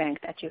critical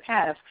banks that you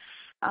have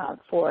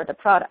for the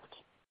product.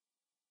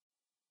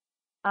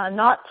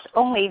 Not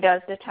only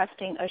does the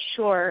testing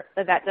assure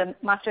that the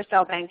master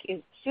cell bank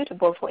is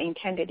suitable for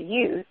intended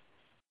use,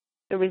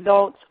 the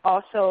results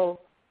also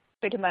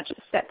pretty much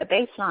set the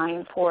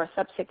baseline for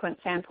subsequent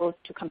samples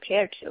to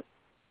compare to.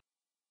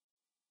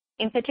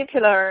 In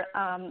particular,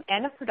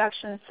 end of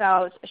production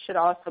cells should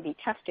also be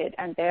tested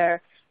and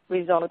their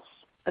results,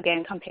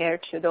 again,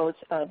 compared to those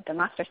of the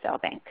master cell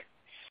bank.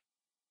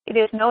 It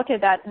is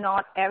noted that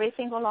not every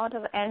single lot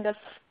of end of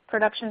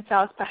production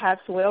cells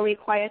perhaps will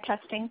require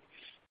testing,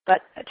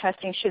 but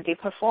testing should be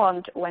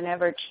performed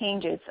whenever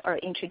changes are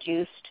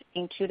introduced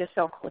into the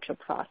cell culture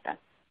process.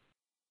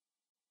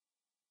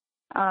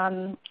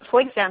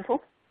 For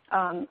example,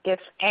 if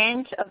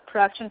end of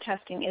production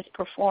testing is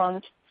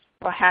performed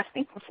or has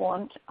been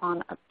performed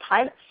on a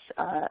pilot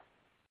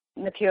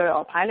material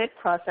or pilot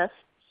process,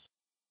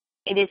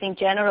 it is in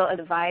general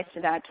advised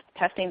that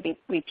testing be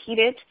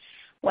repeated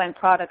when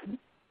product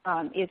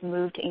is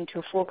moved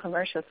into full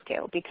commercial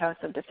scale because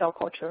of the cell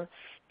culture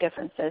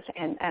differences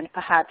and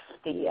perhaps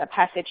the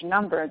passage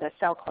number the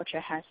cell culture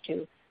has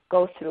to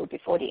go through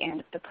before the end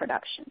of the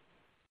production.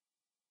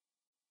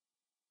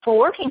 For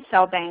working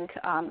cell bank,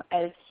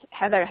 as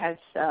Heather has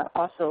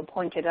also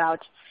pointed out,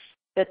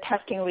 the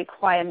testing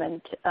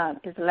requirement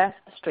is less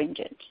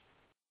stringent.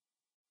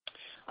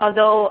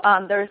 Although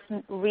there's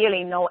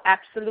really no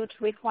absolute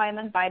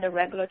requirement by the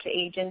regulatory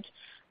agent,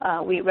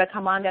 we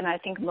recommend, and I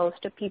think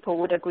most people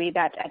would agree,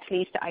 that at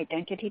least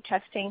identity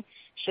testing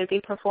should be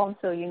performed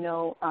so you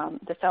know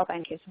the cell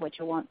bank is what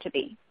you want to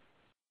be.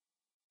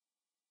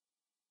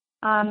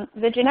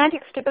 The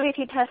genetic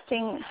stability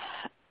testing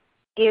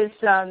is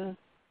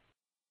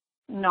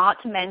not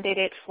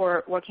mandated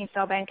for working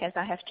cell bank, as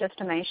I have just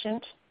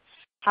mentioned.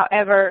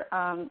 However,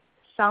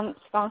 some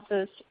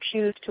sponsors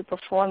choose to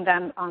perform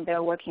them on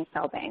their working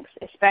cell banks,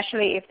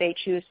 especially if they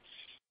choose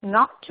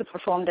not to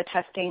perform the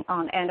testing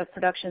on end of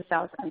production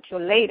cells until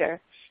later,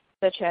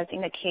 such as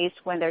in the case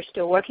when they're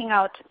still working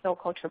out cell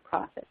culture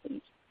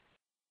processes.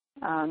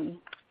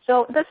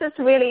 So this is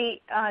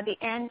really the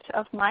end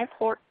of my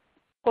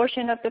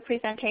portion of the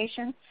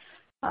presentation,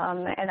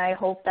 and I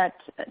hope that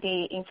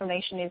the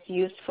information is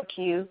useful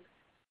to you.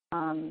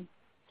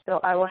 So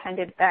I will hand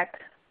it back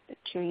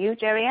to you,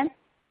 Jerry-Ann.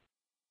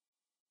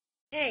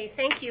 Okay,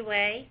 thank you,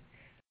 Wei.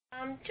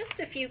 Just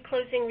a few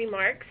closing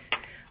remarks.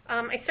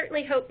 I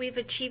certainly hope we've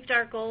achieved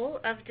our goal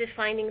of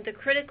defining the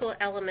critical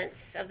elements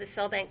of the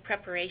cell bank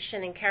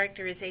preparation and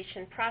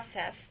characterization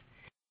process.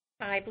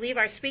 I believe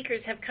our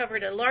speakers have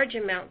covered a large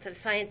amount of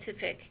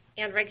scientific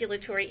and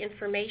regulatory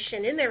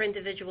information in their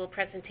individual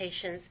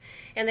presentations,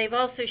 and they've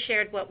also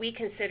shared what we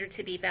consider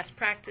to be best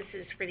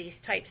practices for these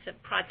types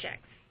of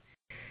projects.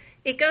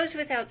 It goes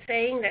without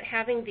saying that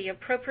having the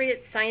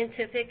appropriate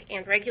scientific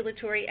and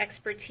regulatory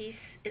expertise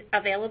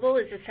available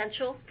is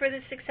essential for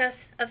the success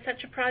of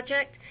such a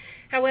project.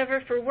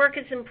 However, for work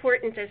as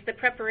important as the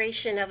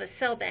preparation of a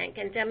cell bank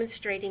and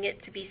demonstrating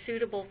it to be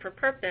suitable for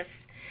purpose,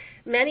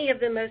 many of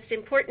the most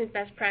important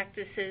best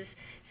practices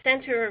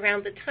center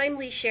around the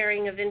timely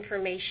sharing of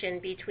information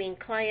between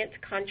client,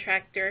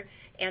 contractor,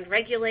 and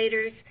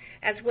regulators,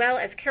 as well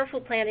as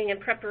careful planning and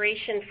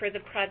preparation for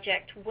the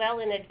project well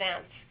in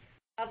advance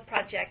of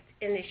project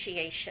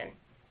initiation.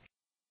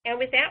 And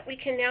with that, we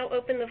can now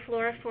open the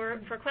floor for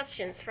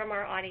questions from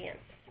our audience.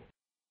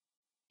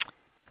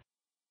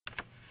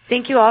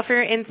 Thank you all for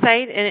your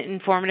insight and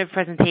informative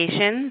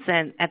presentations.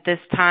 And at this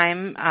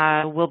time,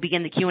 we'll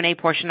begin the Q&A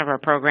portion of our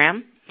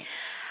program.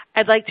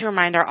 I'd like to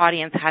remind our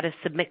audience how to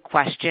submit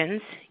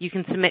questions. You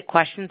can submit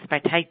questions by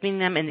typing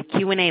them in the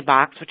Q&A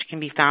box, which can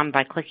be found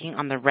by clicking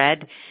on the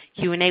red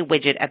Q&A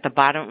widget at the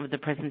bottom of the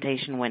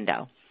presentation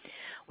window.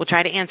 We'll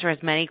try to answer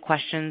as many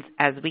questions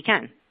as we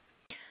can.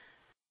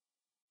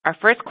 Our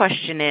first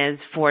question is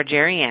for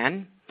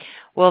Jerry-Ann.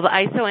 Will the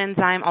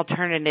isoenzyme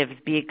alternatives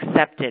be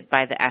accepted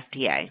by the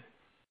FDA?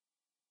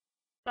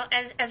 Well,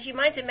 as you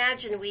might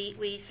imagine,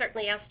 we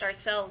certainly asked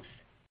ourselves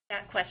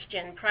that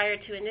question prior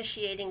to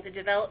initiating the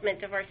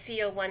development of our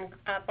CO1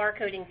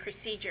 barcoding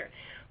procedure.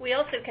 We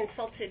also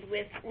consulted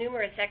with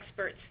numerous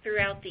experts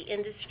throughout the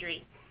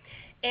industry.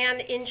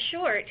 And in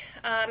short,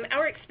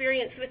 our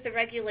experience with the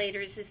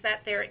regulators is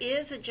that there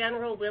is a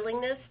general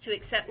willingness to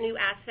accept new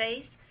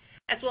assays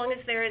as long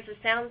as there is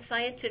a sound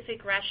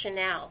scientific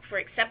rationale for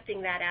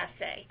accepting that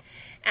assay.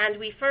 And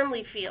we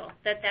firmly feel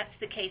that that's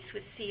the case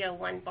with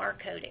CO1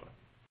 barcoding.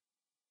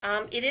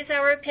 It is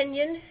our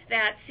opinion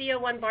that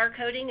CO1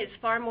 barcoding is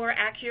far more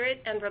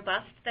accurate and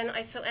robust than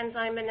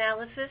isoenzyme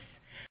analysis.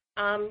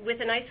 With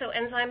an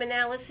isoenzyme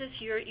analysis,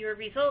 your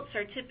results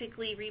are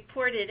typically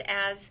reported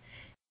as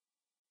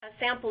a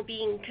sample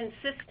being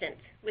consistent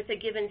with a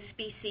given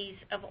species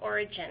of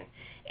origin.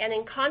 And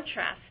in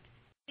contrast,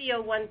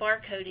 CO1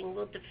 barcoding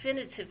will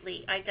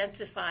definitively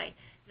identify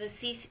the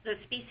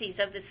species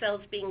of the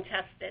cells being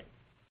tested.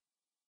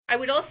 I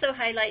would also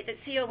highlight that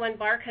CO1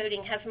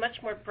 barcoding has much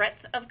more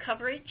breadth of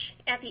coverage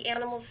at the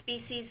animal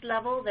species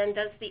level than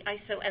does the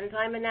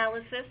isoenzyme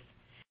analysis.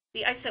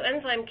 The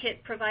isoenzyme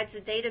kit provides a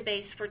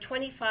database for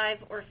 25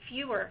 or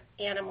fewer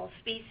animal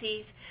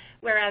species,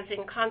 whereas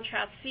in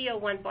contrast,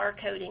 CO1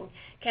 barcoding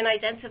can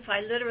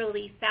identify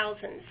literally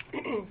thousands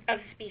of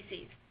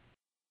species.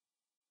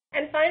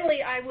 And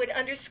finally, I would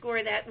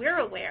underscore that we're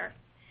aware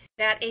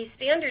that a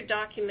standard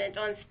document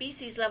on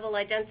species-level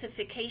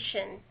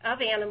identification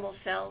of animal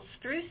cells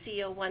through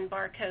CO1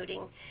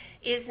 barcoding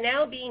is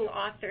now being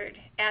authored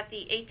at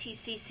the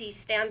ATCC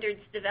Standards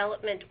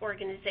Development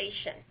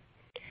Organization.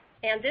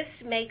 And this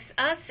makes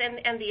us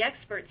and the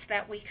experts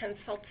that we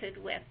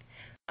consulted with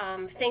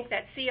think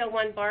that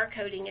CO1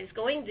 barcoding is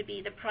going to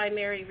be the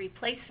primary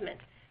replacement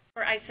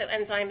for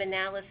isoenzyme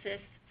analysis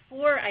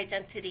for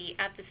identity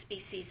at the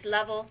species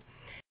level.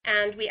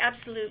 And we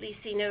absolutely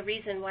see no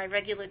reason why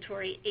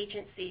regulatory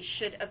agencies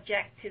should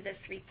object to this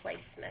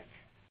replacement.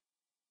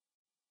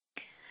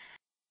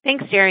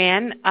 Thanks,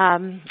 Jerry-Ann.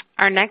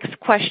 Our next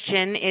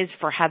question is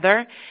for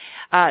Heather.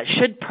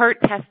 Should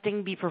PERT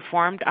testing be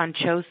performed on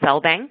CHO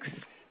cell banks?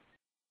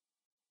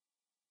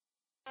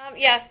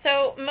 Yes,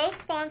 so most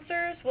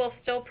sponsors will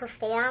still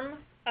perform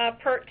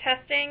PERT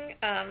testing.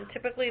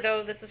 Typically,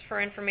 though, this is for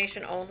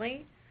information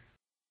only,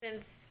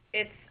 since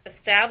it's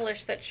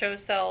established that CHO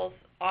cells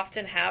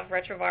often have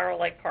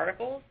retroviral-like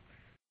particles,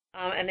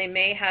 and they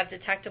may have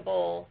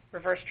detectable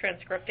reverse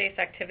transcriptase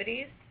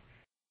activities.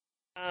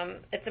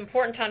 It's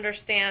important to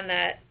understand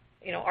that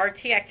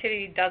RT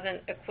activity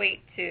doesn't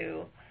equate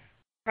to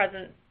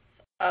presence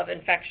of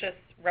infectious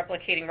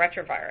replicating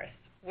retrovirus,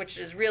 which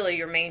is really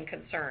your main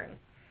concern.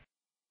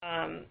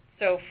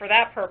 So for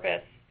that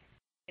purpose,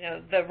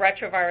 the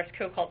retrovirus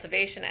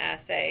co-cultivation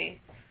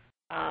assay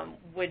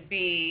would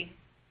be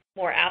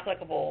more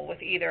applicable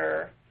with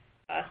either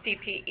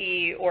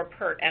CPE or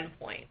PERT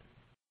endpoint.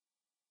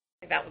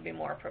 that would be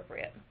more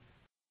appropriate.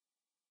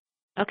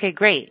 Okay,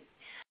 great.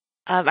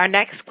 Our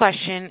next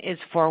question is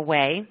for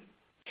Wei.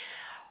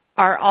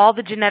 Are all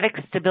the genetic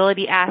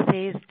stability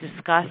assays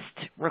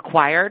discussed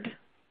required?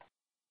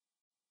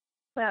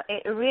 Well,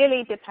 it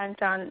really depends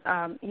on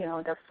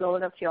the flow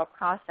of your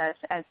process.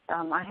 As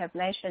I have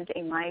mentioned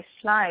in my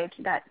slide,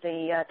 that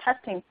the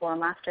testing for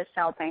master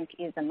cell bank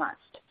is a must.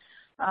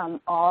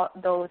 All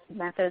those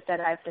methods that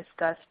I've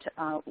discussed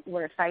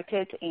were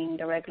cited in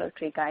the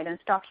regulatory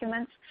guidance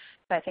documents.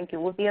 So I think it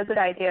would be a good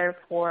idea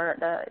for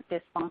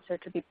the sponsor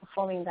to be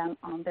performing them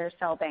on their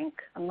cell bank,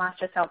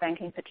 master cell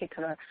bank in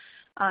particular.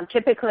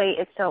 Typically,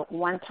 it's a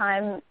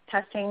one-time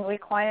testing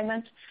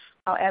requirement.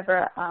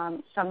 However,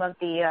 some of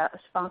the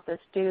sponsors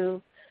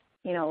do,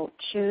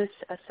 choose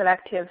a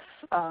selective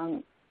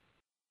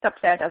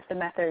subset of the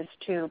methods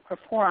to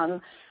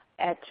perform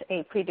at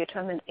a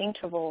predetermined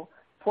interval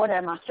for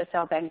their master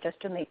cell bank, just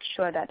to make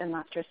sure that the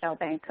master cell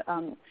bank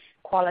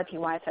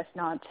quality-wise has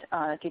not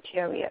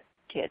deteriorated.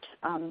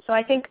 So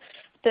I think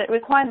the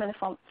requirement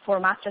for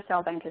master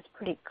cell bank is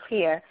pretty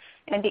clear.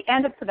 And the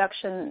end of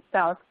production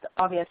cells,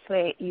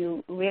 obviously,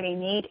 you really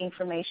need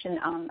information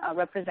on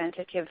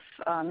representative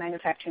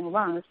manufacturing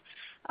runs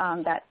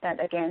that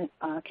again,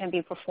 can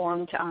be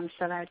performed on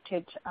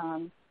selected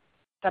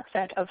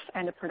subset of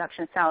end of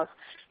production cells,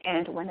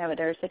 and whenever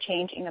there's a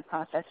change in the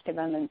process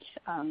development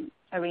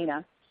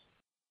arena.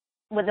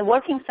 With the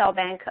working cell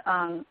bank,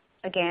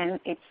 again,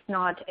 it's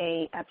not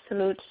a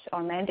absolute or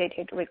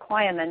mandated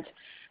requirement,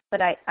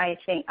 but I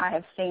think I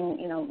have seen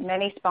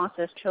many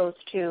sponsors chose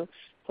to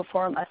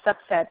perform a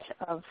subset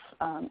of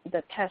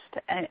the test,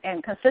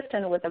 and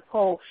consistent with the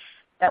poll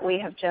that we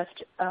have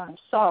just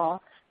saw,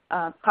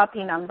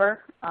 copy number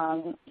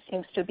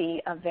seems to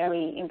be a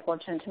very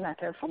important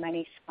method for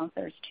many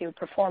sponsors to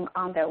perform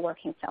on their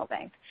working cell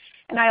bank.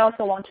 And I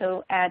also want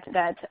to add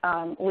that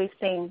we've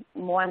seen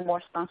more and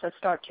more sponsors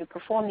start to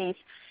perform these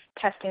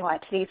testing, or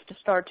at least to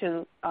start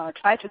to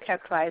try to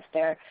characterize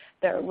their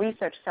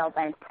research cell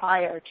bank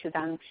prior to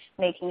them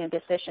making a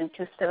decision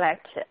to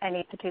select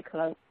any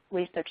particular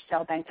research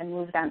cell bank and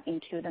move them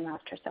into the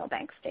master cell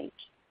bank stage.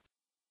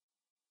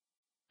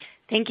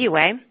 Thank you,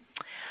 Wei.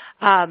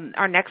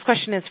 Our next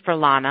question is for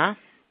Lana.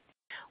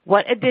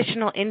 What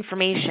additional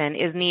information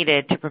is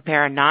needed to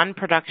prepare a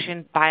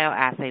non-production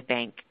bioassay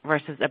bank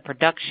versus a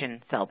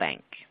production cell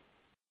bank?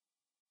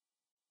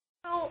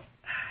 Well,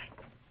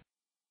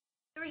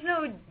 there's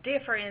no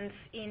difference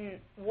in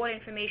what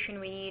information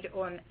we need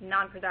on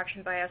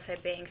non-production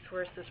bioassay banks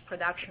versus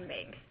production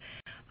banks.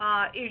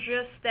 It's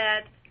just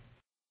that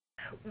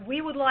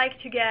we would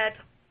like to get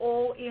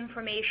all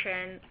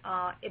information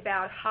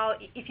about how,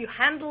 if you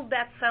handled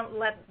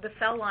the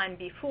cell line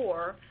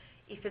before,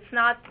 if it's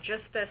not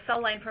just the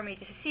cell line from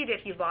ATCC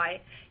that you buy,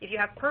 if you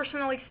have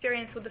personal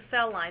experience with the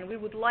cell line, we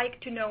would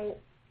like to know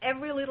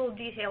every little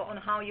detail on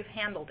how you've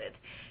handled it.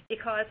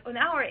 Because on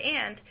our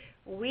end,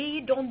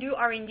 we don't do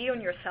R&D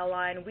on your cell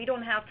line. We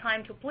don't have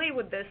time to play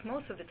with this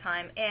most of the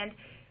time, and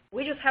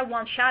we just have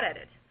one shot at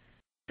it.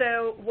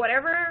 So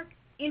whatever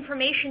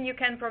information you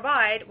can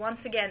provide, once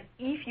again,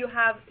 if you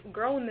have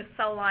grown the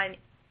cell line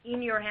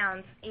in your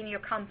hands, in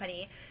your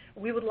company,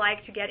 we would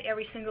like to get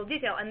every single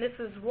detail. And this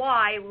is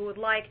why we would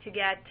like to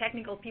get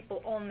technical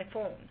people on the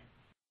phone.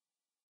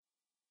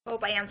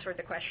 Hope I answered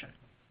the question.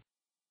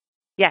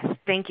 Yes,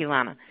 thank you,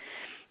 Lana.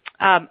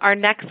 Our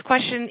next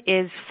question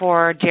is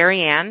for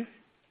Jerry Ann.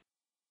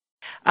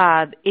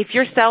 If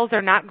your cells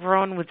are not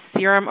grown with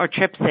serum or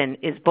trypsin,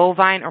 is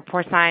bovine or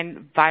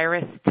porcine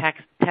virus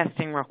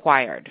testing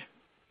required?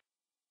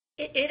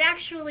 It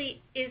actually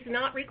is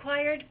not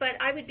required, but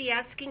I would be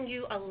asking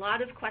you a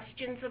lot of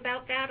questions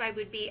about that. I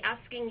would be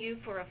asking you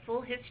for a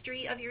full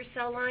history of your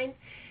cell line,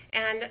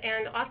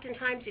 and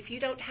oftentimes if you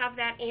don't have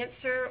that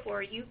answer,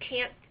 or you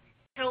can't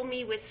tell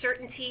me with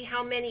certainty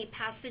how many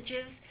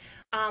passages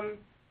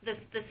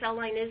the cell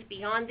line is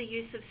beyond the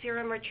use of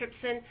serum or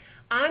trypsin,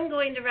 I'm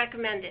going to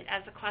recommend it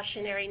as a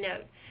cautionary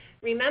note.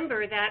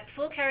 Remember that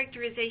full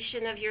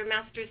characterization of your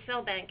master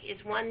cell bank is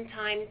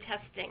one-time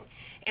testing.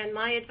 And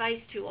my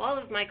advice to all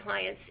of my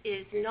clients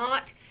is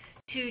not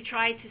to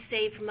try to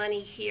save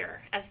money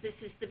here, as this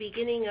is the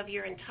beginning of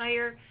your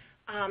entire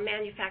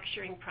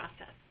manufacturing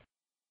process.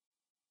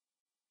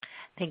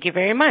 Thank you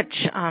very much.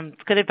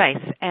 It's good advice.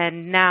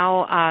 And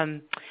now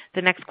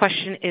the next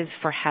question is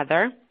for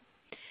Heather.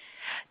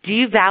 Do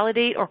you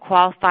validate or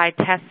qualify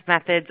test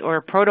methods or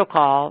a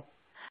protocol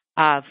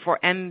for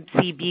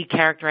MCB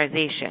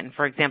characterization,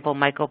 for example,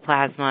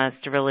 mycoplasma,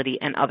 sterility,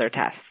 and other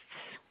tests?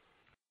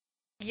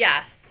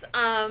 Yes.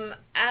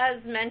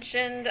 As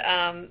mentioned,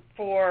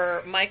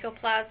 for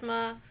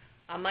mycoplasma,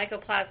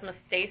 mycoplasma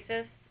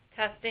stasis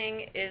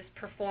testing is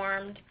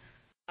performed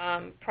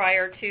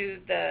prior to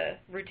the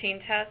routine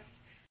test.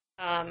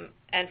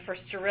 And for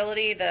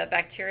sterility, the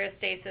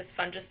bacteriostasis,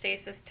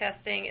 fungistasis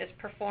testing is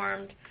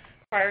performed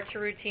prior to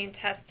routine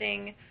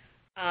testing.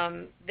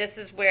 This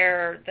is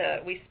where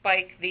we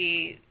spike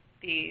the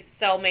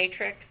cell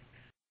matrix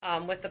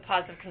with the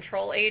positive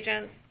control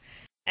agents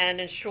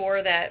and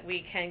ensure that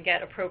we can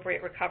get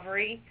appropriate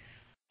recovery.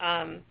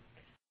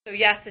 So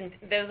yes, and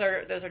those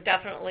are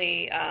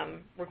definitely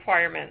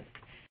requirements.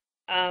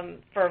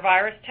 For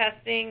virus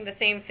testing, the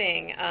same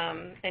thing.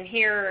 And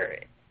here,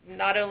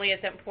 not only is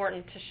it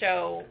important to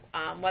show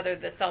whether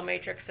the cell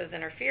matrix is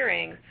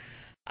interfering,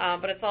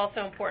 but it's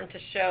also important to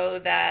show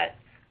that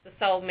the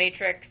cell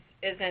matrix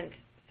isn't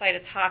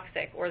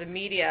cytotoxic, or the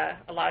media,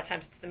 a lot of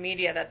times it's the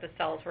media that the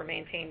cells were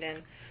maintained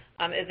in,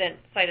 isn't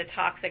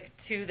cytotoxic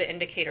to the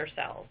indicator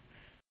cells.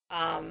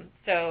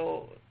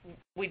 So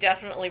we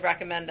definitely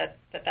recommend that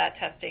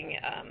testing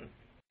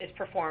is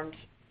performed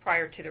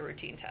prior to the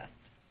routine test.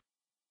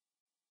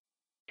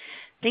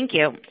 Thank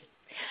you.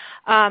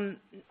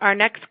 Our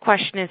next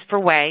question is for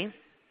Wei.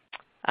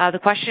 The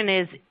question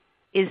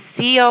is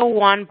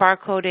CO1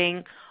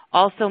 barcoding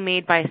also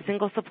made by a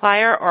single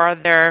supplier, or are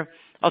there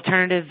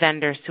alternative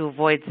vendors to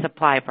avoid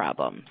supply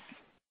problems?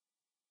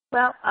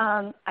 Well,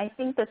 I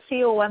think the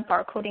CO1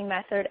 barcoding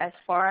method, as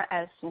far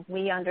as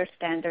we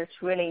understand, there's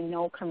really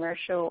no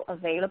commercial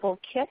available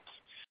kit.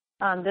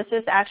 This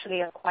is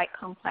actually a quite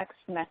complex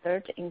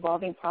method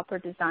involving proper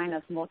design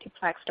of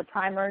multiplexed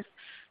primers,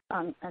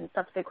 and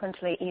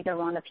subsequently either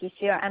run a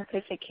PCR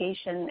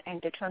amplification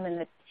and determine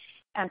the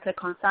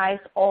amplicon size,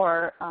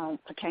 or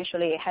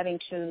potentially having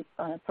to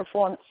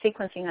perform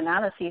sequencing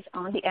analyses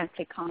on the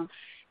amplicon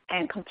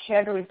and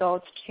compare the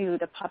results to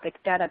the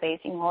public database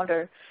in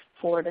order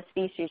for the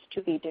species to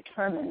be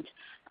determined.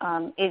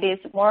 It is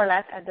more or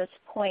less at this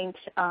point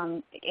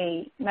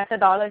a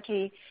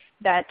methodology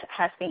that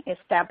has been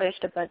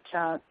established, but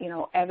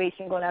every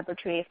single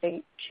laboratory, if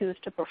they choose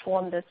to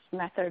perform this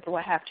method, will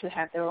have to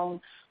have their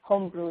own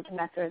home-brewed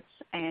methods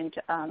and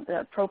the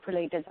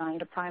appropriately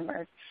designed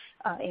primers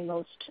in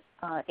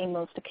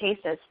most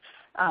cases.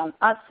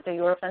 Us, the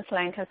Eurofins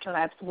Lancaster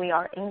Labs, we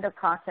are in the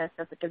process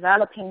of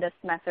developing this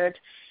method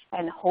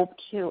and hope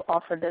to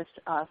offer this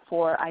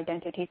for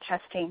identity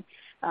testing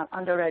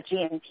under a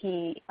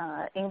GMP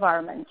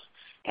environment.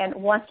 And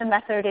once the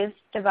method is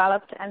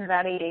developed and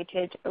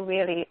validated,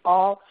 really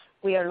all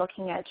we are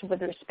looking at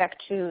with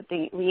respect to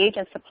the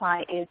reagent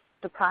supply is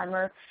the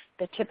primer,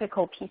 the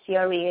typical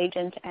PCR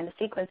reagent, and the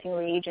sequencing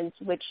reagents,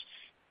 which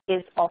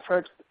is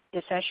offered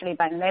essentially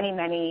by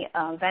many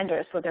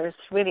vendors. So there's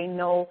really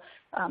no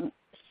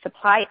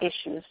supply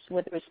issues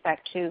with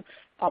respect to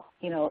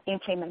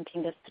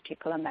implementing this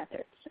particular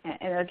methods.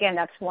 And again,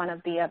 that's one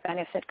of the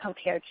benefits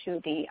compared to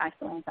the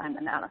isoenzyme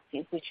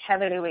analyses, which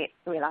heavily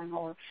rely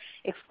or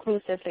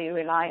exclusively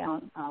rely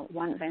on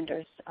one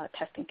vendor's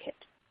testing kit.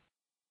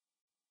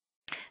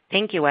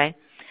 Thank you, Wei.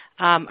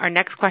 Our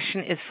next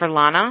question is for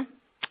Lana.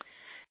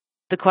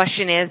 The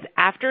question is,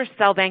 after a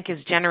cell bank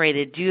is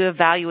generated, do you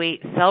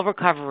evaluate cell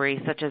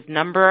recovery, such as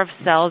number of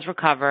cells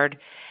recovered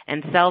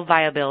and cell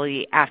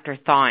viability after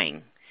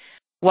thawing?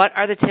 What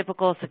are the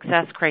typical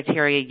success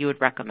criteria you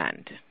would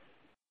recommend?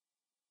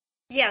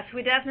 Yes,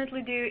 we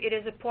definitely do. It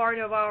is a part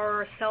of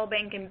our cell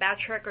bank and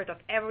batch record, of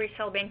every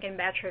cell bank and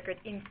batch record,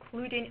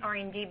 including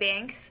R&D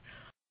banks.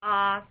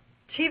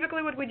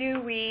 Typically what we do,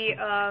 we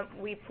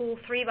pull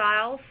 3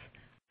 vials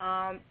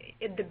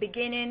at the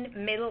beginning,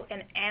 middle,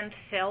 and end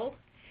cell,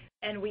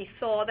 and we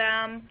thaw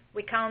them.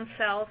 We count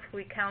cells,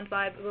 we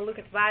look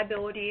at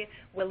viability,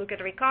 we look at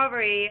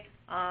recovery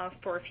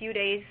for a few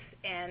days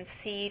and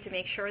see to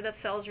make sure that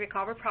cells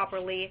recover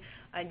properly.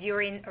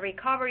 During a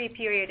recovery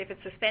period, if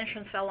it's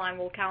suspension cell line,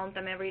 we'll count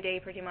them every day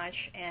pretty much,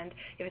 and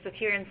if it's a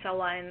adherent cell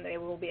line, they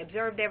will be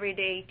observed every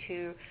day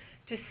to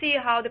see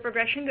how the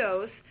progression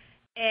goes.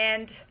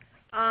 And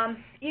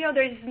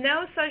there's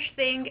no such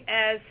thing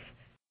as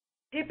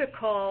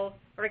typical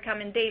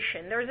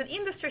recommendation. There's an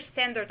industry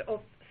standard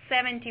of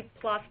 70+%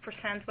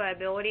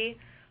 viability.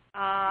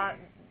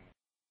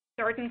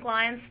 Certain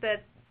clients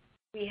that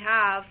we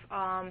have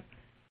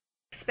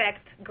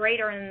expect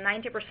greater than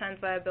 90%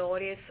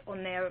 viabilities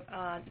on their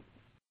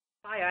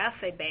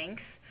bioassay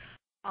banks.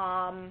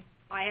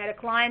 I had a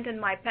client in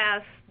my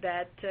past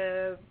that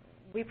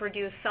we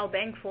produced cell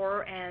bank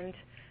for, and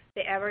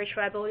the average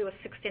viability was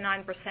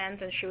 69%,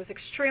 and she was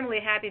extremely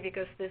happy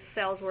because these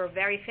cells were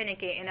very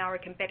finicky, and our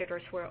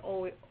competitors were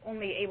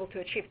only able to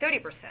achieve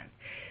 30%.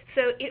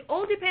 So it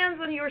all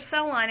depends on your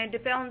cell line. It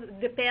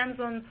depends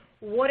on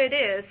what it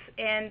is,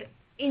 and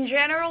in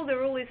general, the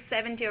rule is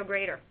 70 or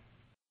greater.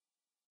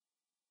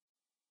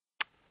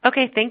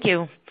 Okay, thank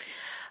you.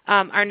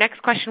 Our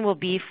next question will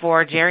be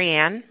for Jerry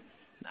Ann.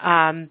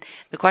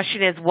 The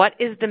question is, what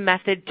is the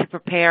method to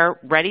prepare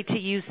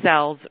ready-to-use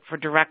cells for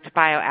direct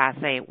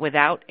bioassay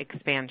without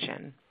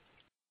expansion?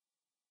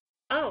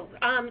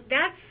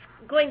 That's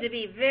going to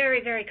be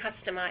very, very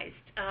customized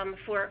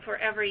for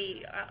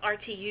every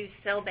RTU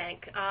cell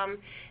bank.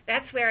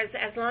 That's where,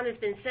 as Lana's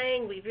been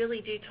saying, we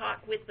really do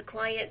talk with the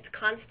client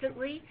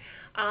constantly.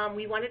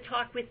 We want to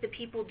talk with the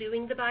people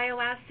doing the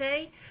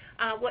bioassay.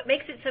 What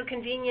makes it so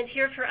convenient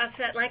here for us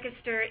at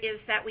Lancaster is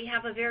that we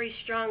have a very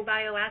strong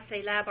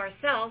bioassay lab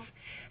ourselves,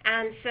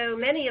 and so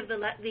many of the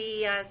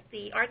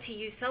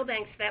RTU cell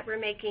banks that we're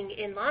making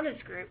in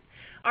Lana's group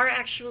are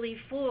actually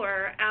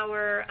for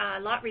our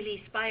lot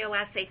release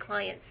bioassay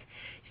clients.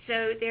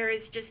 So there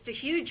is just a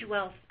huge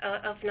wealth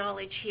of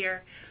knowledge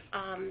here.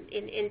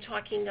 in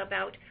talking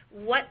about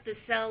what the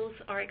cells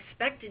are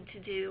expected to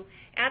do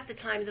at the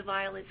time the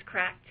vial is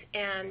cracked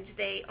and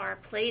they are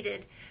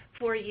plated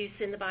for use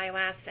in the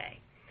bioassay.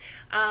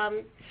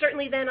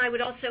 Certainly then I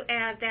would also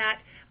add that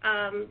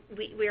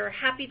we are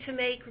happy to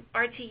make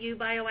RTU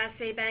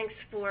bioassay banks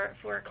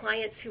for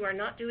clients who are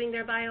not doing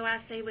their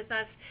bioassay with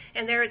us,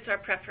 and there it's our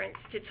preference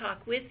to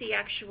talk with the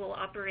actual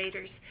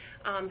operators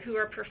who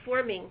are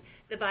performing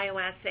the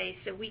bioassay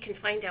so we can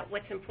find out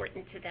what's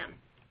important to them.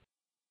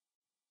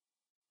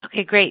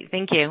 Okay, great.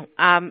 Thank you.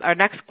 Our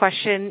next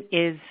question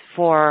is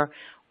for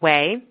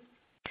Wei.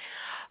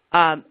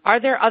 Are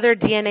there other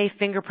DNA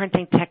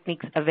fingerprinting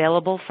techniques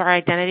available for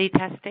identity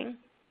testing?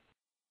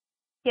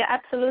 Yeah,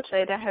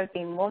 absolutely. There have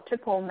been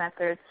multiple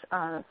methods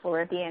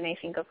for DNA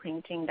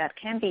fingerprinting that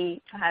can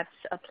be perhaps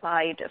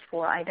applied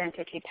for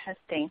identity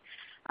testing.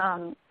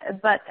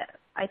 But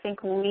I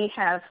think we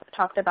have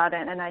talked about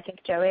it, and I think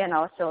Jerry and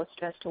also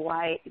stressed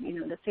why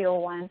the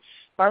CO1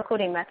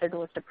 barcoding method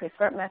was the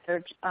preferred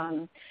method.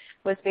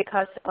 Was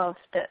because of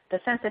the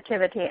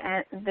sensitivity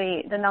and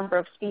the number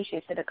of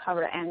species that it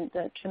covers and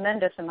the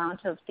tremendous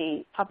amount of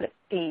the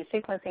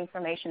sequence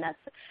information that's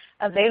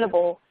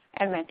available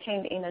and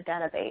maintained in the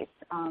database.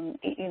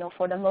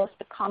 For the most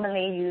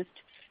commonly used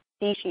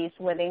species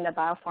within the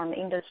biopharm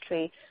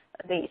industry,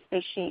 the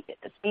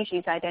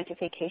species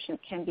identification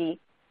can be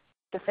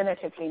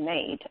definitively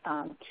made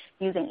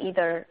using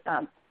either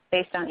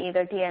based on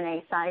either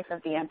DNA size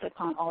of the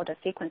amplicon or the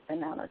sequence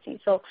analysis.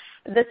 So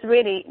this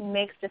really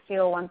makes the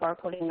CO1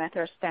 barcoding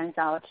method stands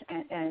out,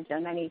 and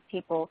many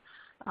people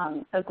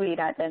agree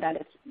that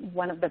is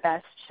one of the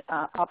best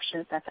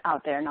options that's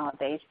out there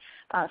nowadays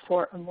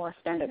for a more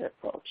standard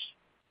approach.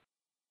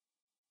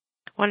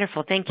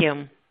 Wonderful, thank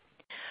you.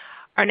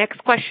 Our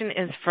next question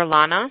is for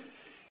Lana.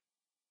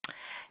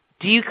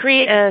 Do you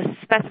create a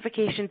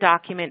specification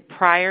document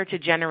prior to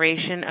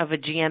generation of a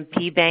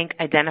GMP bank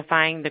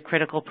identifying the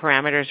critical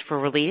parameters for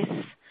release,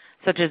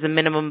 such as the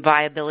minimum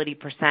viability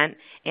percent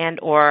and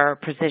or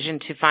precision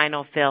to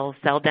final fill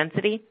cell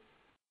density?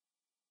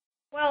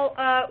 Well,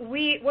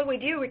 what we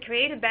do, we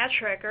create a batch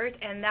record,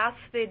 and that's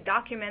the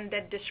document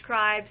that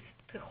describes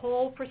the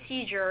whole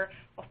procedure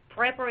of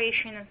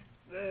preparation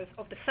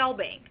of the cell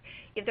bank.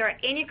 If there are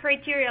any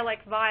criteria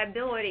like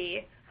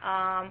viability,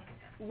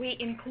 we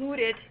include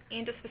it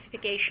in the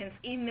specifications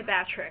in the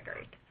batch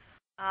record.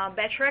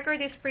 Batch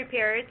record is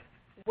prepared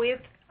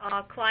with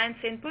client's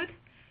input,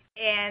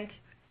 and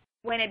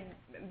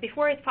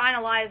before it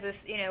finalizes,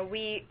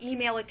 we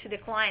email it to the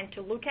client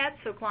to look at,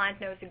 so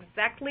client knows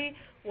exactly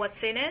what's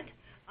in it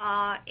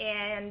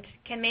and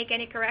can make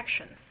any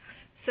corrections.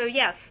 So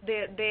yes,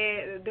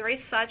 there is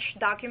such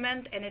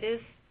document, and it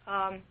is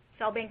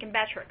cell bank and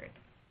batch record.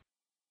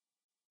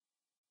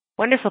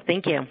 Wonderful,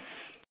 thank you.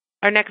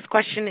 Our next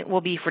question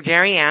will be for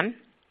Jerry Ann.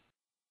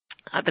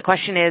 The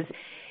question is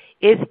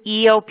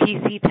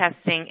EOPC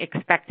testing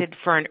expected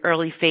for an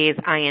early phase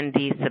IND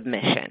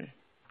submission?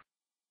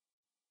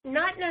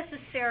 Not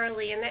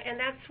necessarily, and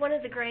that's one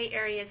of the gray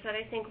areas that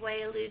I think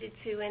Wei alluded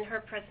to in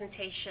her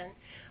presentation.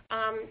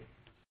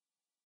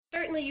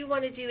 Certainly you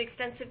want to do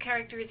extensive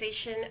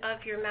characterization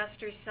of your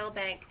master cell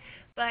bank,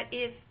 but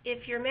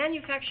if your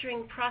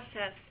manufacturing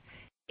process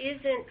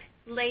isn't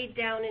laid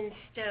down in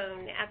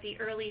stone at the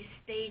early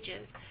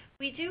stages,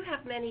 we do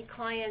have many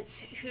clients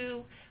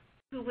who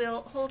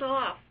will hold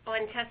off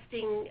on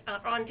testing,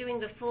 on doing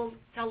the full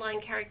cell line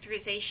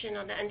characterization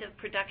on the end of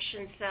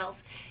production cells,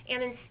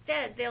 and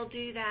instead they'll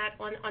do that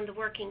on the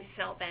working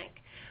cell bank.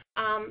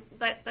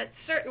 But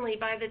certainly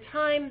by the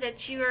time that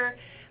you're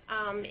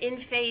in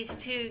phase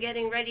 2,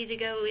 getting ready to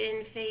go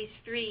in phase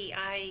 3,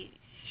 I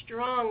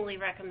strongly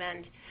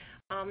recommend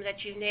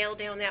that you nail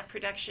down that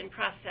production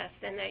process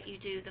and that you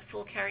do the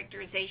full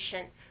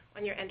characterization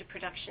on your end of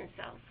production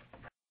cells.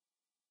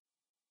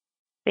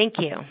 Thank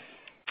you.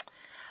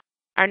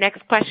 Our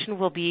next question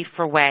will be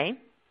for Wei.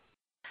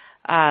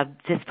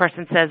 This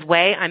person says,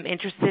 Wei, I'm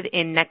interested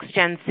in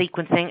next-gen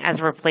sequencing as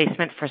a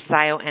replacement for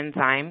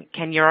SIO-enzyme.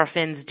 Can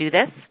Eurofins do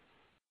this?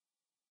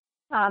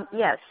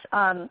 Yes.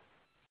 I'm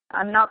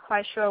not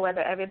quite sure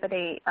whether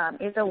everybody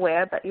is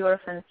aware, but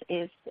Eurofins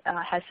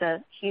has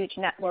a huge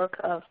network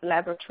of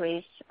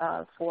laboratories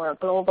for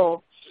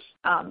global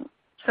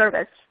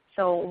service.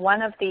 So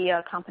one of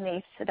the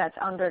companies that's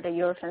under the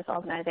Eurofins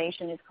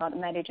organization is called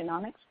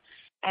Metagenomics,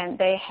 and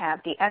they have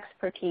the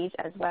expertise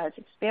as well as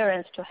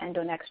experience to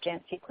handle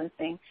next-gen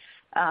sequencing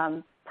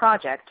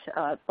project,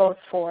 both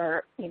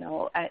for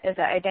as an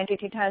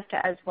identity test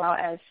as well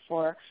as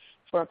for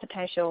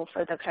potential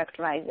further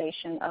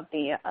characterization of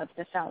the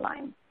cell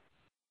line.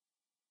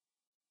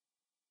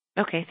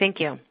 Okay, thank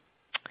you.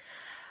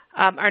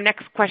 Our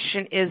next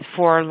question is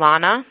for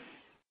Lana.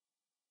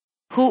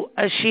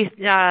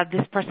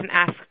 This person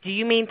asks, do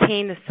you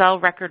maintain the cell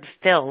record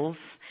fills,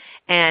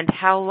 and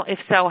if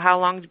so, how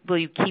long will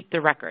you keep the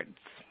records?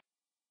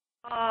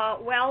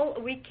 Well,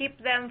 we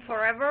keep them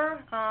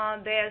forever.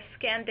 They're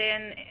scanned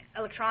in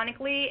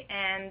electronically,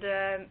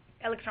 and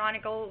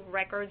electronic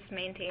records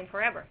maintained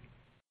forever.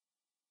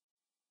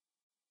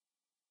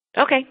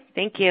 Okay,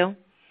 thank you.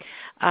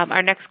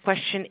 Our next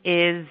question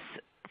is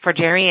for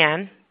Jerry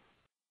Ann.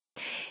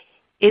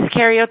 Is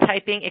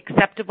karyotyping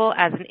acceptable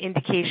as an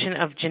indication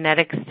of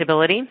genetic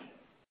stability?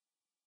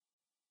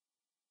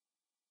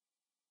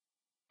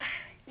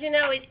 You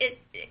know,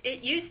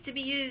 it used to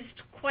be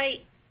used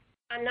quite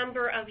a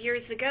number of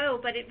years ago,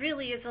 but it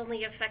really is only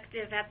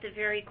effective at the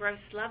very gross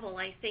level.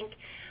 I think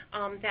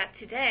that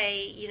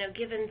today, you know,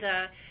 given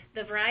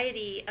the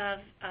variety of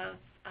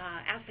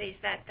assays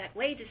that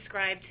Wei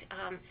described,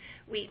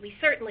 we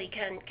certainly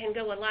can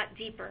go a lot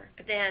deeper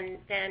than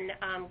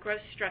gross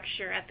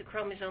structure at the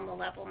chromosomal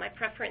level. My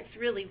preference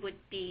really would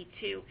be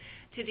to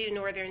do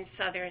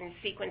northern-southern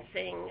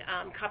sequencing,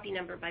 copy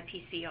number by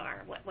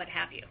PCR, what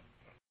have you.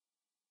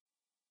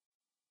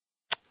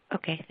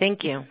 Okay,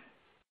 thank you.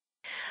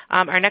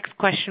 Our next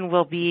question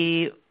will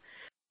be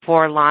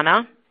for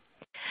Lana.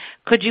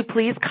 Could you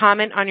please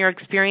comment on your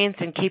experience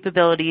and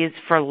capabilities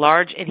for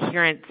large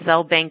adherent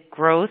cell bank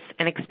growth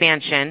and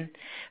expansion?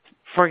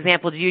 For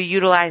example, do you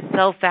utilize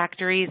cell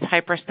factories,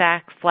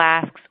 hyperstack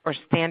flasks, or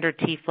standard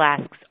T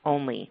flasks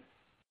only?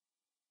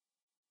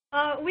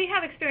 We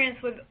have experience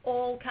with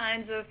all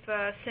kinds of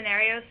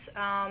scenarios,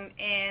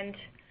 and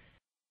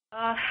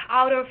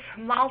out of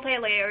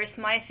multi-layers,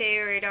 my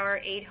favorite are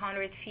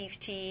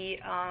 850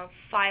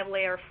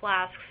 5-layer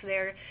flasks.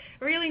 They're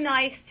really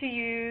nice to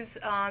use,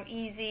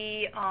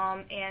 easy,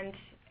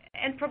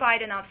 and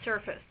provide enough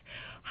surface.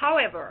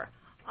 However,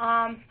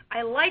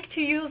 I like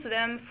to use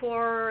them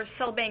for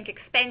cell bank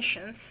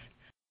expansions,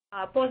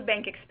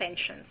 post-bank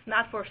expansions,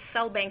 not for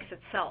cell banks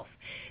itself.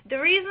 The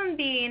reason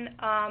being,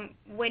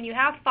 when you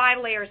have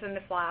 5 layers in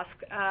the flask,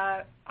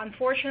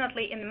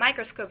 unfortunately in the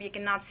microscope you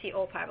cannot see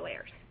all 5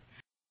 layers.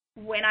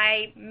 When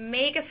I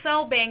make a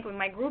cell bank, when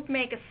my group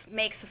makes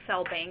a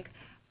cell bank,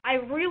 I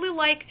really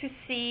like to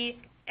see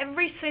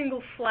every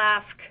single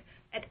flask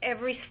at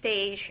every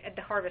stage at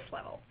the harvest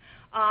level.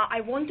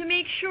 I want to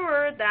make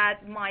sure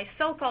that my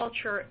cell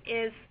culture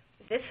is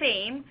the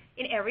same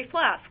in every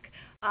flask,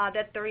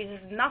 that there is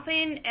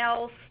nothing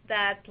else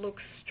that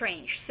looks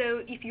strange.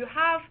 So if you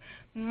have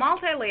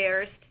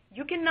multi-layers,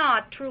 you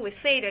cannot truly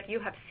say that you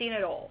have seen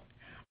it all.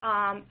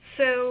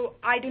 So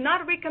I do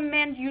not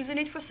recommend using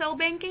it for cell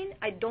banking.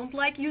 I don't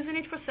like using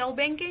it for cell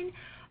banking.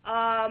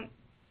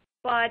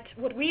 But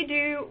what we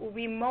do,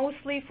 we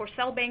mostly, for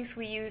cell banks,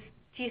 we use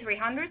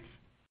T300s.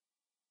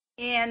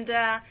 And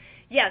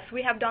yes,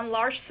 we have done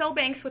large cell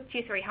banks with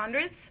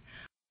T300s.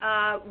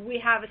 We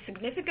have a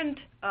significant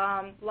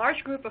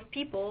large group of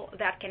people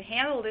that can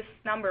handle this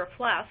number of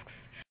flasks.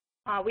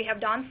 We have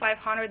done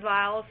 500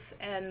 vials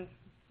and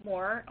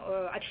more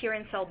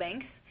adherent cell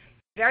banks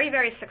very,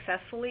 very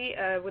successfully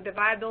with the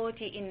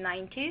viability in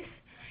 90s.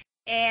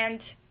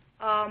 And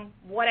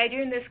what I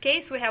do in this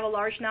case, we have a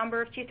large number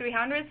of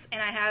T300s,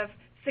 and I have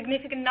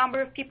significant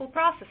number of people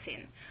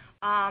processing.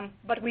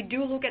 But we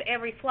do look at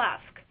every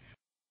flask.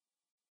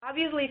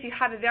 Obviously, if you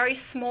have a very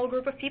small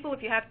group of people,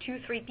 if you have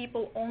 2-3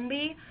 people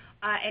only,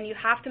 and you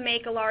have to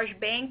make a large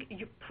bank,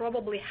 you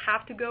probably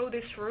have to go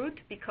this route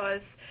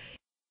because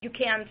you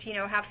can't,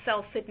 have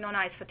cells sitting on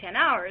ice for 10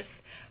 hours.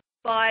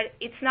 But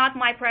it's not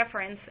my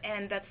preference,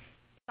 and that's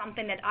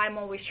something that I'm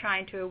always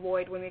trying to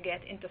avoid when we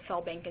get into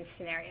cell banking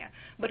scenario.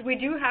 But we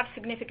do have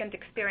significant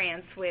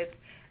experience with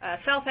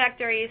cell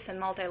factories and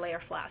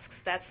multi-layer flasks.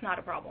 That's not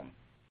a problem.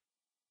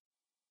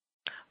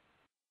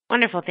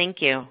 Wonderful,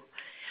 thank you.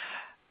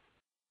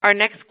 Our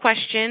next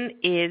question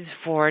is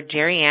for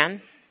Jerry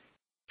Ann.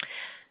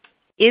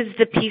 Is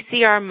the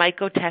PCR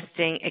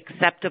myco-testing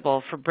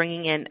acceptable for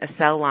bringing in a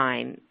cell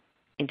line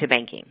into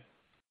banking?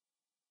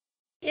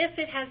 If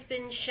it has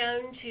been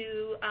shown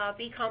to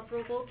be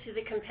comparable to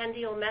the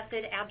compendial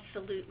method,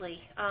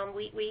 absolutely.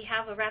 We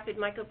have a rapid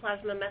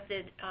mycoplasma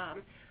method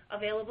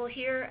available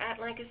here at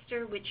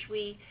Lancaster, which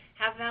we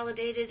have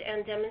validated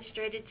and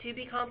demonstrated to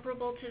be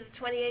comparable to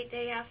the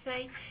 28-day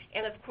assay.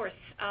 And of course,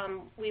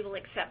 we will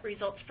accept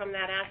results from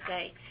that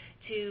assay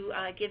to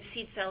give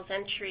seed cells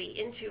entry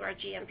into our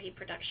GMP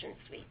production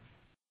suite.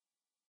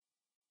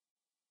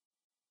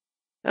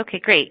 Okay,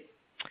 great.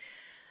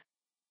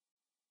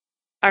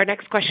 Our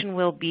next question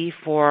will be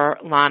for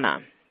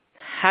Lana.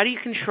 How do you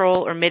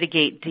control or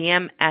mitigate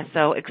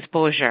DMSO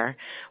exposure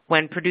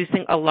when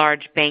producing a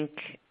large bank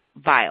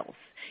vials?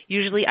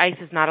 Usually ice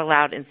is not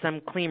allowed in some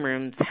clean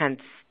rooms,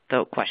 hence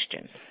the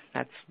question.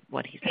 That's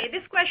what he said. Okay,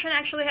 this question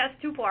actually has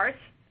 2 parts.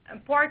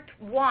 Part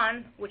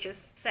 1, which is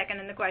second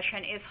in the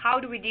question, is how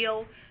do we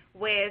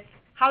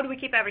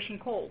keep everything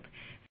cold?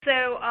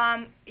 So,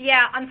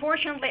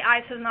 unfortunately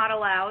ice is not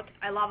allowed.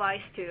 I love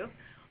ice too.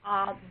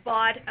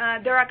 But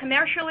there are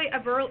commercially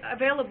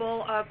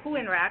available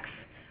cooling racks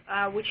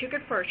which you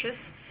could purchase,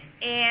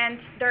 and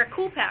there are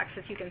cool packs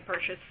that you can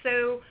purchase.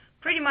 So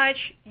pretty much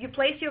you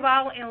place your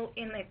vial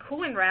in the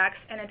cooling racks,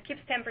 and it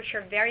keeps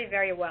temperature very,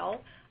 very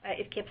well.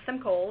 It keeps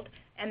them cold,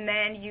 and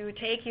then you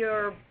take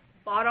your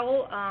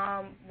bottle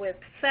with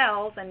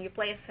cells and you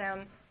place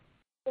them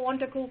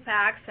onto cool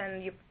packs,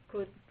 and you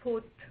could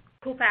put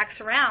cool packs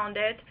around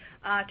it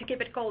to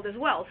keep it cold as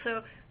well.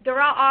 So there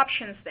are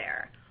options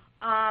there.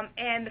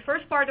 And the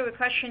first part of the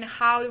question,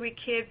 how do we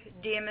keep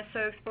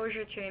DMSO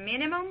exposure to a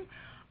minimum?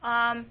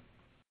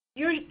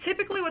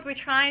 Typically what we're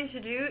trying to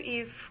do,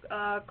 if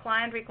a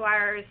client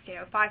requires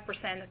 5% or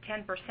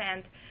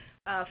 10%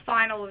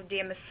 final of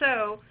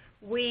DMSO,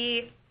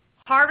 we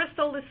harvest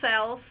all the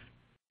cells,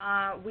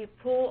 we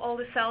pull all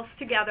the cells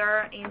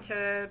together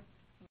into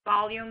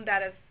volume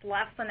that is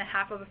less than a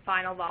half of the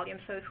final volume.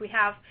 So if we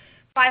have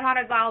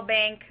 500 vial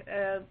bank,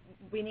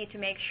 we need to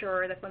make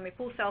sure that when we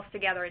pull cells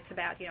together, it's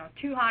about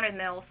 200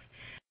 mils.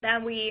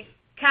 Then we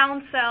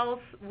count cells,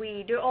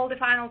 we do all the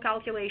final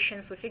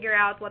calculations, we figure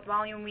out what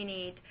volume we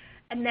need,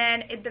 and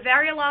then at the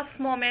very last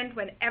moment,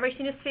 when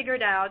everything is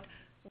figured out,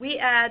 we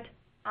add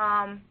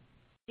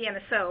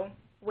DMSO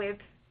with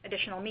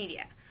additional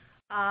media.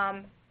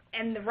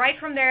 And right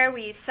from there,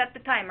 we set the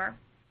timer,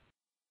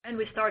 and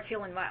we start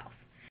filling vials.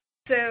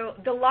 So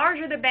the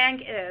larger the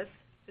bank is,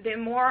 the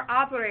more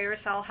operators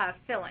I'll have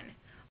filling.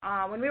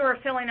 When we were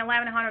filling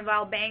 1,100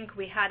 vial bank,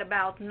 we had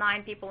about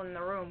 9 people in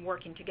the room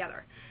working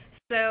together.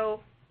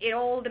 So it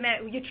all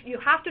depends. You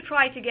have to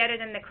try to get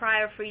it in the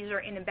cryo freezer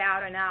in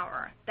about an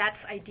hour. That's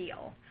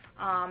ideal.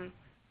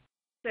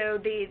 So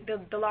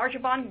the larger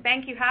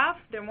bank you have,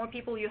 the more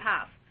people you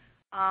have,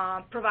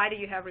 provided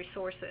you have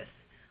resources.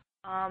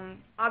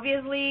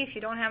 Obviously, if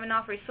you don't have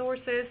enough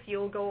resources,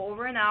 you'll go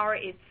over an hour.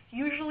 It's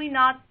usually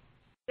not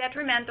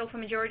detrimental for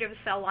majority of the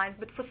cell lines,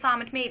 but for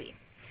some it may be.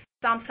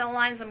 Some cell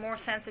lines are more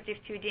sensitive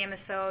to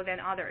DMSO than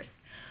others.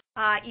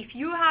 If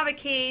you have a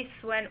case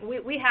when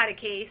we had a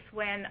case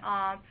when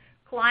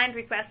client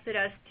requested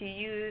us to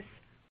use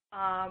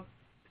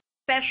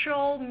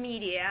special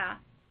media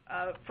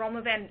from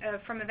a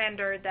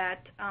vendor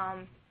that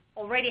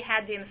already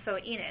had DMSO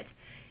in it.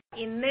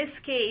 In this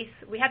case,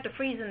 we had to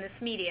freeze in this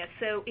media.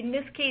 So in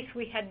this case,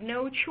 we had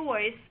no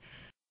choice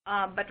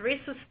but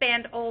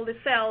resuspend all the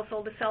cell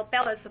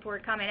pellets that were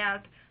coming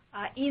out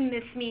in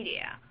this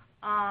media.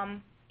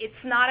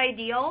 It's not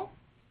ideal,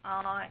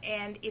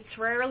 and it's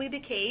rarely the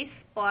case,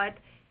 but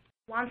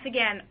once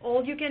again,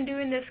 all you can do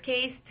in this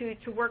case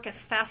to work as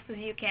fast as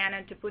you can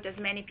and to put as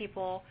many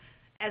people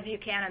as you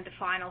can at the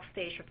final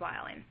stage of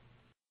vialing.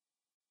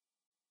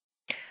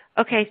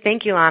 Okay,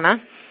 thank you,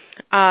 Anna.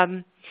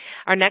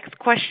 Our next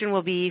question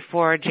will be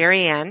for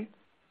Jerry Ann.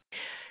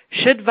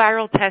 Should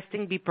viral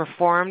testing be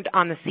performed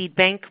on the seed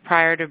bank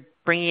prior to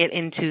bringing it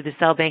into the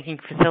cell banking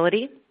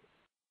facility?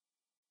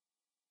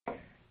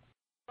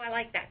 I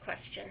like that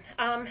question.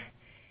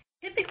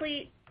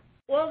 Typically,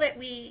 all that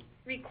we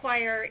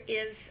require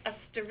is a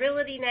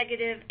sterility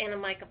negative and a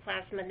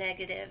mycoplasma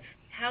negative.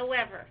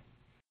 However,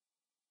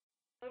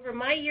 over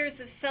my years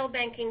of cell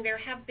banking, there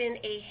have been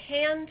a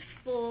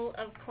handful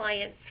of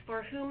clients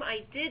for whom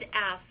I did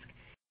ask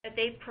that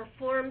they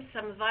perform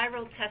some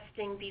viral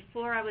testing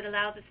before I would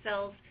allow the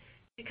cells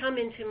to come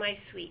into my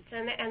suites.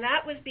 And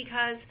that was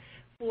because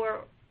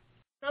for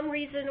some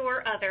reason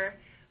or other,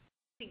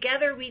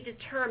 together we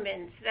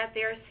determined that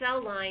their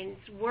cell lines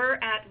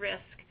were at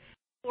risk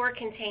for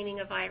containing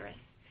a virus.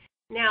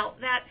 Now,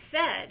 that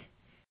said,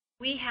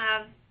 we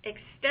have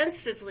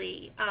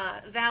extensively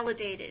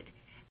validated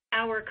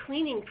our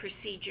cleaning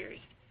procedures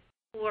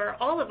for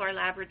all of our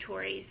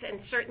laboratories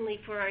and certainly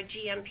for our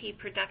GMP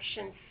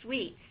production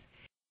suites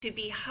to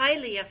be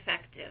highly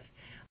effective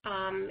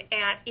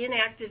at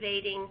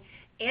inactivating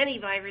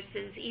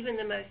antiviruses, even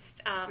the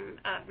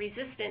most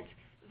resistant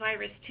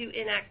virus to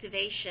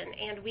inactivation.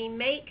 And we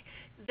make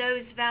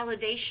those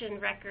validation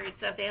records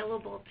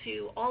available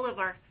to all of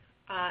our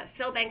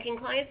cell banking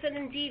clients and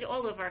indeed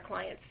all of our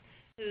clients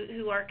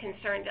who are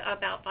concerned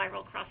about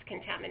viral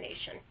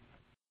cross-contamination.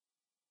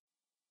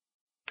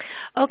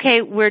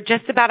 Okay, we're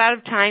just about out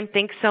of time.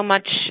 Thanks so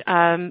much,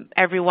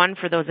 everyone,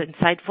 for those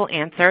insightful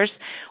answers.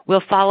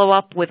 We'll follow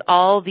up with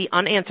all the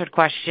unanswered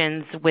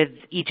questions with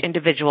each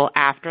individual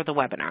after the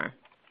webinar.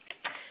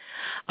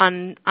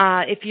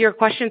 If your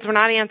questions were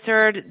not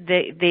answered,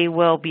 they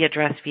will be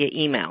addressed via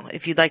email.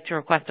 If you'd like to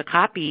request a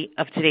copy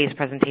of today's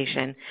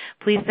presentation,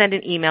 please send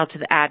an email to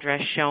the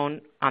address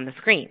shown on the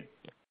screen.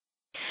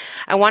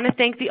 I want to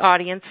thank the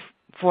audience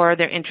for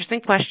their interesting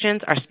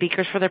questions, our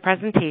speakers for their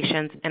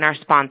presentations, and our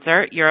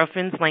sponsor,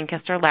 Eurofins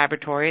Lancaster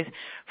Laboratories,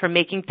 for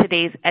making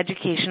today's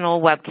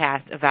educational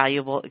webcast a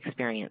valuable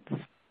experience.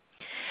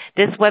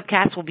 This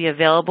webcast will be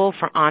available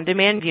for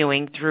on-demand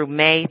viewing through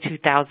May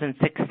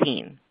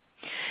 2016.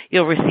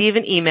 You'll receive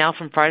an email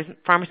from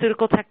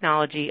Pharmaceutical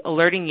Technology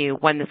alerting you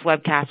when this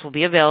webcast will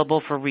be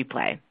available for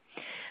replay.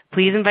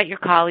 Please invite your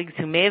colleagues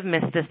who may have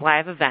missed this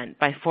live event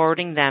by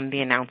forwarding them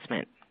the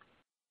announcement.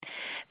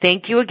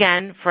 Thank you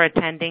again for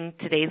attending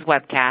today's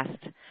webcast,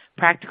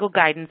 Practical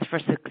Guidance for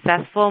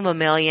Successful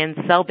Mammalian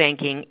Cell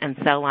Banking and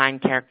Cell Line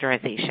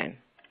Characterization.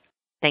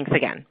 Thanks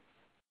again.